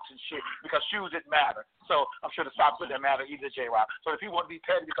socks and shit because shoes didn't matter. So I'm sure the socks didn't matter either, J-Rock. So if you want to be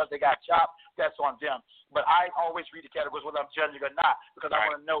petty because they got chopped, that's on them. But I always read the categories whether I'm judging or not because I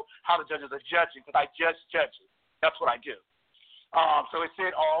want to know how the judges are judging because I judge judges. That's what I do. So it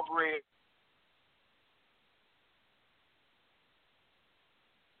said all red.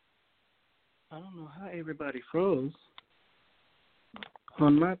 I don't know how everybody froze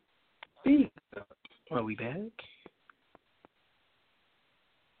on my feet. Are we back?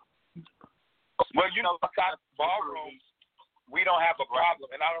 Well, you know, outside of ballrooms, we don't have a problem,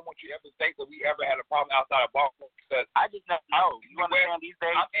 and I don't want you to ever think that we ever had a problem outside of ballrooms because I just never know. You understand these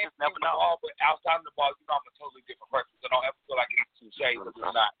days? You just never know. But outside of the ball, you know, I'm a totally different person, so don't ever feel like it's too shady because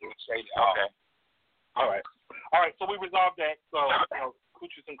it's not. It's shady. Okay. All right. So we resolved that. So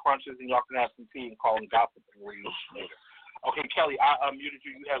cooches and crunches, and y'all can have some tea and call and gossip and read later. Okay, Kelly, I unmuted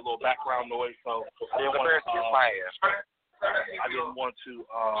you. You had a little background noise, so I didn't want to. I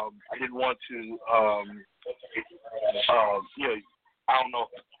didn't want to. I don't know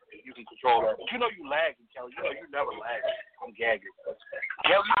if you can control that. But you know you lagging, Kelly. You know you never lag. I'm gagging.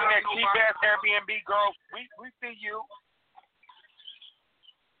 Kelly, you that cheap ass Airbnb girl. We see you.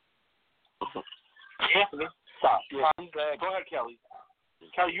 Anthony, stop. Yeah, he's lagging. Go ahead, Kelly.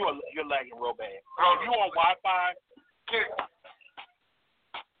 Kelly, you're lagging real bad. If you on Wi-Fi?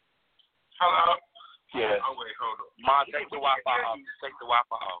 Hello. Yeah. Oh wait, hold on. Mom, take the Wi-Fi off. Take the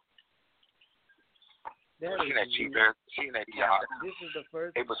Wi-Fi off. She that cheap ass. She that yacht. This is the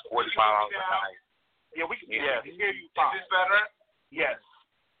first. It was $45 a night. Yeah, we can hear you fine. Is this better? Yes.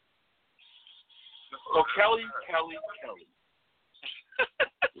 So Kelly.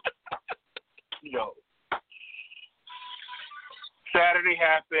 Saturday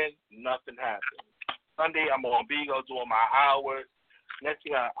happened, nothing happened. Sunday, I'm on Bigo doing my hours. Next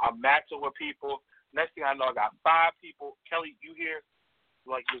thing I'm matching with people. Next thing I know, I got 5 people. Kelly, you here?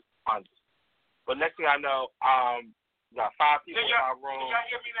 Like this, but next thing I know, got 5 people in my room. Can y'all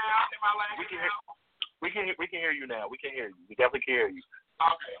hear me now? Am I lagging now? We can hear you now. We can hear you. We definitely can hear you.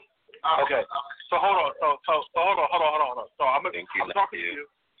 Okay. So hold on. So hold on. So I'm talking to you.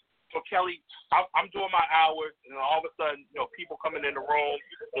 So Kelly, I'm doing my hours, and all of a sudden, people coming in the room.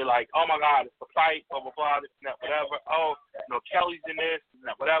 They're like, "Oh my God, it's a fight, blah blah blah, this and that, whatever." Oh, Kelly's in this, and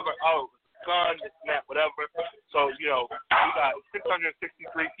that, whatever. Oh, gun, this and that, whatever. So we got 663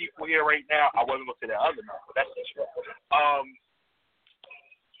 people here right now. I wasn't gonna say that other number, but that's the shit.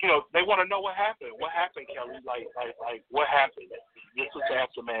 They want to know what happened. What happened, Kelly? Like, what happened? This was the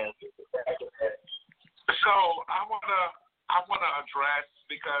aftermath. So I wanna address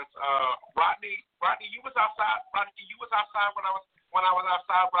because Rodney, you was outside. Rodney, you was outside when I was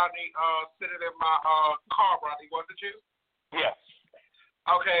outside. Rodney, sitting in my car. Rodney, wasn't you? Yes.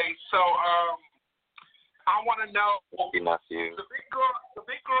 Okay, so I want to know. Not you. The big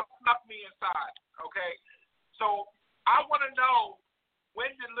girl snuck me inside. Okay, so I want to know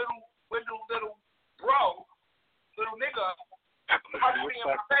when the little nigga punched me in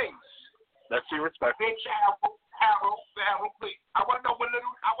my face. Let's be respectful. Bitch, Harold, please. I want to know when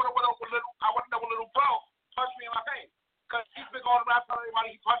little bro punched me in my face. Because he's been going around telling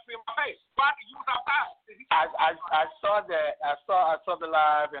everybody he punched me in my face. Rodney, you was outside. I saw that. I saw the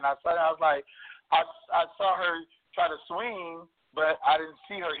live, and I was like, I saw her try to swing, but I didn't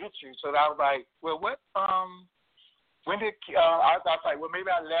see her hit you. So I was like, well, what? when did I was like, well, maybe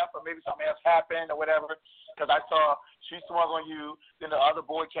I left or maybe something else happened or whatever, because I saw she swung on you, then the other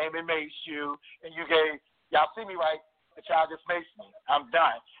boy came and maced you, and you gave, y'all see me, right? The child just maced me. I'm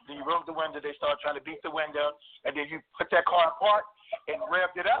done. Then you broke the window. They started trying to beat the window, and then you put that car apart and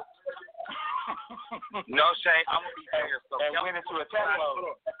revved it up. No, Shane, I'm gonna be fair. So and went into attack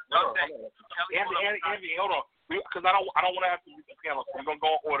mode. No, Andy, hold on. Because I don't want to have to use the panel. So we're gonna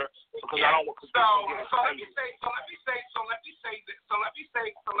go in order because I don't want. So let me say this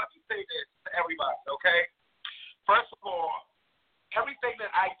to everybody. Okay. First of all, everything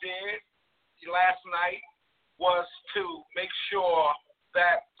that I did last night was to make sure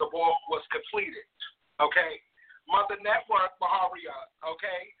that the ball was completed. Okay. Mother Network, Maharia.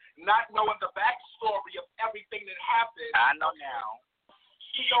 Okay. Not knowing the backstory of everything that happened. I know now.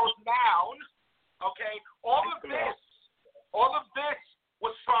 She goes down. Okay, all of this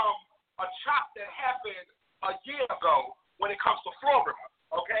was from a chop that happened a year ago when it comes to Florida,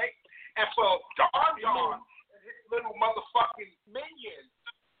 okay? And for Don and his little motherfucking minions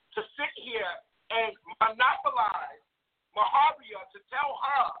to sit here and monopolize Maharia to tell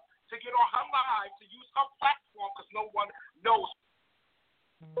her to get on her live to use her platform because no one knows.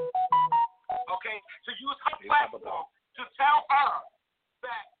 Okay, to use her platform to tell her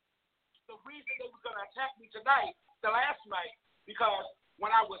that the reason they were going to attack me last night, because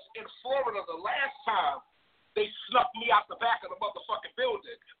when I was in Florida the last time, they snuck me out the back of the motherfucking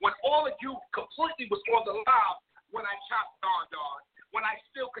building. When all of you completely was on the live when I chopped Don, when I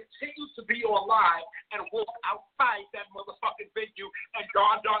still continue to be on live and walk outside that motherfucking venue, and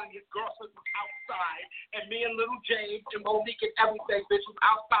Don and his girlfriend was outside, and me and little James and Monique and everything, bitch, was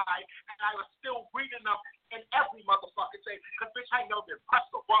outside, and I was still reading them in every motherfucking thing, because bitch, I ain't never been pressed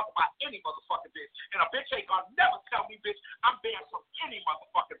or bothered by any motherfucking bitch, and a bitch ain't gonna never tell me, bitch, I'm banned from any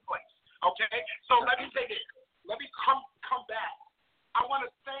motherfucking place, okay? So let me say this. Let me come back. I want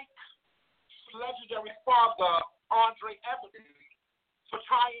to thank legendary father Andre Ebony for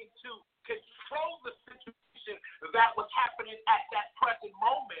trying to control the situation that was happening at that present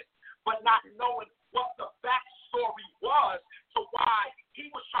moment, but not knowing what the backstory was to why he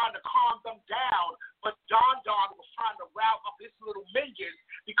was trying to calm them down, but Don was trying to route up his little minions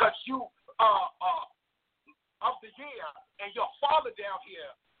because you of the year and your father down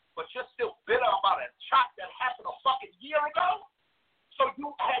here, but you're still bitter about a chop that happened a fucking year ago? So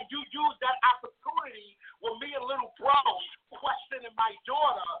you used that opportunity with me and little bro questioning my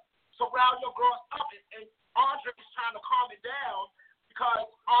daughter to round your girls up, and Andre is trying to calm it down because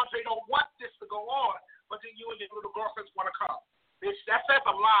Andre don't want this to go on, but then you and your little girlfriends want to come. Bitch, that says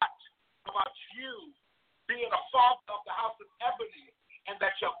a lot about you being a father of the House of Ebony, and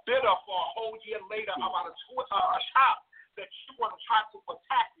that you're bitter for a whole year later about a chop that you want to try to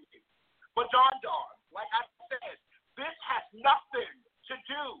attack me. But Don, like I said, this has nothing to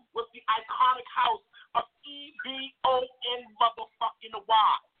do with the iconic house of EBON motherfucking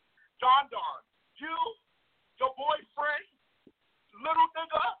Y. Don, you, your boyfriend, little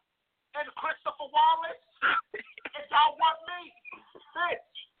nigga, and Christopher Wallace, if y'all want me,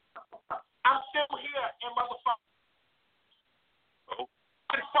 bitch, I'm still here in motherfucking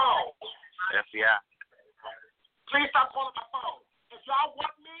phone. FBI. Please stop calling my phone. If y'all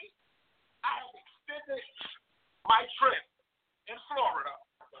want me, I have extended my trip in Florida.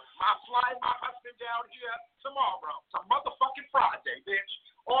 I'm flying my husband down here tomorrow. It's a motherfucking Friday, bitch.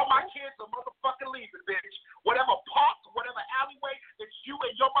 All my kids are motherfucking leaving, bitch. Whatever park, whatever alleyway that you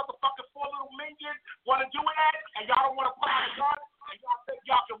and your motherfucking four little minions want to do it at, and y'all don't want to put out a gun, and y'all think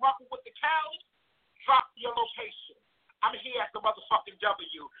y'all can ruffle with the cows, drop your location. I'm here at the motherfucking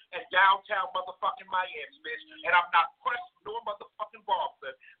W in downtown motherfucking Miami, bitch, and I'm not pressed nor motherfucking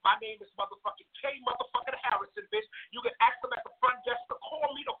Boston. My name is motherfucking K motherfucking Harrison, bitch. You can ask them at the front desk to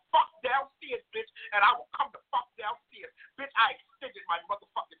call me the fuck downstairs, bitch, and I will come the fuck downstairs. Bitch, I extended my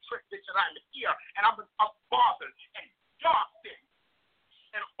motherfucking trip, bitch, and I'm here, and I'm bothered and York City.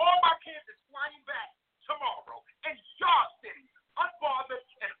 And all my kids is flying back tomorrow in York City, unbothered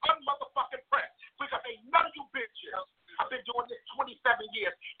and unmotherfucking pressed, because ain't none of you bitches, I've been doing this 27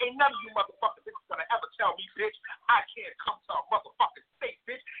 years. Ain't none of you motherfucking bitches gonna ever tell me, bitch, I can't come to a motherfucking state,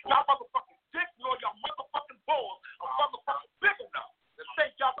 bitch. Y'all motherfucking dick nor y'all motherfucking balls are motherfucking big enough to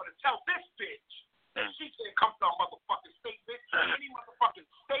think y'all gonna tell this bitch that she can't come to a motherfucking state, bitch. Any motherfucking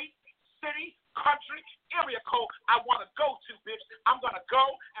state, city, country, area code I wanna go to, bitch, I'm gonna go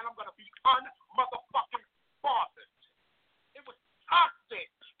and I'm gonna be un-motherfucking bothered. It was toxic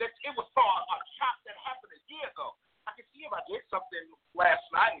that it was for a chop that happened a year ago. I can see if I did something last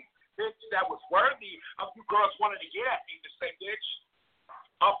night, bitch, that was worthy of you girls wanting to get at me to say, bitch,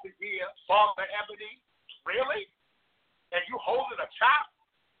 of the year, Father Ebony, really? and you holding a chop,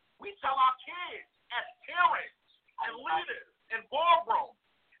 we tell our kids as parents and leaders in ballrooms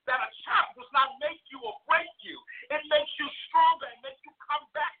that a chop does not make you or break you. It makes you stronger and makes you come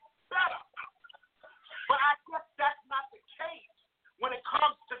back better. But I guess that's not the case when it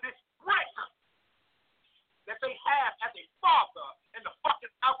comes to this brick that they have as a father in the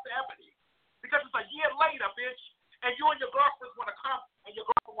fucking South Ebony. Because it's a year later, bitch, and you and your girlfriends want to come, and your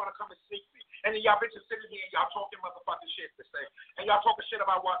girlfriend want to come and seek me. And then y'all bitches sitting here and y'all talking motherfucking shit to say. And y'all talking shit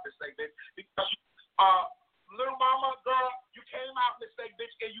about what to say, bitch. Because little mama, girl, you came out and say,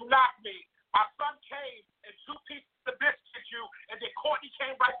 bitch, and you knocked me. My son came and 2 pieces of biscuit you, and then Courtney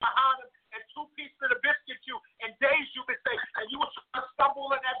came right behind him and 2 pieces of the biscuit you, and dazed you to say, and you was trying to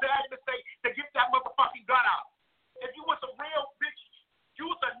stumble in that bag to say, to get that motherfucking gun out. If you was a real bitch, you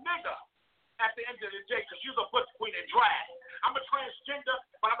was a nigga at the end of the day, because you was a butch queen and drag. I'm a transgender,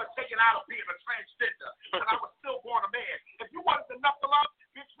 but I'm going to take it out of being a transgender, because I was still born a man. If you wanted to knuckle up,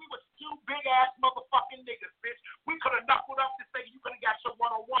 bitch, we was 2 big-ass motherfucking niggas, bitch. We could have knuckled up to say you could have got your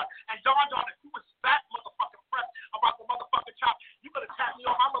one-on-one. And dawned on, if you was that motherfucking pressed about the motherfucking chop, you could have tapped me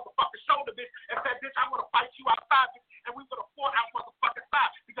on my motherfucking shoulder, bitch, and said, bitch, I'm going to fight you outside, bitch, and we would have fought out motherfucking side,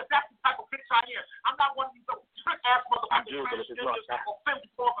 because that's the type of bitch I am. I'm not one of these trick-ass motherfucking transgenders or femmes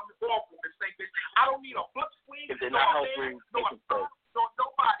in the ballroom and say, bitch, I don't need a butch queen, nor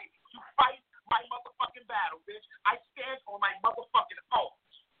nobody to fight my motherfucking battle, bitch. I stand on my motherfucking oath.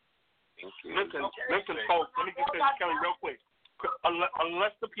 Listen, folks, let me get this, Kelly, real quick.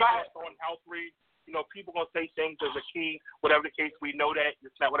 Unless the people are throwing house reads, you know, people going to say things as a key, whatever the case, we know that.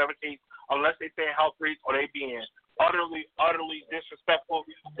 It's not whatever the case. Unless they say house reads or they being utterly disrespectful,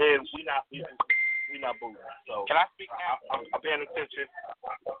 then we not booing. So can I speak now? I'm paying attention.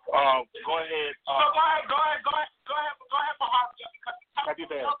 Go ahead. Go ahead, Bahari. Happy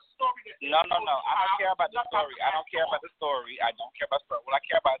bad. No. I don't care about the story. I don't care about the story. What I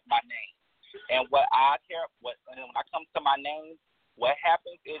care about is my name. And when I come to my name, what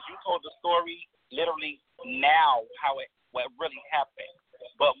happens is you told the story literally now what really happened.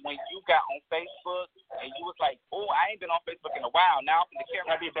 But when you got on Facebook and you was like, oh, I ain't been on Facebook in a while. Now I'm going to care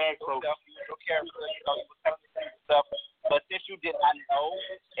about your character, you was telling me stuff. But since you did not know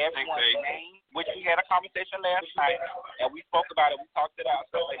everyone's name, which we had a conversation last night, and we spoke about it, we talked it out,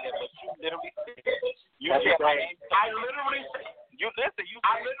 stuff like that, but you literally said, you said my name. I literally said, you listen, you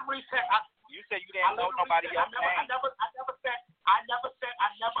said, you said you didn't know nobody else's name. I never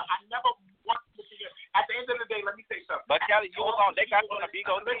wanted to hear. At the end of the day, let me say something. But Kelly, you was on, they got you on the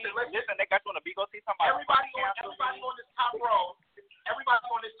Bigo team. Listen, they got you on the Bigo team. Everybody on this top row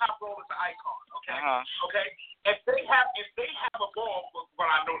is an icon, okay? Okay? If they have a ball, well,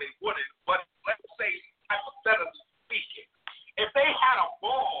 I know they wouldn't, but let's say, hypothetically speaking, if they had a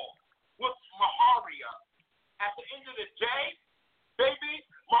ball with Maharia, at the end of the day, baby,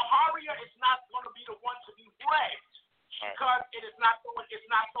 Maharia is not going to be the one to be ragged. Because it is not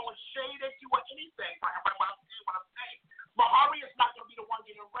throwing shade at you or anything. What I'm saying. Maharia is not going to be the one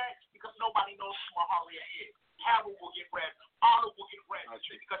getting red because nobody knows who Maharia is. Harold will get red. Arnold will get red.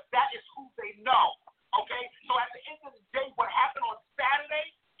 Because that is who they know. Okay? So at the end of the day, what happened on Saturday.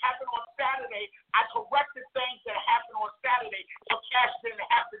 I corrected things that happened on Saturday so Cash didn't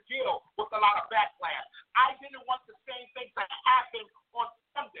have to deal with a lot of backlash. I didn't want the same thing to happen on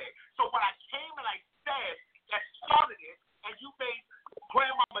Sunday. So when I came and I said that started it, and you made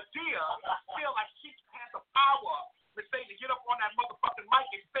Grandma Medea feel like she had the power to say to get up on that motherfucking mic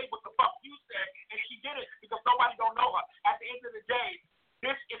and say what the fuck you said, and she did it because nobody don't know her. At the end of the day,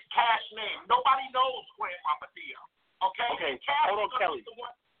 this is Cash name. Nobody knows Grandma Medea. Okay? Cash hold on, Kelly.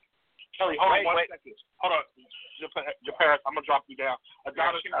 Kelly, hold on one second. Hold on. Japaris, I'm going to drop you down.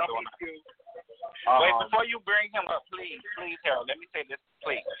 Adonis, wait, before you bring him up, please, Harold, let me say this,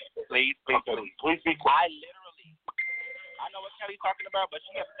 please. Please be quiet. I know what Kelly's talking about, but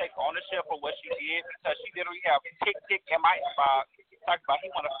she has to take ownership for what she did because she literally have Tick in my inbox talking about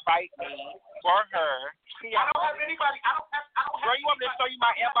he want to fight me for her. I don't have anybody. I don't have. Bro, you want me to show you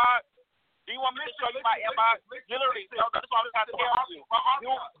my inbox? Do you want me to show you my inbox? Literally, that's what I'm trying to tell you.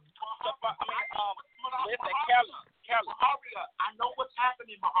 Listen, Kelly. Maharia, I know what's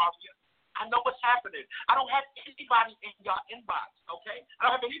happening, Maharia. I know what's happening. I don't have anybody in your inbox, okay?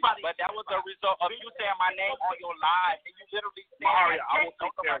 I don't have anybody. But that was the result of you saying my name on your live, and you literally said, Maharia, I will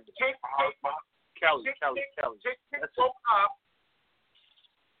take care of you. Kelly. Let's woke up.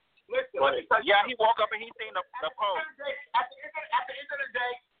 Listen, let me tell you. Yeah, he woke up and he seen the post. At the end of the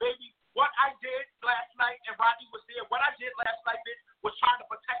day, baby, what I did last night, and Rodney was there, what I did last night, bitch, was trying to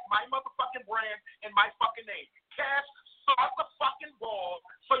protect my motherfucking brand and my fucking name. Cash, start the fucking ball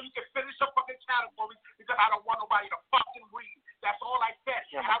so you can finish your fucking category because I don't want nobody to fucking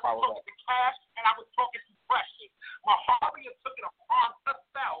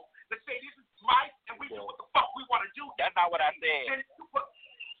not what I said.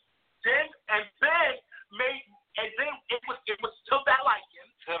 Then it was till that liking.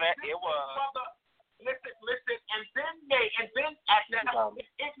 So that it was. Listen, and then at that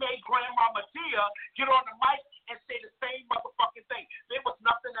it made Grandma Medea get on the mic and say the same motherfucking thing. There was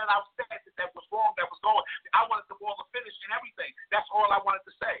nothing that I said that was wrong, that was going. I wanted the ball to finish and everything. That's all I wanted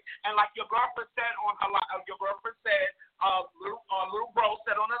to say. And like your girlfriend said on her live, little bro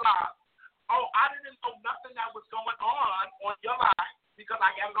said on the live, oh, I didn't know nothing that was going on your live because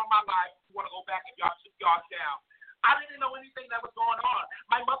I got it on my live. You want to go back and y'all took y'all down. I didn't know anything that was going on.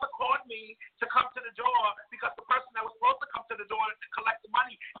 My mother called me to come to the door because the person that was supposed to come to the door to collect the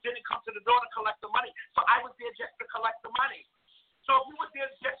money didn't come to the door to collect the money. So I was there just to collect the money. So if you were there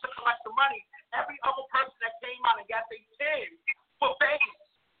just to collect the money, every other person that came out and got their 10 for base,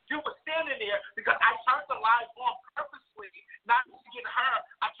 you were standing there because I turned the live on purposely, not to get her.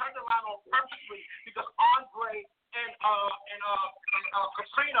 I turned the line on purposely because Andre and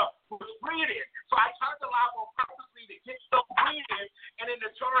Katrina was breathing. So I turned the live on purposely to get some breathing, and in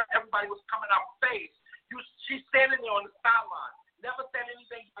the turn, everybody was coming out her face. She's standing there on the sideline. Never said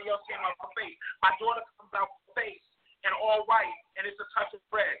anything to else came out her face. My daughter comes out her face in all white, and it's a touch of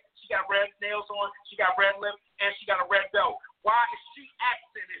red. She got red nails on, she got red lips, and she got a red belt. Why is she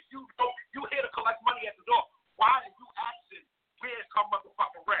asking if you here to collect money at the door? Why are you asking where's her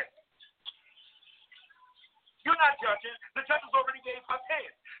motherfucking red? You're not judging. The judges already gave her 10.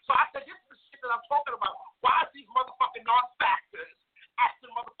 So I said, this is the shit that I'm talking about. Why is these motherfucking non-factors asking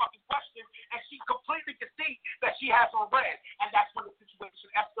motherfucking questions? And she completely can see that she has on red. And that's when the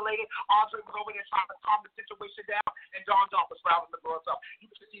situation escalated. Andre was over there trying to calm the situation down, and Don was rounding the girls up. You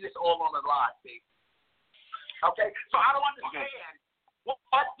can see this all on the live, baby. Okay? So I don't understand what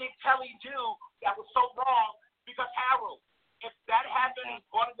did Kelly do that was so wrong because Harold, if that happened,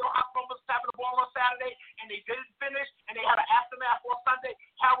 one of your hospitals was having the ball on Saturday and they didn't finish and they had an aftermath on Sunday,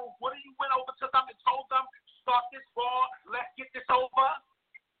 Harold, what if you went over to them and told them, start this ball, let's get this over?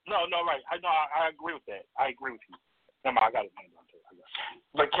 No, right. I agree with that. I agree with you. No, I got it.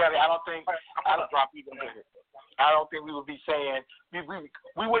 But Kelly, I don't think we would be saying we wouldn't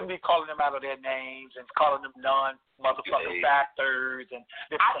be calling them out of their names and calling them non-motherfucking factors and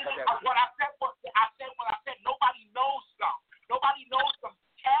different stuff like that. What I said. Nobody knows them. Nobody knows them.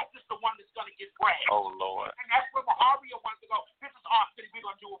 Cass is the one that's gonna get grabbed. Oh Lord. And that's where Maharia wants to go. This is our city. We're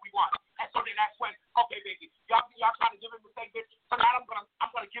gonna do what we want. And so then that's when, okay, baby, y'all trying to give him the same bitch. So now I'm gonna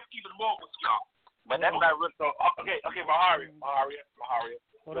give even more with y'all. But that's not real. So okay, Maharia.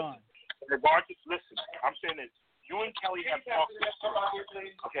 Hold on. Regardless, listen. I'm saying this. You and Kelly have talked.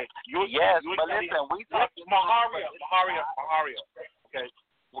 Okay. Yes, you and but Kelly listen, we talked. Maharia. Okay.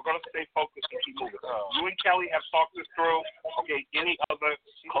 We're going to stay focused and keep moving. You and Kelly have talked this through. Okay, any other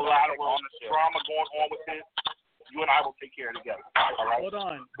collateral drama going on with this, you and I will take care of it together. All right? Hold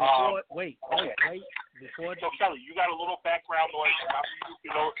on. Wait. Before so, Kelly, you got a little background noise.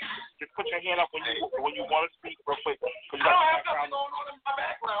 Just put your hand up when you want to speak real quick. I don't have nothing going on in my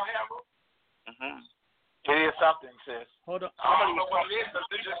background, Harold. Mm-hmm. It is something, sis. Hold on. I don't know what it is, but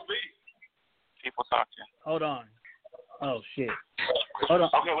it's just me. People talking. Hold on. Oh, shit. Hold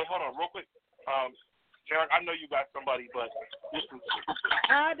on. Okay, wait, hold on, real quick. Jared, I know you got somebody, but listen.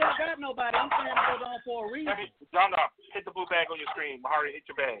 I don't got nobody. I'm saying it goes on for a reason. John, hit the blue bag on your screen. Mahari, hit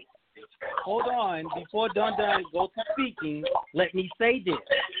your bag. Hold on. Before Dun goes to speaking, let me say this.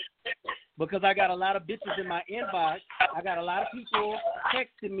 Because I got a lot of bitches in my inbox. I got a lot of people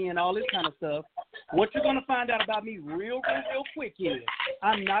texting me and all this kind of stuff. What you're going to find out about me real quick is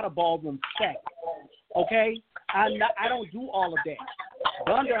I'm not a ballroom stack. Okay? I don't do all of that.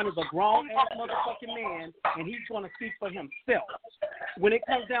 Dun is a grown-ass motherfucking man, and he's going to speak for himself. When it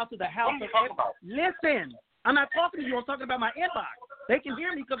comes down to the house of listen, I'm not talking to you. I'm talking about my inbox. They can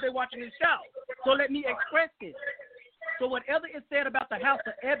hear me because they're watching this show. So let me express this. So whatever is said about the House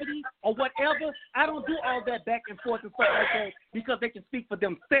of Ebony or whatever, I don't do all that back and forth and stuff like that because they can speak for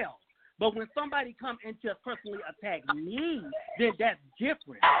themselves. But when somebody come and just personally attack me, then that's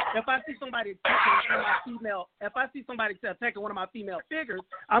different. If I see somebody attacking one of my female figures,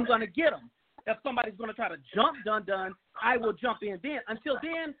 I'm gonna get them. If somebody's gonna try to jump Dun, I will jump in then. Until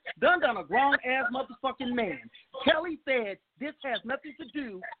then, Dun a grown ass motherfucking man. Kelly said this has nothing to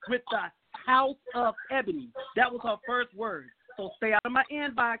do with the House of Ebony. That was her first word. So stay out of my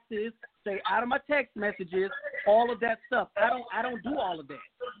inboxes, stay out of my text messages, all of that stuff. I don't do all of that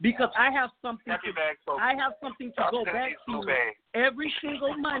because I have something to go back to every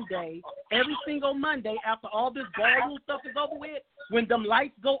single Monday. Every single Monday after all this ballroom stuff is over with, when them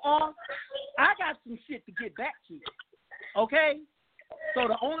lights go off, I got some shit to get back to. Okay? So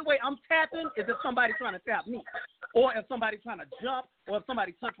the only way I'm tapping is if somebody's trying to tap me, or if somebody's trying to jump, or if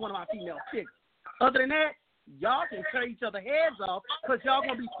somebody touch one of my female chicks. Other than that, y'all can tear each other heads off because y'all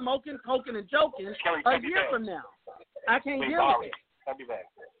going to be smoking, coking, and joking a year from now. I can't deal with it. I'll be back.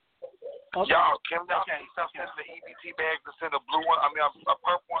 Okay. Y'all, Kim, y'all can't stop sending the EBT bags to send a blue one, a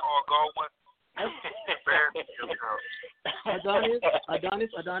purple one or a gold one.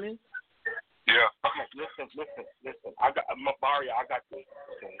 Adonis. Yeah. Okay, listen. I got Mario. I got this.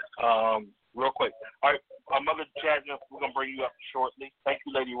 Okay. Real quick. All right, Mother Jasmine, we're gonna bring you up shortly. Thank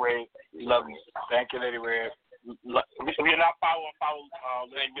you, Lady Red. We love you. Thank you, Lady Red. If you're not follow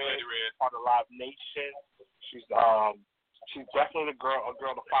Lady Red, part of Live Nation. She's definitely a girl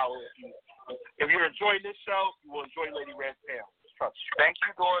to follow. If you're enjoying this show, you will enjoy Lady Red's panel. Trust me. Thank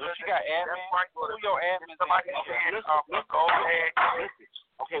you, daughter. She got admin. Who your admin?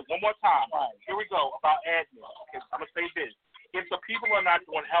 Okay, one more time. Here we go about admin. Okay, I'm gonna say this: if the people are not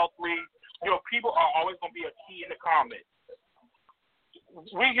doing healthily, people are always gonna be a key in the comments.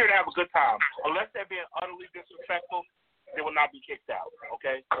 We're here to have a good time. Unless they're being utterly disrespectful, they will not be kicked out.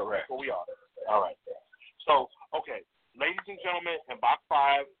 Okay, correct. That's what we are. All right. So, okay, ladies and gentlemen, in box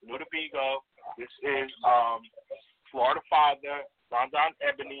 5, new to Bigo. This is Florida Father, Don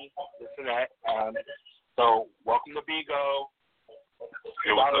Ebony, this and that. So, welcome to Bigo.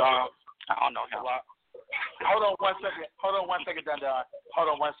 I don't know him. Hold on 1 second. Don. Hold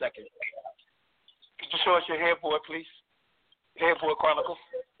on 1 second. Could you show us your headboard, please? Headboard Chronicles.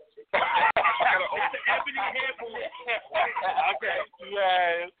 Ebony headboard. Okay.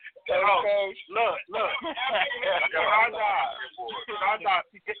 Yes. Okay. Look.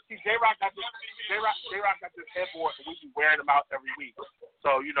 See, J-Rock got this headboard, and we be wearing them out every week.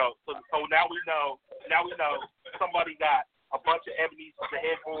 So so now we know somebody got a bunch of Ebony's the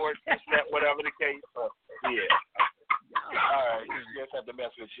headboards, whatever the case. Yeah. All right. Just have to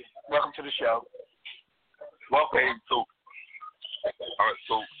mess with you. Welcome to the show. Welcome. Hey, all right,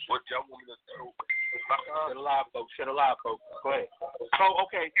 so what y'all want me to do? Shut a live, folks. Go ahead. So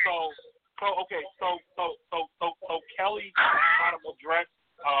Kelly kind of addressed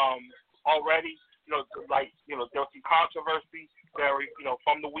already. There was some controversy, very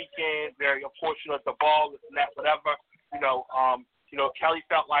from the weekend, very unfortunate. The ball, this and that, whatever. Kelly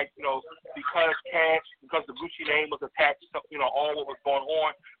felt like because the Gucci name was attached to all what was going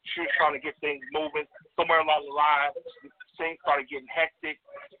on, she was trying to get things moving. Somewhere along the line, things started getting hectic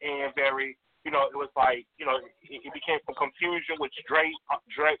and very, it was like, it became some confusion with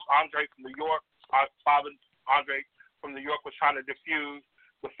Andre from New York. Father Andre from New York was trying to diffuse.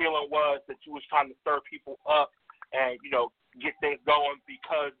 The feeling was that she was trying to stir people up and, get things going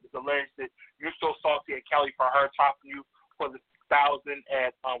because it's alleged that you're so salty at Kelly for her topping you for the 1,000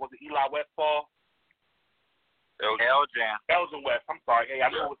 at, was it Eli Westfall? Elgin West. I'm sorry. Hey, I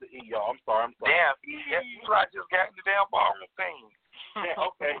knew it was the E, y'all. I'm sorry. Damn, Eli just got in the damn ballroom thing. Yeah,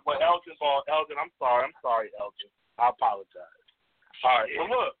 okay. But Elgin, I'm sorry, Elgin. I apologize. All right.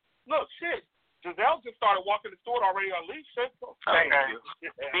 Well, look, shit. Giselle just started walking the store already unleashed. Thank you.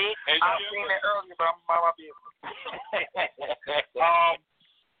 I've seen that earlier, but I'm about my business.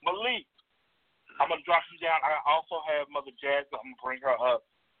 Malik, I'm going to drop you down. I also have Mother Jasmine. I'm going to bring her up.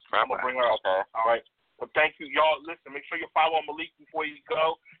 Okay. All right. Well, thank you. Y'all, listen, make sure you follow Malik before you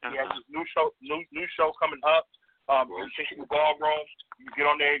go. He has his new show coming up. The Ballroom. You get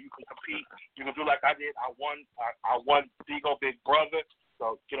on there. You can compete. You can do like I did. I won Bigo Big Brother.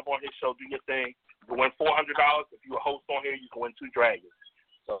 So get up on his show, do your thing. You can win $400. If you're a host on here, you can win 2 dragons.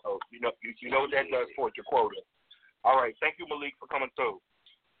 So you know what that does towards your quota. All right, thank you, Malik, for coming through.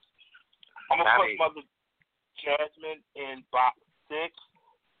 I'm gonna put Mother Jasmine in box 6,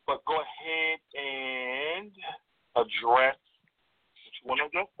 but go ahead and address what you want to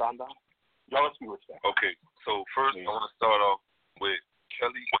address, Don. Y'all, let's be respectful. Okay, so first I want to start off with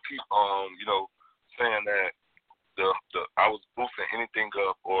Kelly. Keep saying that. I was boofing anything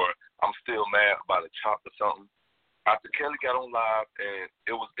up, or I'm still mad about a chop or something. After Kelly got on live and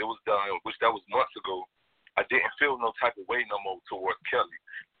it was done, which that was months ago, I didn't feel no type of way no more towards Kelly.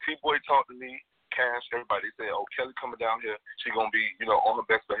 T-Boy talked to me, Cash, everybody said, "Oh, Kelly coming down here, she gonna be, on her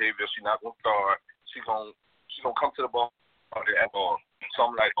best behavior. She not gonna start. She gonna come to the bar at all." So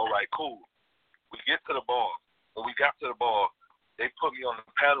I'm like, all right, cool. We get to the bar. When we got to the bar, they put me on the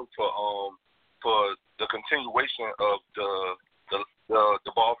panel for the continuation of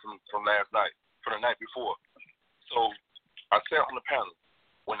the ball from last night, from the night before. So I sat on the panel.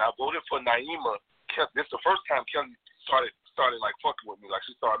 When I voted for Naima, this is the first time Kelly started like fucking with me, like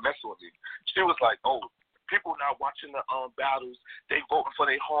she started messing with me. She was like, "Oh, people not watching the battles. They voting for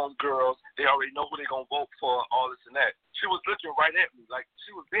their home girls. They already know who they gonna vote for. All this and that. She was looking right at me like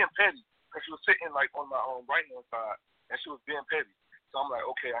she was being petty because she was sitting like on my right hand side and she was being petty. So I'm like,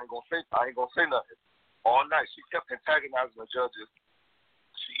 okay, I ain't gonna say nothing. All night she kept antagonizing the judges.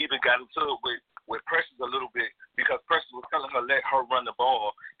 She even got into it with Precious a little bit because Precious was telling her let her run the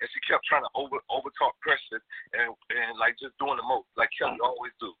ball, and she kept trying to overtalk Precious and like just doing the most like Kelly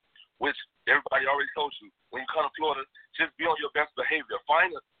always do. Which everybody already told you. When you come to Florida, just be on your best behavior.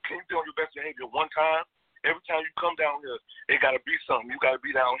 Can you be on your best behavior one time? Every time you come down here, it got to be something. You got to be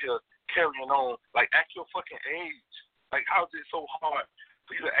down here carrying on. Like, act your fucking age. Like, how is it so hard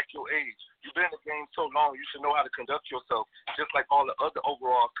for you to act your age? You've been in the game so long, you should know how to conduct yourself, just like all the other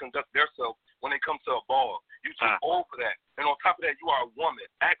overalls conduct themselves when they come to a ball. You take over that. And on top of that, you are a woman.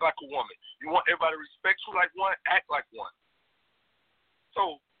 Act like a woman. You want everybody to respect you like one, act like one.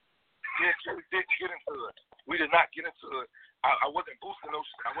 So, yeah, we didn't get into it. We did not get into it. I wasn't boosting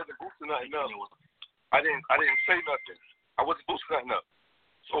nothing up. I didn't say nothing. I wasn't boosting nothing up.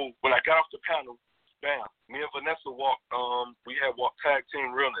 So when I got off the panel, bam, me and Vanessa walked. We had walked tag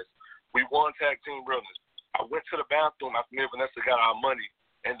team realness. We won tag team realness. I went to the bathroom after me and Vanessa got our money,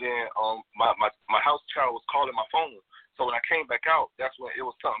 and then my house child was calling my phone. So when I came back out, that's when it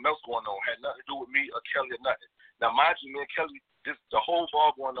was something else going on. Had nothing to do with me or Kelly or nothing. Now mind you, me and Kelly. The whole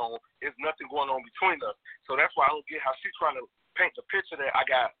ball going on, there's nothing going on between us. So that's why I don't get how she's trying to paint the picture that I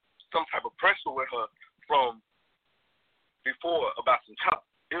got some type of pressure with her from before about some chop.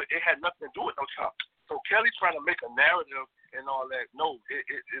 It had nothing to do with no chop. So Kelly trying to make a narrative and all that. No,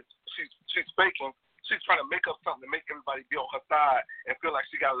 she's faking. She's trying to make up something to make everybody be on her side and feel like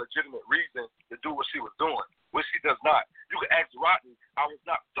she got a legitimate reason to do what she was doing, which she does not. You can ask Rodney. I was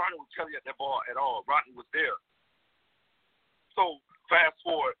not starting with Kelly at that ball at all. Rodney was there. So fast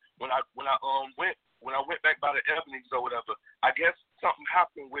forward, when I went back by the Ebony's or whatever, I guess something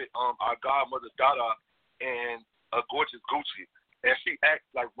happened with our godmother Dada and Gorgeous Gucci, and she asked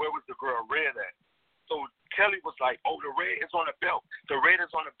like, where was the girl Red at? So Kelly was like, oh, the red is on the belt. The red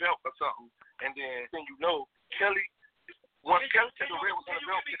is on the belt or something. And then you know, Kelly, once Kelly said the red was on the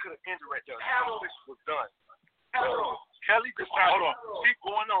belt, it could have ended right there. The switch was done. Kelly decided to keep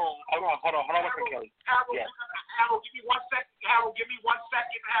going on. Hold on, Kelly. Harold, give me 1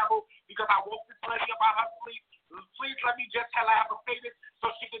 second. Harold, because I woke this lady up out her sleep. Please let me just tell her I have a favor so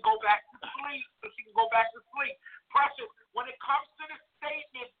she can go back to sleep. Precious, when it comes to the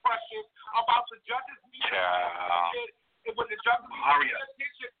statement, Precious, about the judges meeting, when the judges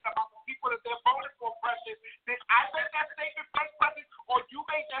meeting about the people that they're voting for, Precious, did I make that statement first, Precious, or you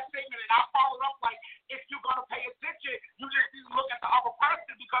made that statement and I followed up like, if you're going to pay attention, you just need to look at the other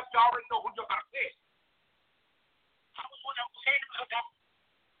person because you already know who you're going to pick. I was one that was saying that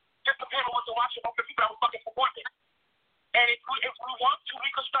just the panel was watching over people that was fucking for one thing. And if we want to, we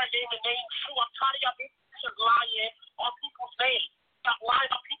can start naming names too. I'm tired of y'all bitches lying on people's names. Stop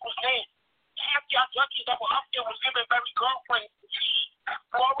lying on people's names. Half y'all judges that were up there was giving very girlfriends to cheat.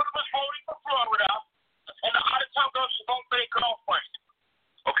 Florida was voting for Florida, and the out-of-town girls should vote for their girlfriend.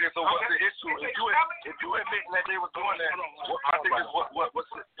 Okay, so what's the issue? If you admit that they were doing that, I think it's what's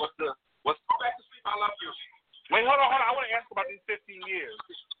the go back to sleep. I love you. Wait, hold on. I want to ask about these 15 years.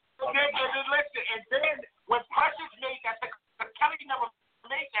 Okay, and then listen, and then when Precious made that, Kelly never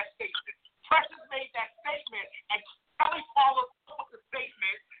made that statement. Precious made that statement, and Kelly followed up with the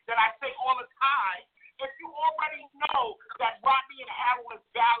statement that I say all the time. If you already know that Rodney and Harold is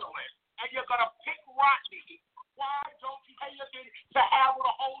battling, and you're gonna pick Rodney, why don't you pay attention to Harold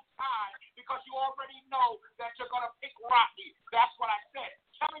the whole time? Because you already know that you're gonna pick Rodney. That's what I said.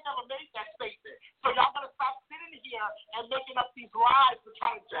 Kelly never made that statement. So y'all gotta stop sitting here and making up these lies to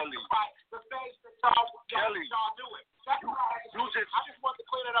try to justify the things that y'all doing. That's what I just want to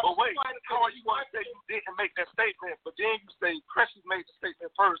clear it up. But wait, how are you going to say you didn't make that statement, but then you say Precious made the statement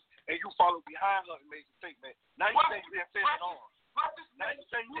first, and you followed behind her and made the statement. Now you say you didn't say it all. Now you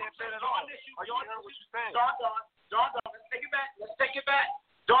say you didn't say it all. Are you hearing what you're saying? Don, let's take it back.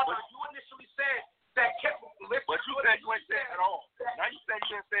 Don, you initially said that kept listening. But you said you ain't said it at all. Now you say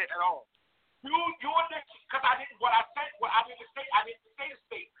you didn't say it at all. You initially, because I didn't say the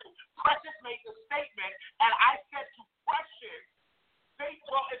statement. Precious made the statement, and I said to Precious,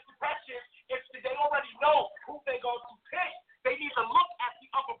 if they already know who they're going to pick, they need to look at the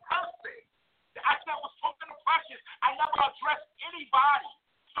other person. I said I was talking to Precious. I never addressed anybody.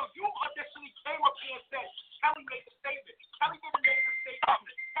 So you initially came up here and said, Kelly made the statement. Kelly didn't make the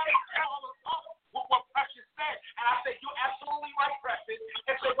statement. Kelly followed up with what Precious said. And I said, you're absolutely right, Precious.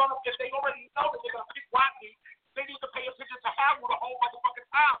 If they already know that they're going to pick Rodney, they need to pay attention to Harold the whole motherfucking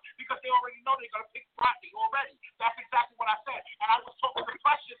time because they already know they're going to pick Rodney all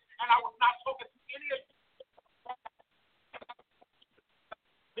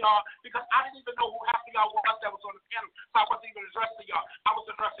y'all because I didn't even know who half of y'all was that was on the panel, so I wasn't even addressing y'all. I was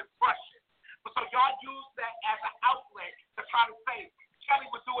addressing Precious. But so y'all use that as an outlet to try to say Kelly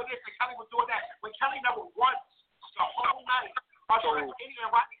was doing this and Kelly was doing that. When Kelly never once the whole night addressed any,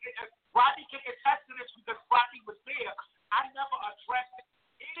 and Rodney can attest to this because Rodney was there. I never addressed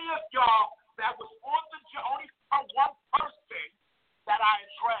any of y'all that was on the only one person that I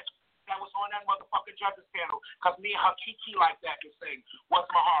addressed that was on that motherfucking judges panel because me and her kiki like that this thing was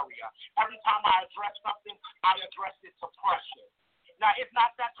Maharia. Every time I addressed something, I addressed it to Precious. Now, it's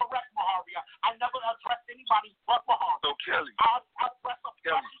not that correct, Maharia. I never addressed anybody but Maharia. So, Kelly. I addressed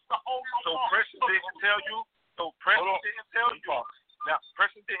Precious the whole night. So, Precious didn't tell you. So, Precious didn't tell you. Now,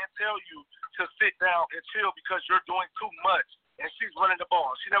 Precious didn't tell you to sit down and chill because you're doing too much and she's running the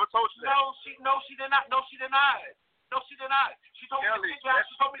ball. She never told you that. No, she did not. No, she did not. She told Kelly, me to sit down.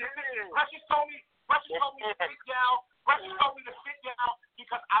 She told me to sit down. Precious told me to sit down. Precious told me to sit down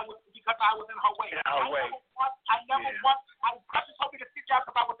because I was in her way. I never once. Precious told me to sit down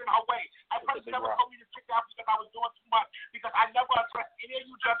because I was in her way. And Precious never told me to sit down because I was doing too much. Because I never addressed any of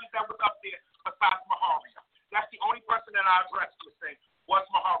you judges that was up there besides Maharia. That's the only person that I addressed this thing was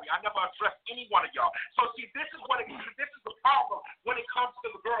Maharia. I never addressed any one of y'all. So see, this is the problem when it comes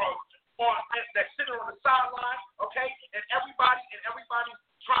to the girls that sitting on the sideline, okay, and everybody's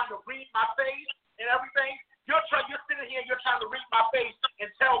trying to read my face and everything. You're sitting here, you're trying to read my face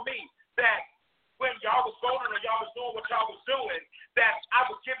and tell me that when y'all was voting or y'all was doing what y'all was doing, that I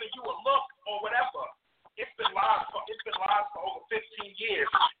was giving you a look or whatever. It's been live for over 15 years,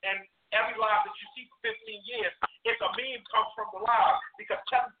 and every live that you see for 15 years, it's a meme comes from the live because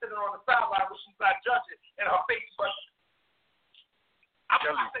Kelly's sitting on the sideline when she's not judging, and her face was. Hold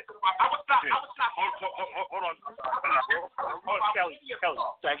on, Kelly.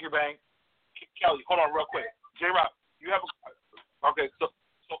 Thank you, Bang. Kelly, hold on real quick. J-Rock, you have okay, so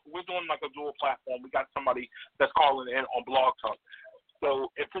we're doing like a dual platform. We got somebody that's calling in on Blog Talk.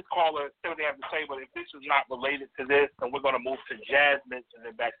 So if this caller say what they have to say, but if this is not related to this, then we're going to move to Jasmine and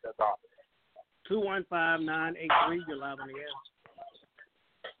then back to the topic. 215-983, you're live on the air.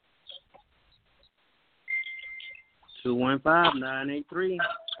 215-983.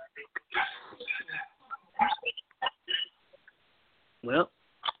 Well,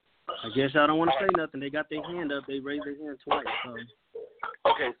 I guess y'all don't want to say nothing. They got their hand up. They raised their hand twice. So.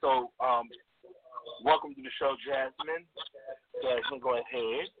 Okay, so welcome to the show, Jasmine. Jasmine, go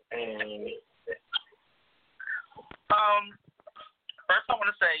ahead and. First, I want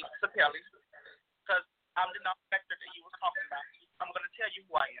to say to Kelly, because I'm the non-factor that you were talking about. I'm going to tell you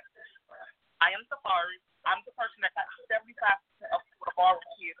who I am. I am Safari. I'm the person that got 75% of the bar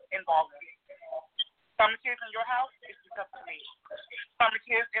kids involved in. Some kids in your house, it's because of me. Some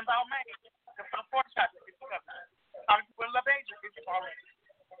kids in Balmain, for the fourth shot, it's because of me. Some people in La Beja, it's because of me.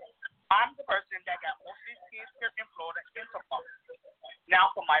 I'm the person that got most of these kids here in Florida in football. Now,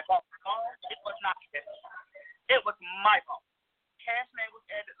 for my ball, it was not this. It was my ball. Cash name was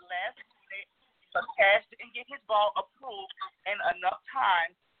added last minute because Cash didn't get his ball approved in enough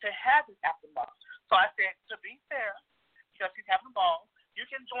time to have his aftermath. So I said, to be fair, because he's having the ball, you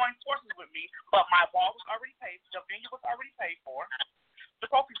can join forces with me, but my ball was already paid, the venue was already paid for, the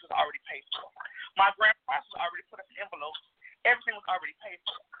trophies was already paid for, my grand prize was already put up in envelopes, everything was already paid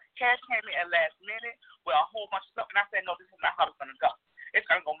for. Cash came in at last minute with a whole bunch of stuff, and I said, no, this is not how it's going to go. It's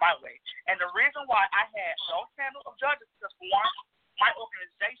going to go my way. And the reason why I had those panel of judges is because, one, my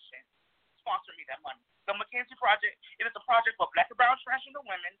organization sponsored me that money. The McKinsey Project, it is a project for Black and brown transgender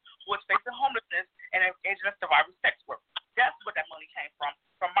women who is facing homelessness and engaging in survivor sex work. That's where that money came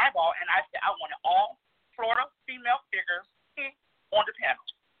from my ball. And I said I wanted all Florida female figures on the panel.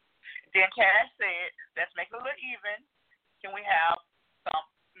 Then Cash said, let's make it a little even. Can we have some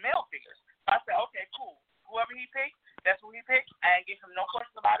male figures? So I said, okay, cool. Whoever he picked, that's who he picked. I ain't give him no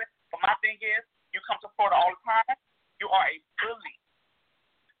questions about it. But my thing is, you come to Florida all the time, you are a bully.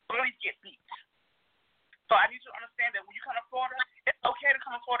 Bullies get beat. So I need you to understand that when you come to Florida, it's okay to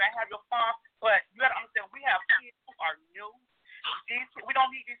come to Florida and have your fun, but you got to understand we have kids who are new. We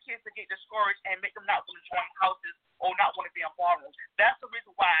don't need these kids to get discouraged and make them not want to join houses or not want to be in ballrooms. That's the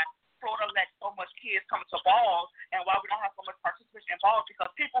reason why Florida lets so much kids come to balls and why we don't have so much participation in balls,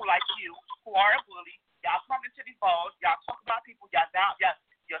 because people like you who are a bully, y'all come into these balls, y'all talk about people, y'all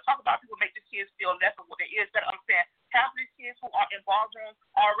talk about people, make these kids feel less than what they is. Better understand, half of these kids who are in ballrooms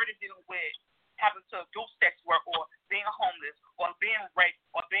are already dealing with having to do sex work or being homeless or being raped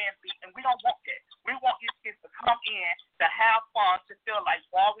or being beat, and we don't want that. We want these kids to come in to have fun, to feel like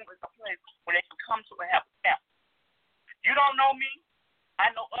ballroom is a place where they can come to and have a family. You don't know me.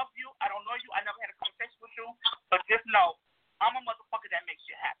 I know of you. I don't know you. I never had a conversation with you. But just know, I'm a motherfucker that makes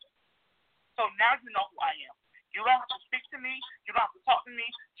you happy. So now you know who I am. You don't have to speak to me. You don't have to talk to me.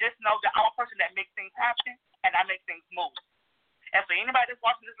 Just know that I'm a person that makes things happen and I make things move. And for anybody that's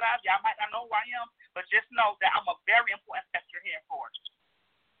watching this live, y'all might not know who I am, but just know that I'm a very important step you're here for.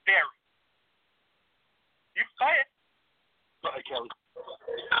 Very. You go ahead. Go ahead, Kelly.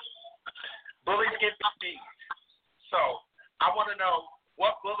 Bullies get beat. So I want to know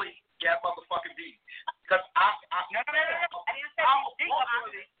what bully got motherfucking beat. Because No. I didn't say we beat a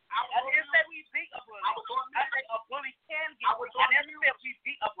bully. I didn't say we beat a bully. I said a bully can get beat. I never said we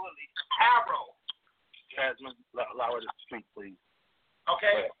beat a bully. Arrow. Jasmine, allow her to speak, please.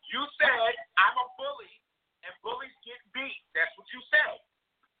 Okay? You said I'm a bully and bullies get beat. That's what you said.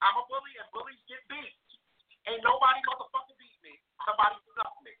 I'm a bully and bullies get beat. Ain't nobody motherfucking beat me. Somebody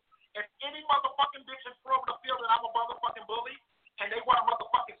stuck me. If any motherfucking bitch in Florida feel that I'm a motherfucking bully and they want to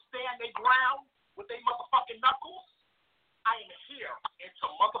motherfucking stand their ground with their motherfucking knuckles, I am here until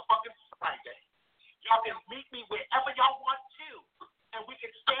motherfucking Friday. Y'all can meet me wherever y'all want to, and we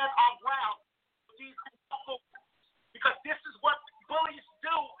can stand our ground with these knuckles. Because this is what bullies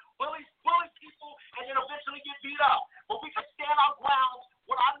do. Bullies bully people and then eventually get beat up. But we can stand our ground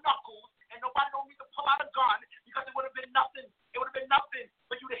with our knuckles and nobody don't need to pull out a gun because it would have been nothing. It would have been nothing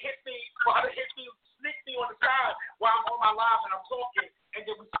for you to hit me, for her to hit me, sneak me on the side while I'm on my live and I'm talking, and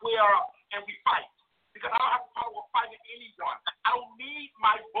then we square up and we fight. Because I don't have to follow a fight with anyone. I don't need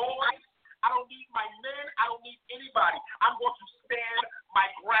my boys. I don't need my men. I don't need anybody. I'm going to stand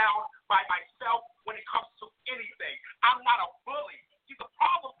my ground by myself when it comes to anything. I'm not a bully. See, the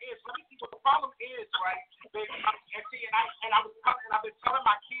problem is, let me see what the problem is, right? And see, I've been telling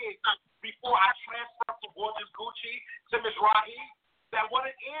my kids before I transfer from Gorgeous Gucci to Mizrahi that what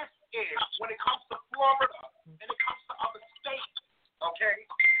it is when it comes to Florida and it comes to other states, okay?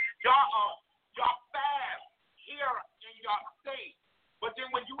 Y'all fast here in your state. But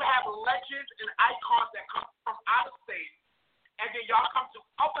then when you have legends and icons that come from out of state, and then y'all come to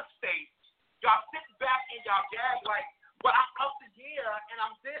other states, y'all sit back and y'all gag like, well, I'm up to here and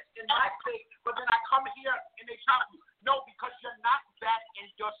I'm this in my state, but then I come here and they chop you. No, because you're not that in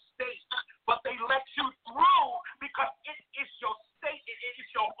your state. But they let you through because it is your state, it is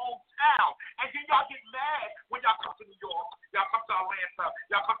your hometown. And then y'all get mad when y'all come to New York, y'all come to Atlanta,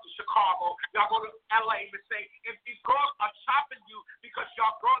 y'all come to Chicago, y'all go to LA and say, if these girls are chopping you because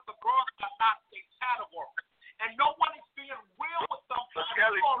the girls are not a category. And no one is being real with them. But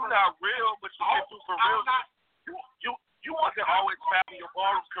Kelly, you're not real, but you get through for real. You wasn't always found your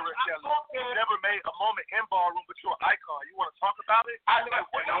ballroom career, Kelly. You never made a moment in ballroom, but you're an icon. You want to talk about it? John. I'm gonna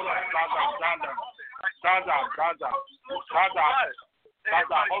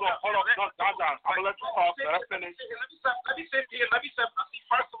let you talk. Let us finish. Let me sit here.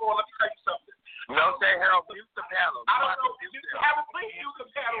 First of all, let me tell you something. Don't say Harold, mute the panel. I don't know. Harold, please use the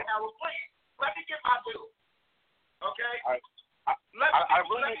panel. Harold, please. Let me get my due. Okay? I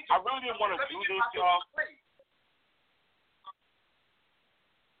really didn't want to do this, y'all.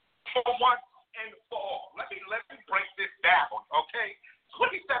 For once and for all. Let me break this down, okay?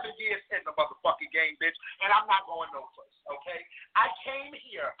 27 years in the motherfucking game, bitch, and I'm not going no place, okay? I came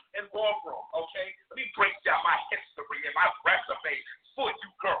here in ballroom, okay? Let me break down my history and my resume for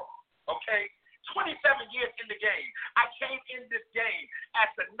you girls, okay? 27 years in the game. I came in this game as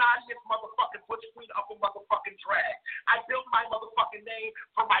the 90th motherfucking butch queen of a motherfucking drag. I built my motherfucking name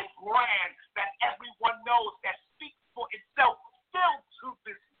for my brand that everyone knows that speaks for itself still to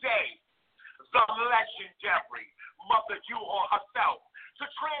this day. The legendary Mother U-Haul herself. To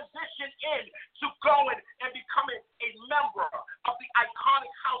transition in to going and becoming a member of the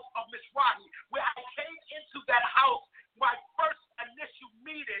iconic house of Mizrahi, where I came into that house, my first initial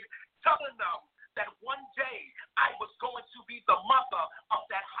meeting, telling them that one day I was going to be the mother of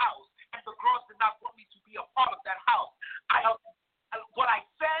that house, and the girls did not want me to be a part of that house. What I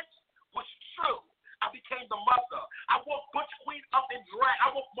said was true. I became the mother. I wore Butch Queen up in drag.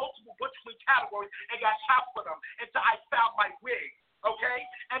 I wore multiple Butch Queen categories and got chopped for them until I found my wig. Okay?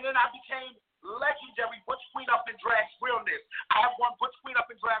 And then I became legendary Butch Queen up in drag realness. I have won Butch Queen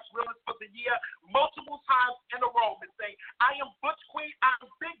up in drag realness for the year multiple times in a row. And say, I am Butch Queen. I'm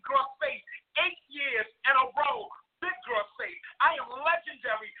Big Girl Face. 8 years in a row. Big Girl Face. I am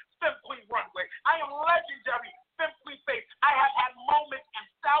legendary Femme Queen Runway. I am legendary Femme Queen Face. I have had moments and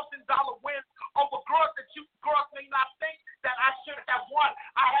 $1,000 wins over girls that you girls may not think that I should have won.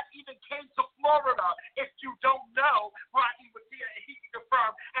 I have even came to Florida, if you don't know, Rodney was here and he can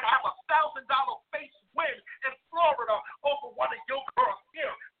confirm, and have a $1,000 face win in Florida over one of your girls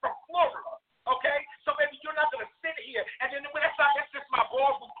here from Florida. Okay? So maybe you're not going to sit here, and then that's just my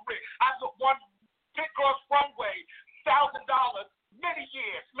ballroom career. I've won Big Girls Runway, $1,000, many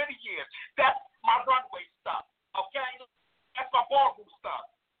years. That's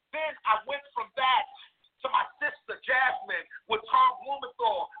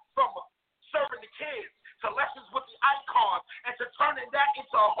turning that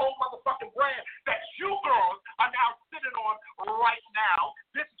into a whole motherfucking brand that you girls are now sitting on right now.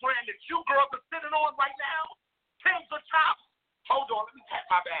 This brand that you girls are sitting on right now, Kings of Chops. Hold on, let me tap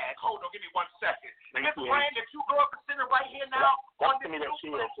my bag. Hold on, give me 1 second. This brand that you girls are sitting right here now on this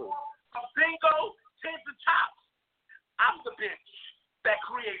new platform of Bingo, Kings of Chops. I'm the bitch that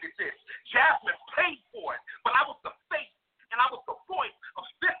created this. Jasmine paid for it, but I was the face and I was the voice of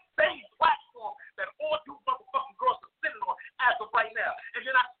this same platform that all you motherfucking girls are sitting on as of right now. And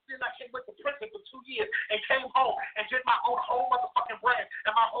then I came with the prison for 2 years and came home and did my own whole motherfucking brand.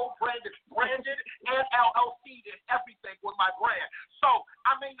 And my whole brand is branded and LLC'd and everything with my brand. So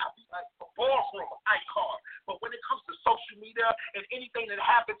I may not be like a ballroom icon, but when it comes to social media and anything that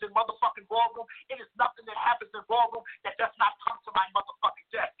happens in motherfucking ballroom, it is nothing that happens in ballroom that does not come to my motherfucking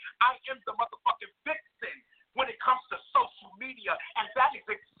desk. I am the motherfucking vixen when it comes to social media, and that is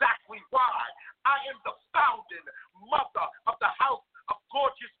exactly why I am the founding mother of the House of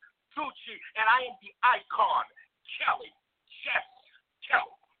Gorgeous Gucci, and I am the icon, Kelly. Yes,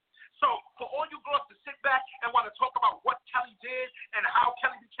 Kelly. So for all you girls to sit back and want to talk about what Kelly did and how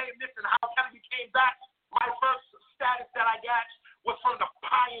Kelly became this and how Kelly became that, my first status that I got was from the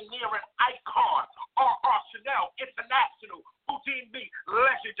pioneering icon, R.R. Chanel International, who deemed me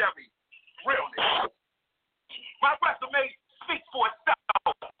legendary. Realness. My resume speaks for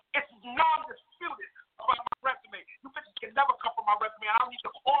itself. It's non-disputed about my resume. You bitches can never come from my resume. I don't need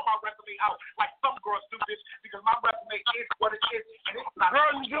to call my resume out like some girls do this because my resume is what it is. And it's not.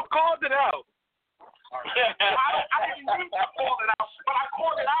 Girl, you just called it out. I didn't need to call it out, but I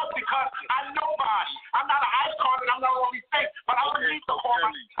called it out because I know mine. I'm not an icon and I'm not only fake, but I don't need to call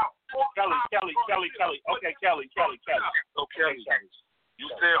myself. Kelly. Okay, Kelly. So Kelly, you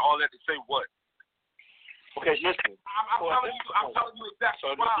said all that to say what? Okay, listen. I'm telling you exactly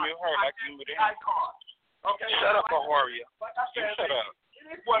so why. Like you would icon. Okay. Shut up, Ahoria. Like I said, shut up.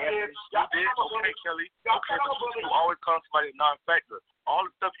 It is what it is. You did okay, Kelly. Okay, but you always call somebody a non-factor. All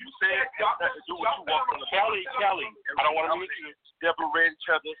the stuff you said has nothing to do with you walking on the Kelly. I don't want to meet you. Deborah read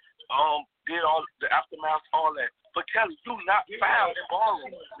each other. Did all the aftermath, all that. But Kelly, you not foul in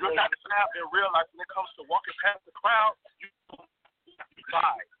ballroom. You're not foul in real life when it comes to walking past the crowd. You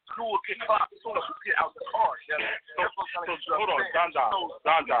lie. You will get clocked as soon as you get out the car. Hold on,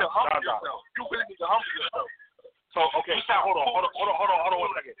 Don. You really need to humble yourself. So okay, hold on 1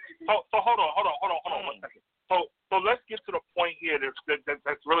 second. So hold on 1 second. So let's get to the point here.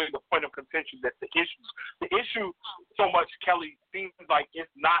 That's really the point of contention. That's the issue. The issue so much, Kelly, seems like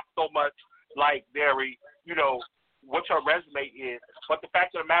it's not so much like very, what your resume is, but the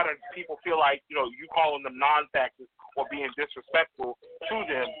fact of the matter is people feel like, you calling them non-factors or being disrespectful to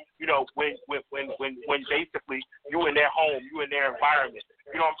them, when basically you in their home, you in their environment.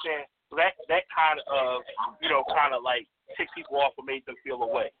 You know what I'm saying? So that kind of like tick people off or made them feel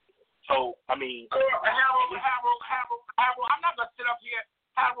away. So, I mean. Harold, I'm not going to sit up here.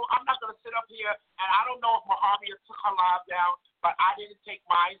 Harold, I'm not going to sit up here, and I don't know if Mahavia took her live down, but I didn't take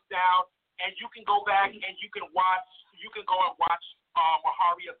mine down. And you can go back and you can go and watch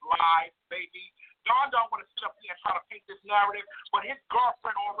Maharia's live, baby. Don don't want to sit up here and try to paint this narrative, but his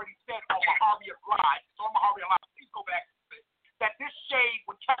girlfriend already said on Maharia's live, please go back and say that this shade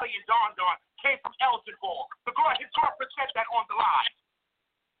with Kelly and Don came from Elgin Hall. His girlfriend said that on the live.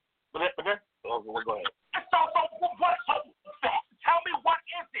 Go ahead. So what? Tell me what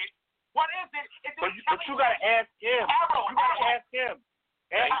is it? What is it? But you gotta ask him. Harold, you gotta ask him.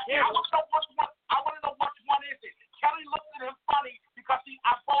 I want to know which one is it. Kelly looked at him funny because he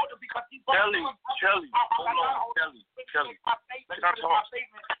voted. Kelly.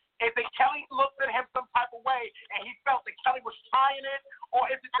 Is it Kelly looked at him some type of way and he felt that Kelly was trying it, or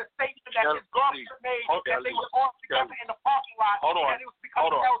is it the statement that his girlfriend made that they were all together in the parking lot and it was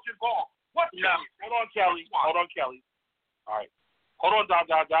because of Elgin Ball? Hold on, Kelly. All right. Hold on, Don.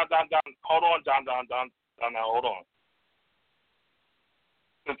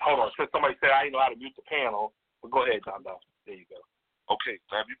 Hold on. Since somebody said I didn't know how to mute the panel, but go ahead, Don. There you go. Okay,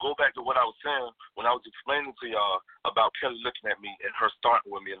 now if you go back to what I was saying when I was explaining to y'all about Kelly looking at me and her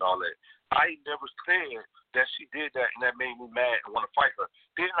starting with me and all that, I never said that she did that and that made me mad and want to fight her.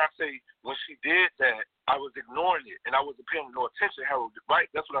 Didn't I say when she did that, I was ignoring it and I wasn't paying no attention, Harold, right?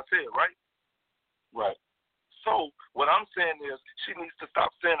 That's what I said, right? Right. So what I'm saying is she needs to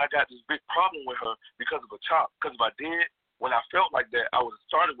stop saying I got this big problem with her because of a chop. Because if I did, when I felt like that, I would have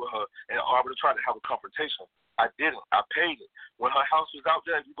started with her and I would have tried to have a confrontation. I didn't. I paid it. When her house was out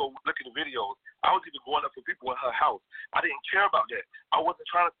there, if you go look at the videos, I was even going up for people in her house. I didn't care about that. I wasn't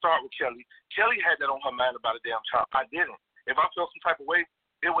trying to start with Kelly. Kelly had that on her mind about a damn chop. I didn't. If I felt some type of way,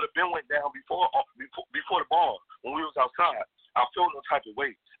 it would have been went down before the ball when we was outside. I felt no type of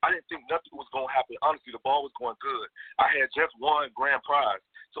way. I didn't think nothing was going to happen. Honestly, the ball was going good. I had just won grand prize,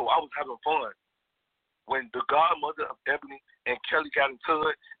 so I was having fun. When the godmother of Ebony and Kelly got into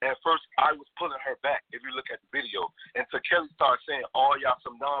it, at first I was pulling her back, if you look at the video. And so Kelly started saying, oh, y'all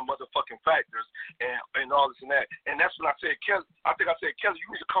some non-motherfucking factors and all this and that. And that's when I said, Kelly, Kelly, you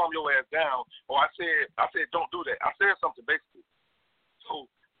need to calm your ass down. Or I said, don't do that. I said something basically. So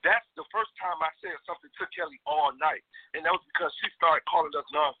that's the first time I said something to Kelly all night. And that was because she started calling us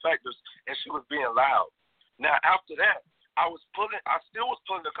non-factors and she was being loud. Now, after that, I still was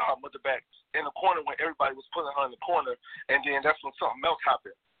pulling the godmother back in the corner when everybody was pulling her in the corner, and then that's when something else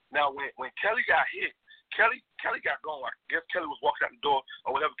happened. Now, when Kelly got hit, Kelly got going. I guess Kelly was walking out the door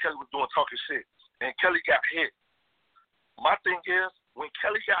or whatever Kelly was doing, talking shit, and Kelly got hit. My thing is, when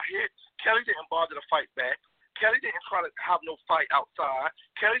Kelly got hit, Kelly didn't bother to fight back. Kelly didn't try to have no fight outside.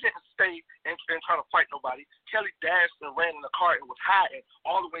 Kelly didn't stay and try to fight nobody. Kelly dashed and ran in the car and was hiding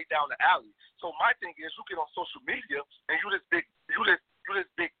all the way down the alley. So my thing is, you get on social media and you this big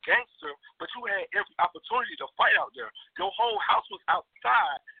gangster, but you had every opportunity to fight out there. Your whole house was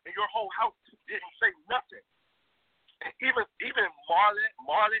outside, and your whole house didn't say nothing. And even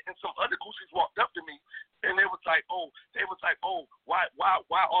Marlon and some other goochies walked up to me, and they was like, oh, why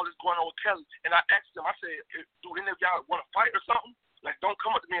all this going on with Kelly? And I asked them, I said, do any of y'all want to fight or something? Like, don't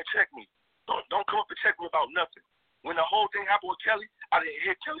come up to me and check me. Don't come up and check me about nothing. When the whole thing happened with Kelly, I didn't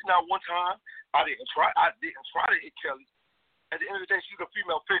hit Kelly not one time. I didn't try to hit Kelly. At the end of the day, she's a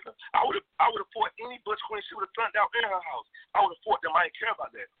female figure. I would have fought any butch queen she would have turned out in her house. I would have fought them. I didn't care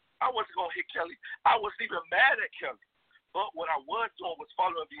about that. I wasn't gonna hit Kelly. I wasn't even mad at Kelly. But what I was doing was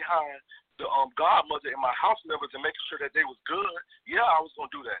following behind the godmother and my house members and making sure that they was good. Yeah, I was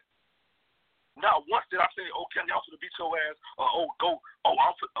gonna do that. Not once did I say, oh, Kelly, I'm gonna beat your ass, or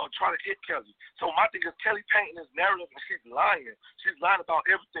I'm trying to hit Kelly. So my thing is, Kelly painting this narrative and she's lying. She's lying about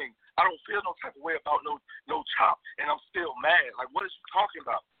everything. I don't feel no type of way about no chop, and I'm still mad. Like, what is she talking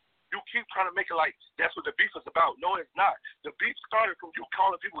about? You keep trying to make it like that's what the beef is about. No, it's not. The beef started from you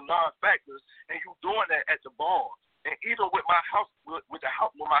calling people non-factors and you doing that at the bar. And even with my house, with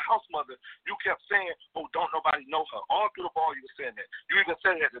my house mother, you kept saying, "Oh, don't nobody know her." All through the ball, you were saying that. You even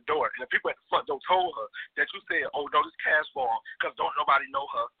said it at the door, and the people at the front door told her that you said, "Oh, no, this cash ball, because don't nobody know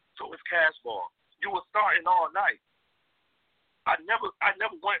her, so it's cash ball." You were starting all night. I never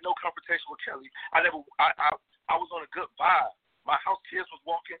wanted no confrontation with Kelly. I was on a good vibe. My house kids was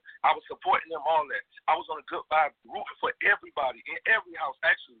walking. I was supporting them, all that. I was on a good vibe, rooting for everybody in every house,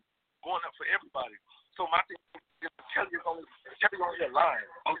 actually going up for everybody. So my thing is, Kelly on your line.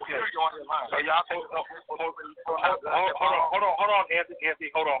 Okay. Kelly on your line. So y'all think, hold on, Anthony.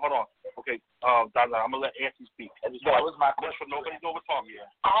 Hold on. Okay, I'm gonna let Anthony speak. That was my question. Nobody know what's talking here.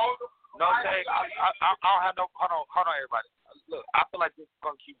 No, Jay, I don't have no. Hold on, everybody. Look, I feel like this is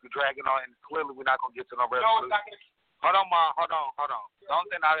gonna keep dragging on, and clearly we're not gonna get to no resolution. No, hold on, Ma. Hold on. The only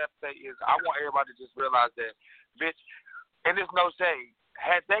thing I have to say is I want everybody to just realize that, bitch, and there's no shade.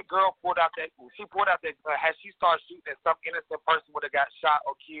 Had that girl pulled out that gun, had she started shooting at some innocent person would have got shot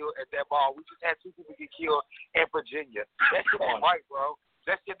or killed at that ball. We just had 2 people get killed in Virginia. That shit ain't right, bro.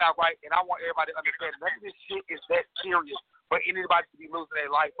 That shit not right, and I want everybody to understand none of this shit is that serious for anybody to be losing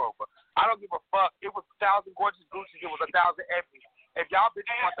their life over. I don't give a fuck. It was 1,000 gorgeous Gucci's. It was 1,000 Ebony. If y'all bitches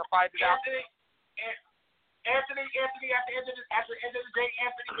want to fight it out. Anthony, at the end of the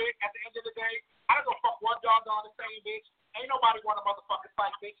day, I don't fuck one dog on the same bitch. Ain't nobody want to motherfucking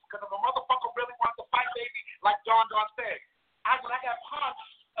fight, bitch. Because if a motherfucker really wants to fight, baby, like Don said, when I got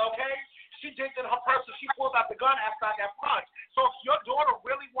punched, okay, she digged in her purse and she pulled out the gun after I got punched. So if your daughter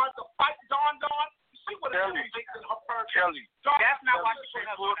really wants to fight Don, she would have digged in her purse. Kelly. That's not why she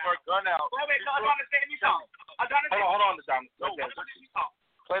pulled her gun out. Wait, Adonis, let me talk. Hold on, Adonis.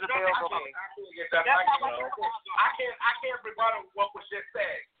 Play the bell for me. I can't rebuttal what was just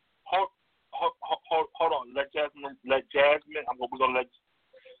said. Hold on. Let Jasmine. We're gonna let.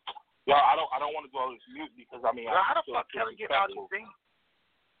 Y'all, I don't want to go on this mute because I mean. How the fuck Kelly get all these things?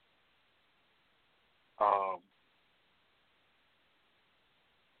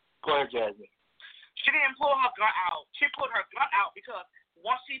 Go ahead, Jasmine. She didn't pull her gun out. She pulled her gun out because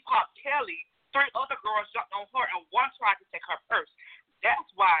once she popped Kelly, 3 other girls jumped on her and one tried to take her purse. That's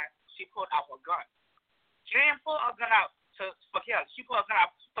why she pulled out her gun. She didn't pull her gun out for Kelly. She pulled her gun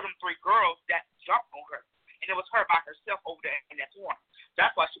out for them 3 girls that jumped on her. And it was her by herself over there in that corner.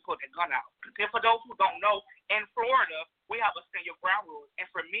 That's why she pulled that gun out. And for those who don't know, in Florida, we have a stand your ground rule. And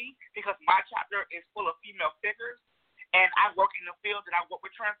for me, because my chapter is full of female figures, and I work in the field and I work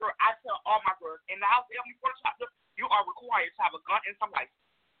with transfer, I tell all my girls, in the House Family Court chapter, you are required to have a gun and some license.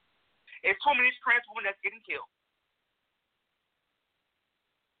 It's too many trans women that's getting killed.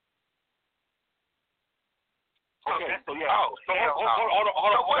 Okay, so yeah. Hold on.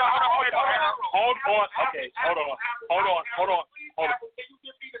 Okay, hold on. Can you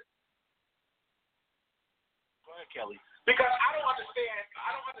give me the? Go ahead, Kelly. Because I don't understand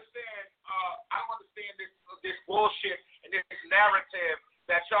this bullshit and this narrative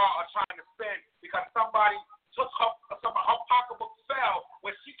that y'all are trying to spin because somebody took her pocketbook fell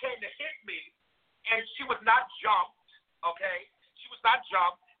when she came to hit me and she was not jumped, okay? She was not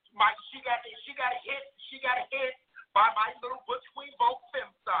jumped. She got hit by my little between both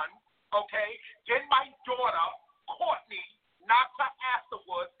Simpson, okay? Then my daughter, Courtney, knocked her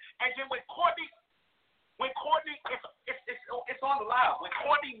afterwards, and then when Courtney it's on the live. When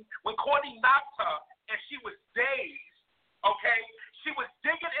Courtney knocked her and she was dazed, okay, she was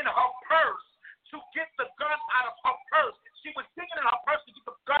digging in her purse to get the gun out of her purse. She was digging in her purse to get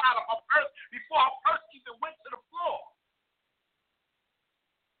the gun out of her purse before her purse even went to the floor.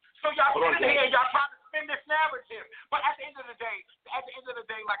 So y'all sitting here and y'all trying to spin this narrative. But at the end of the day,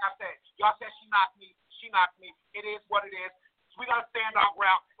 like I said, y'all said she knocked me. It is what it is. We gotta stand our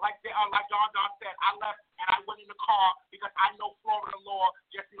ground. Like Don said, I left and I went in the car because I know Florida law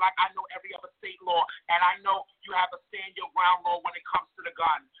just like I know every other state law, and I know you have to stand your ground law when it comes to the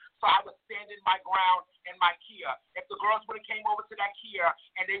gun. So I was standing my ground in my Kia. If the girls would have came over to that Kia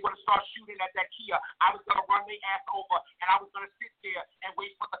and they would have started shooting at that Kia, I was gonna run their ass over and I was gonna sit there and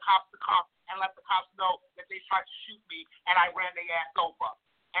wait for the cops to come and let the cops know that they tried to shoot me and I ran their ass over.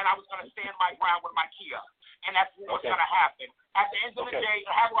 And I was gonna stand my ground with my Kia. And that's what's going to happen. At the end of the day,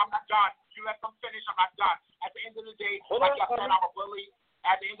 I'm not done. You let them finish, I'm not done. At the end of the day, like y'all said, I'm a bully.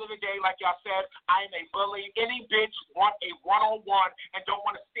 At the end of the day, like y'all said, I am a bully. Any bitch want a one-on-one and don't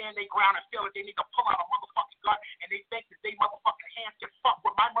want to stand their ground and feel that they need to pull out a motherfucking gun and they think that they motherfucking hands can fuck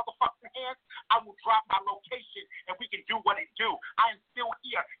with my motherfucking hands, I will drop my location and we can do what it do. I am still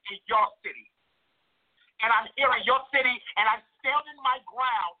here in your city. And I'm here in your city and I'm standing my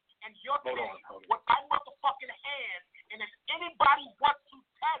ground in your city with my motherfucking hands, and if anybody wants to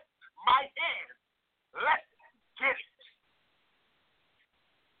test my hands, let's get it.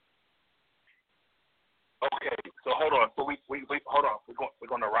 Okay, so hold on. So we hold on. We're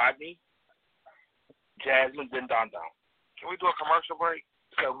going to Rodney, Jasmine, then Don. Can we do a commercial break?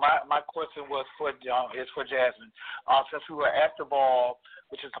 So my question was for Jasmine. Since we were at the ball,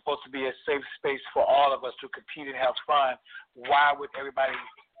 which is supposed to be a safe space for all of us to compete and have fun, why would everybody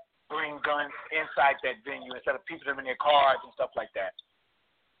bring guns inside that venue instead of keeping them in their cars and stuff like that?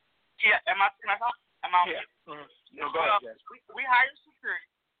 Yeah, am I on? Yeah. Mm-hmm. No, go ahead, Jess. We hired security,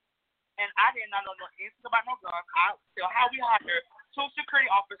 and I did not know anything about no guns. How we hired 2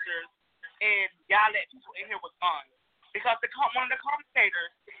 security officers, and y'all let people in here with guns because one of the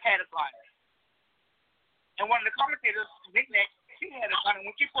commentators had a gun, and one of the commentators, Nick, she had a gun, and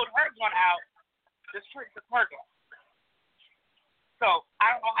when she pulled her gun out, the security took her gun. So I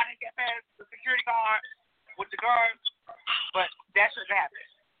don't know how they get past the security guard with the guards, but that shouldn't happen.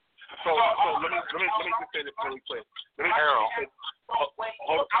 So let me just say this really quick. Harold.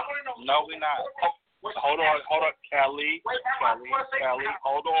 No, we're not. Hold on, Kelly.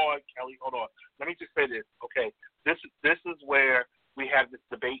 Hold on. Let me just say this, okay? This is where we have this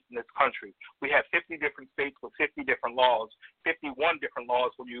debate in this country. We have 50 different states with 50 different laws, 51 different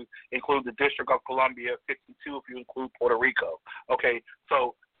laws when you include the District of Columbia, 52 if you include Puerto Rico. Okay,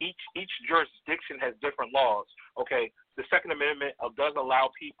 so each jurisdiction has different laws. Okay, the Second Amendment does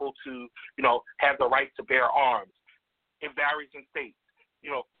allow people to, have the right to bear arms. It varies in states.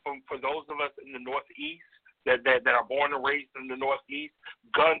 For those of us in the Northeast that are born and raised in the Northeast,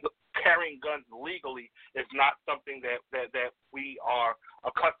 carrying guns legally is not something that we are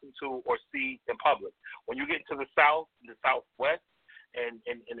accustomed to or see in public. When you get into the South, the Southwest, and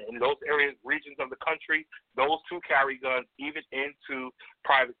in those regions of the country, those too carry guns even into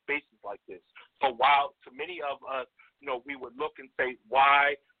private spaces like this. So while to many of us, we would look and say,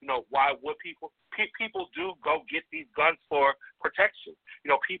 why would people do go get these guns for protection?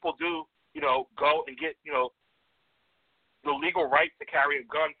 People do, go and get, the legal right to carry a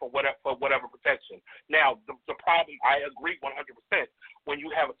gun for whatever protection. Now, the problem, I agree 100%. When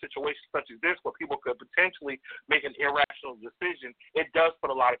you have a situation such as this where people could potentially make an irrational decision, it does put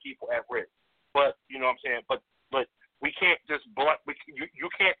a lot of people at risk. But you know what I'm saying. But we can't just you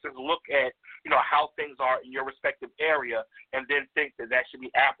can't just look at how things are in your respective area and then think that should be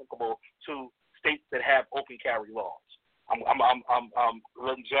applicable to states that have open carry laws. I'm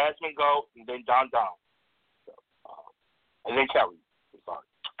letting Jasmine go and then Don. And then Kelly. I'm sorry.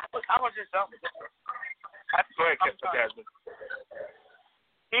 I was just Go ahead, Jasmine.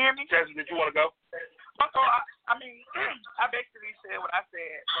 You hear me? Jasmine, did you want to go? I basically said what I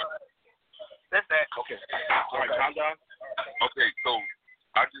said, but That's that. Okay. All right, John. Okay, so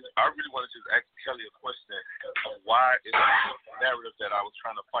I really want to just ask Kelly a question. Why is the narrative that I was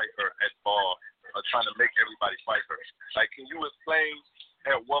trying to fight her at ball, or trying to make everybody fight her? Like, can you explain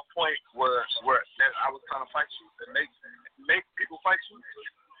at what point where that I was trying to fight you and make people fight you?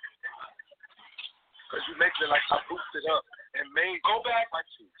 Because you make it like I boosted up and made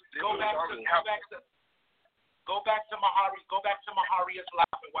fight you. Go back to Maharia's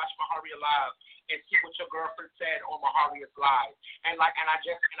live and watch Maharia live and see what your girlfriend said on Maharia's live. And I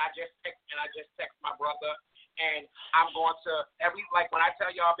just text my brother, and I'm going to when I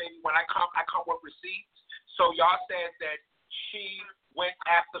tell y'all, baby, when I come with receipts. So y'all said that she went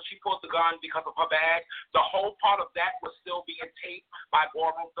after she pulled the gun because of her bag. The whole part of that was still being taped by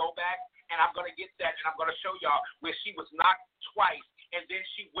Ballroom Throwback, and I'm gonna get that, and I'm gonna show y'all where she was knocked twice. And then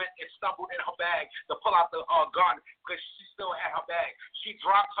she went and stumbled in her bag to pull out the gun because she still had her bag. She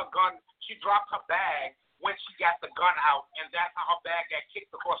dropped her gun. She dropped her bag when she got the gun out, and that's how her bag got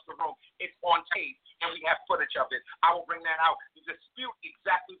kicked across the room. It's on tape, and we have footage of it. I will bring that out to dispute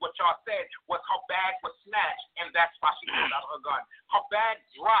exactly what y'all said was her bag was snatched, and that's why she pulled out her gun. Her bag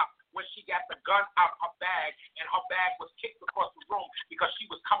dropped when she got the gun out of her bag, and her bag was kicked across the room because she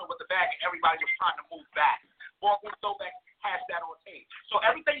was coming with the bag, and everybody was trying to move back. Ballroom Throwback has that on tape. So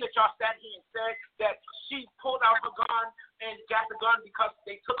everything that y'all sat here and said that she pulled out her gun and got the gun because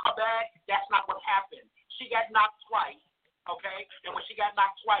they took her bag, that's not what happened. She got knocked twice, okay? And when she got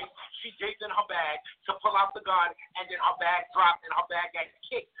knocked twice, she digged in her bag to pull out the gun, and then her bag dropped and her bag got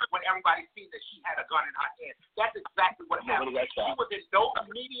kicked when everybody seen that she had a gun in her hand. That's exactly what happened. She was in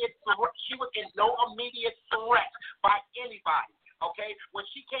no immediate threat by anybody. Okay, when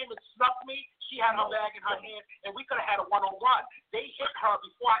she came and snuck me, she had her bag in her hand, and we could have had a one-on-one. They hit her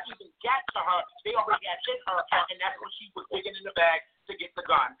before I even got to her. They already had hit her, and that's when she was digging in the bag to get the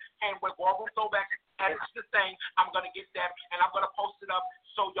gun. And when Ballroom Throwback edits the thing, I'm going to get that, and I'm going to post it up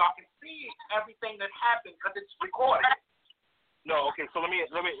so y'all can see everything that happened because it's recorded. No, okay. So let me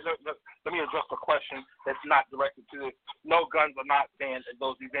address the question that's not directed to this. No guns are not banned at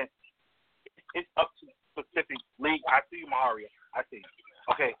those events. It's up to specific league. I see you, Maharia. I see you.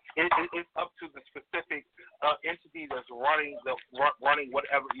 Okay. It's up to the specific entity that's running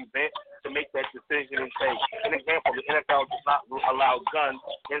whatever event to make that decision and say. An example: the NFL does not allow guns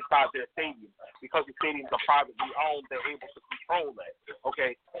inside their stadium because the stadiums are privately owned. They're able to control that.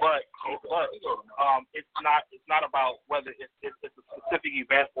 Okay, but it's not about whether it's a specific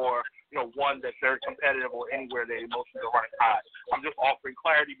event or one that's very competitive or anywhere that emotions are running high. I'm just offering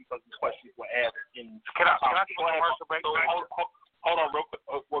clarity because the questions were asked in. Can I take a commercial break? Hold on real quick.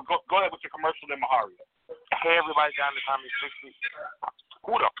 Well, go ahead with your commercial then, Maharia. Hey, everybody down in the comments.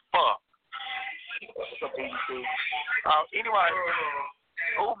 Who the fuck? What's up, ABC? Anyway.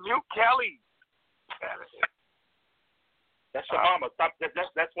 Oh, mute Kelly. That's your mama. Stop.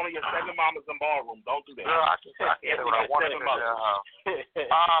 That's one of your 7 mamas in ballroom. Don't do that. Girl, I can do what I want to do.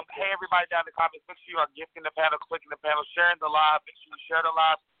 Hey, everybody down in the comments. Make sure you are gifting the panel, clicking the panel, sharing the live. Make sure you share the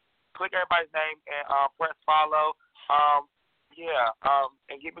live. Click everybody's name and press follow.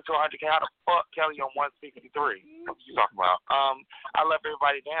 And get me to 100K. How the fuck Kelly on 163? What you talking about? I left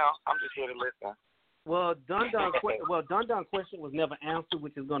everybody down. I'm just here to listen. Well, Dun question was never answered,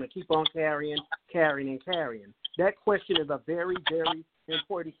 which is going to keep on carrying. That question is a very, very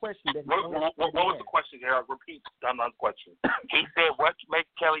important question. What was the question, Harold? Repeat Dun's question. He said, what makes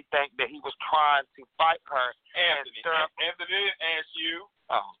Kelly think that he was trying to fight her? Anthony didn't ask you.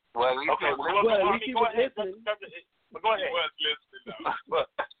 Oh, well, okay. Well, at least he was listening. But go ahead. He was listening, though.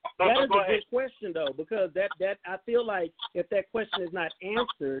 That is a good question, though, because that I feel like if that question is not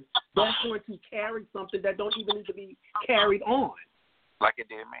answered, that's going to carry something that don't even need to be carried on. Like it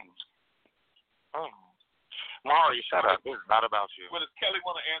did me. Mario, shut up. This is not about you. Well, does Kelly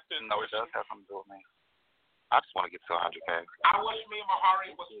want to answer? No, it does have something to do with me. I just want to get to 100K. I wish me and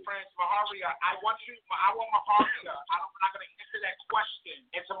Maharia was friends. Maharia, I want Maharia. I'm not going to answer that question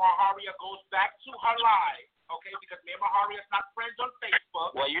until Maharia goes back to her live, okay? Because me and Maharia is not friends on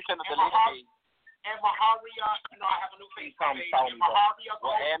Facebook. Well, you shouldn't have deleted me. And Maharia, I have a new Facebook page. And Maharia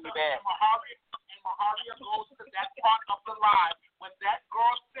goes to that part of the live when that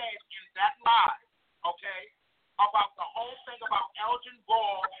girl said in that live, okay, about the whole thing about Elgin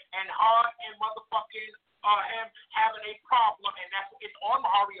Ball and her and motherfucking him having a problem, and it's on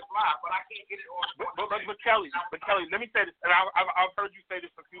Maharia's live, but I can't get it on. But Kelly, let me say this, and I've heard you say this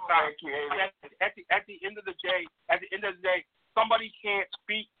a few times. At the end of the day, somebody can't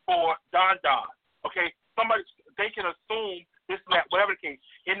speak for Don. Okay, they can assume this and that, whatever the case.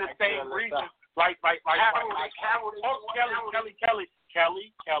 In the same reason, like Kelly.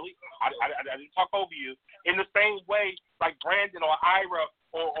 Kelly, I didn't talk over you. In the same way, like Brandon or Ira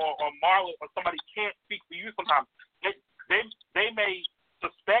or Marlon or somebody can't speak for you sometimes. They may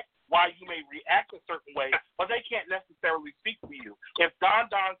suspect why you may react a certain way, but they can't necessarily speak for you. If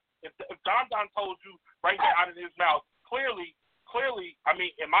Don told you right there out of his mouth, clearly, I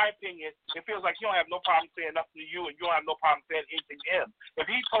mean, in my opinion, it feels like you don't have no problem saying nothing to you, and you don't have no problem saying anything to him. If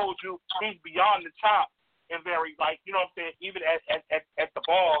he told you he's beyond the top and very, like, you know what I'm saying, even at the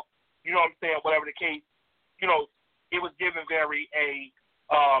ball, you know what I'm saying, whatever the case, you know, it was given very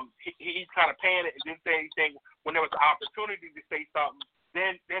he's kind of paying it and didn't say anything when there was an opportunity to say something.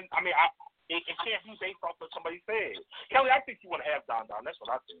 Then I mean, it can't be based off what somebody said. Kelly, I think you want to have Don. That's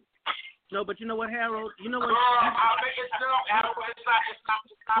what I think. No, but you know what, Harold? You know what? Hold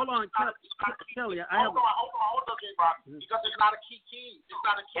on, Kelly. Hold on, because it's not a key. It's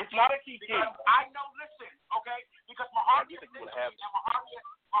not a key. It's not a key. I know. Listen, okay, because Mahavia is sitting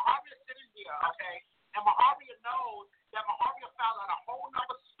here, okay, and Mahavia knows that Mahavia found out a whole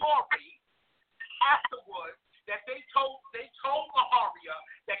nother story afterwards that they told Mahavia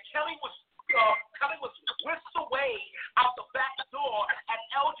that Kelly was whisked away out the back door at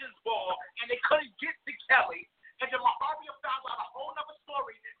Elgin's ball, and they couldn't get to Kelly. And then Mahavia found out a whole nother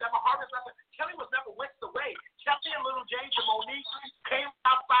story that Kelly was never whisked away. Kelly and Little James and Monique came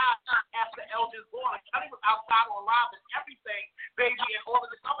outside after Elgin's ball, and Kelly was outside on live and everything, baby, and all of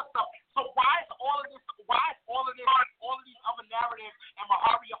this other stuff. So why is all of these other narratives and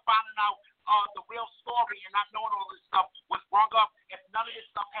Mahavia finding out the real story and not knowing all this stuff was brung up if none of this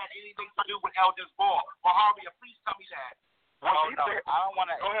stuff had anything to do with Elgin's ball? Mahavia, please tell me that. No, I don't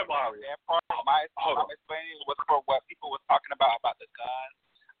want to answer that part. I'm explaining what people were talking about the guns.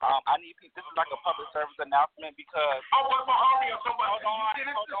 I need people. This is like a public service announcement because. Hold on. But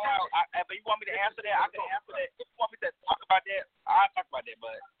you want me to answer that? I can answer that. If you want me to talk about that, I'll talk about that.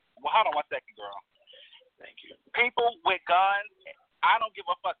 But hold on 1 second, girl. Thank you. People with guns, I don't give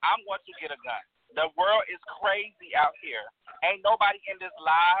a fuck. I'm going to get a gun. The world is crazy out here. Ain't nobody in this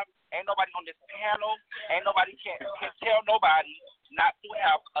live. Ain't nobody on this panel. Ain't nobody can tell nobody not to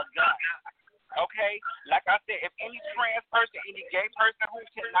have a gun. Okay? Like I said, if any trans person, any gay person who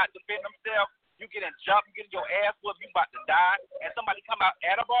cannot defend themselves, you getting jumped, you getting your ass whooped, you about to die, and somebody come out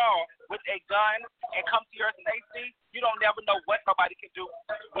at a ball with a gun and come to your safety, you don't never know what somebody can do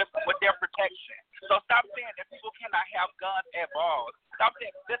with their protection. So stop saying that people cannot have guns at balls. Stop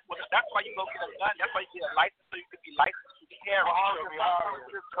saying that's why you go get a gun. That's why you get a license so you can be licensed to carry. Hold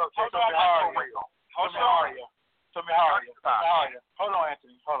on,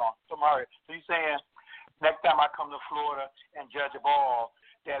 Anthony. Hold on. So you're saying next time I come to Florida and judge a ball,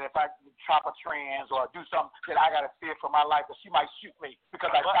 that if I chop a trans or do something, that I got to fear for my life, that she might shoot me because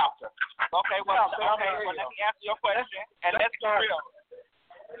I chopped her. Okay, well, let me answer your question, and let's be real.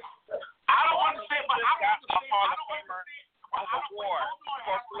 I don't understand, but I don't understand. For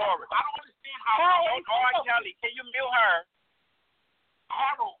Florida. I don't understand how. Kelly, can you mute her?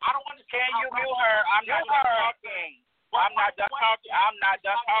 Harold, I don't understand. Can you mute her? I'm not done talking. I'm not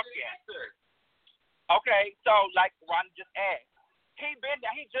done talking. Okay, so like Ron just asked.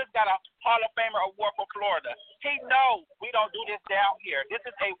 He just got a Hall of Famer award for Florida. He knows we don't do this down here. This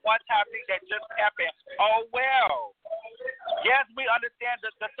is a one-time thing that just happened. Oh, well. Yes, we understand the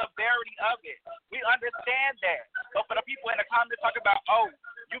severity of it. We understand that. But for the people in the comments talk about, oh,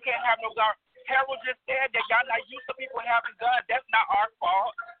 you can't have no gun. Harold just said that y'all not used to people having guns. That's not our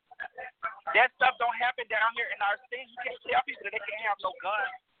fault. That stuff don't happen down here in our state. You can't tell people that they can't have no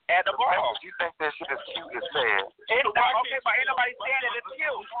guns at the ball. You think that shit is cute as hell? Okay, but ain't nobody saying that it's cute.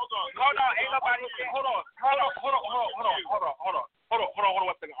 Hold on, ain't nobody saying. Hold on. Hold on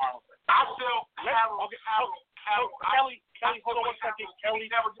 1 second, Arnold. Kelly, hold on 1 second. Kelly,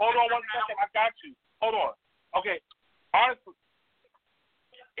 hold on 1 second. I got you. Hold on. Okay. Honestly,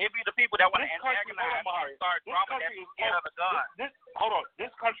 it be the people that want to antagonize and start drama that be scared of the gun.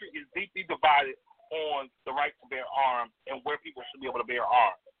 This country is deeply divided on the right to bear arms and where people should be able to bear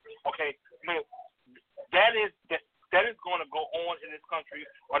arms. Okay, that is going to go on in this country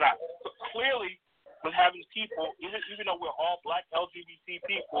or not. So clearly, with having people, even though we're all black LGBT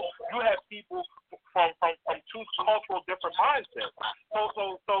people, you have people from two cultural different mindsets.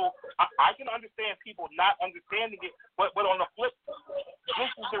 So I can understand people not understanding it, but on the flip,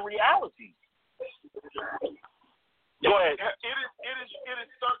 this is the reality. Go ahead. It is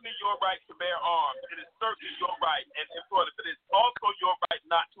certainly your right to bear arms. It is certainly your right, and but it is also your right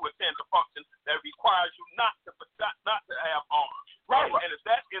not to attend a function that requires you not to have arms. Right. And if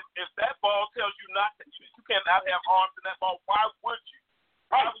that ball tells you you cannot have arms in that ball, why would you?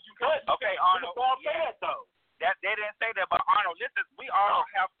 Right. Why would you? Okay, Arnold. The ball said though. That they didn't say that, but Arnold, listen, we all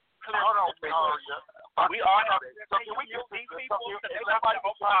have clear. We all have. So can we use these people to they not going to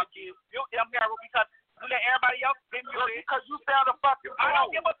open up mute them here because you let everybody else be muted? Because you sound a fucking. I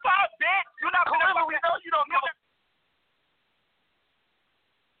don't give a fuck.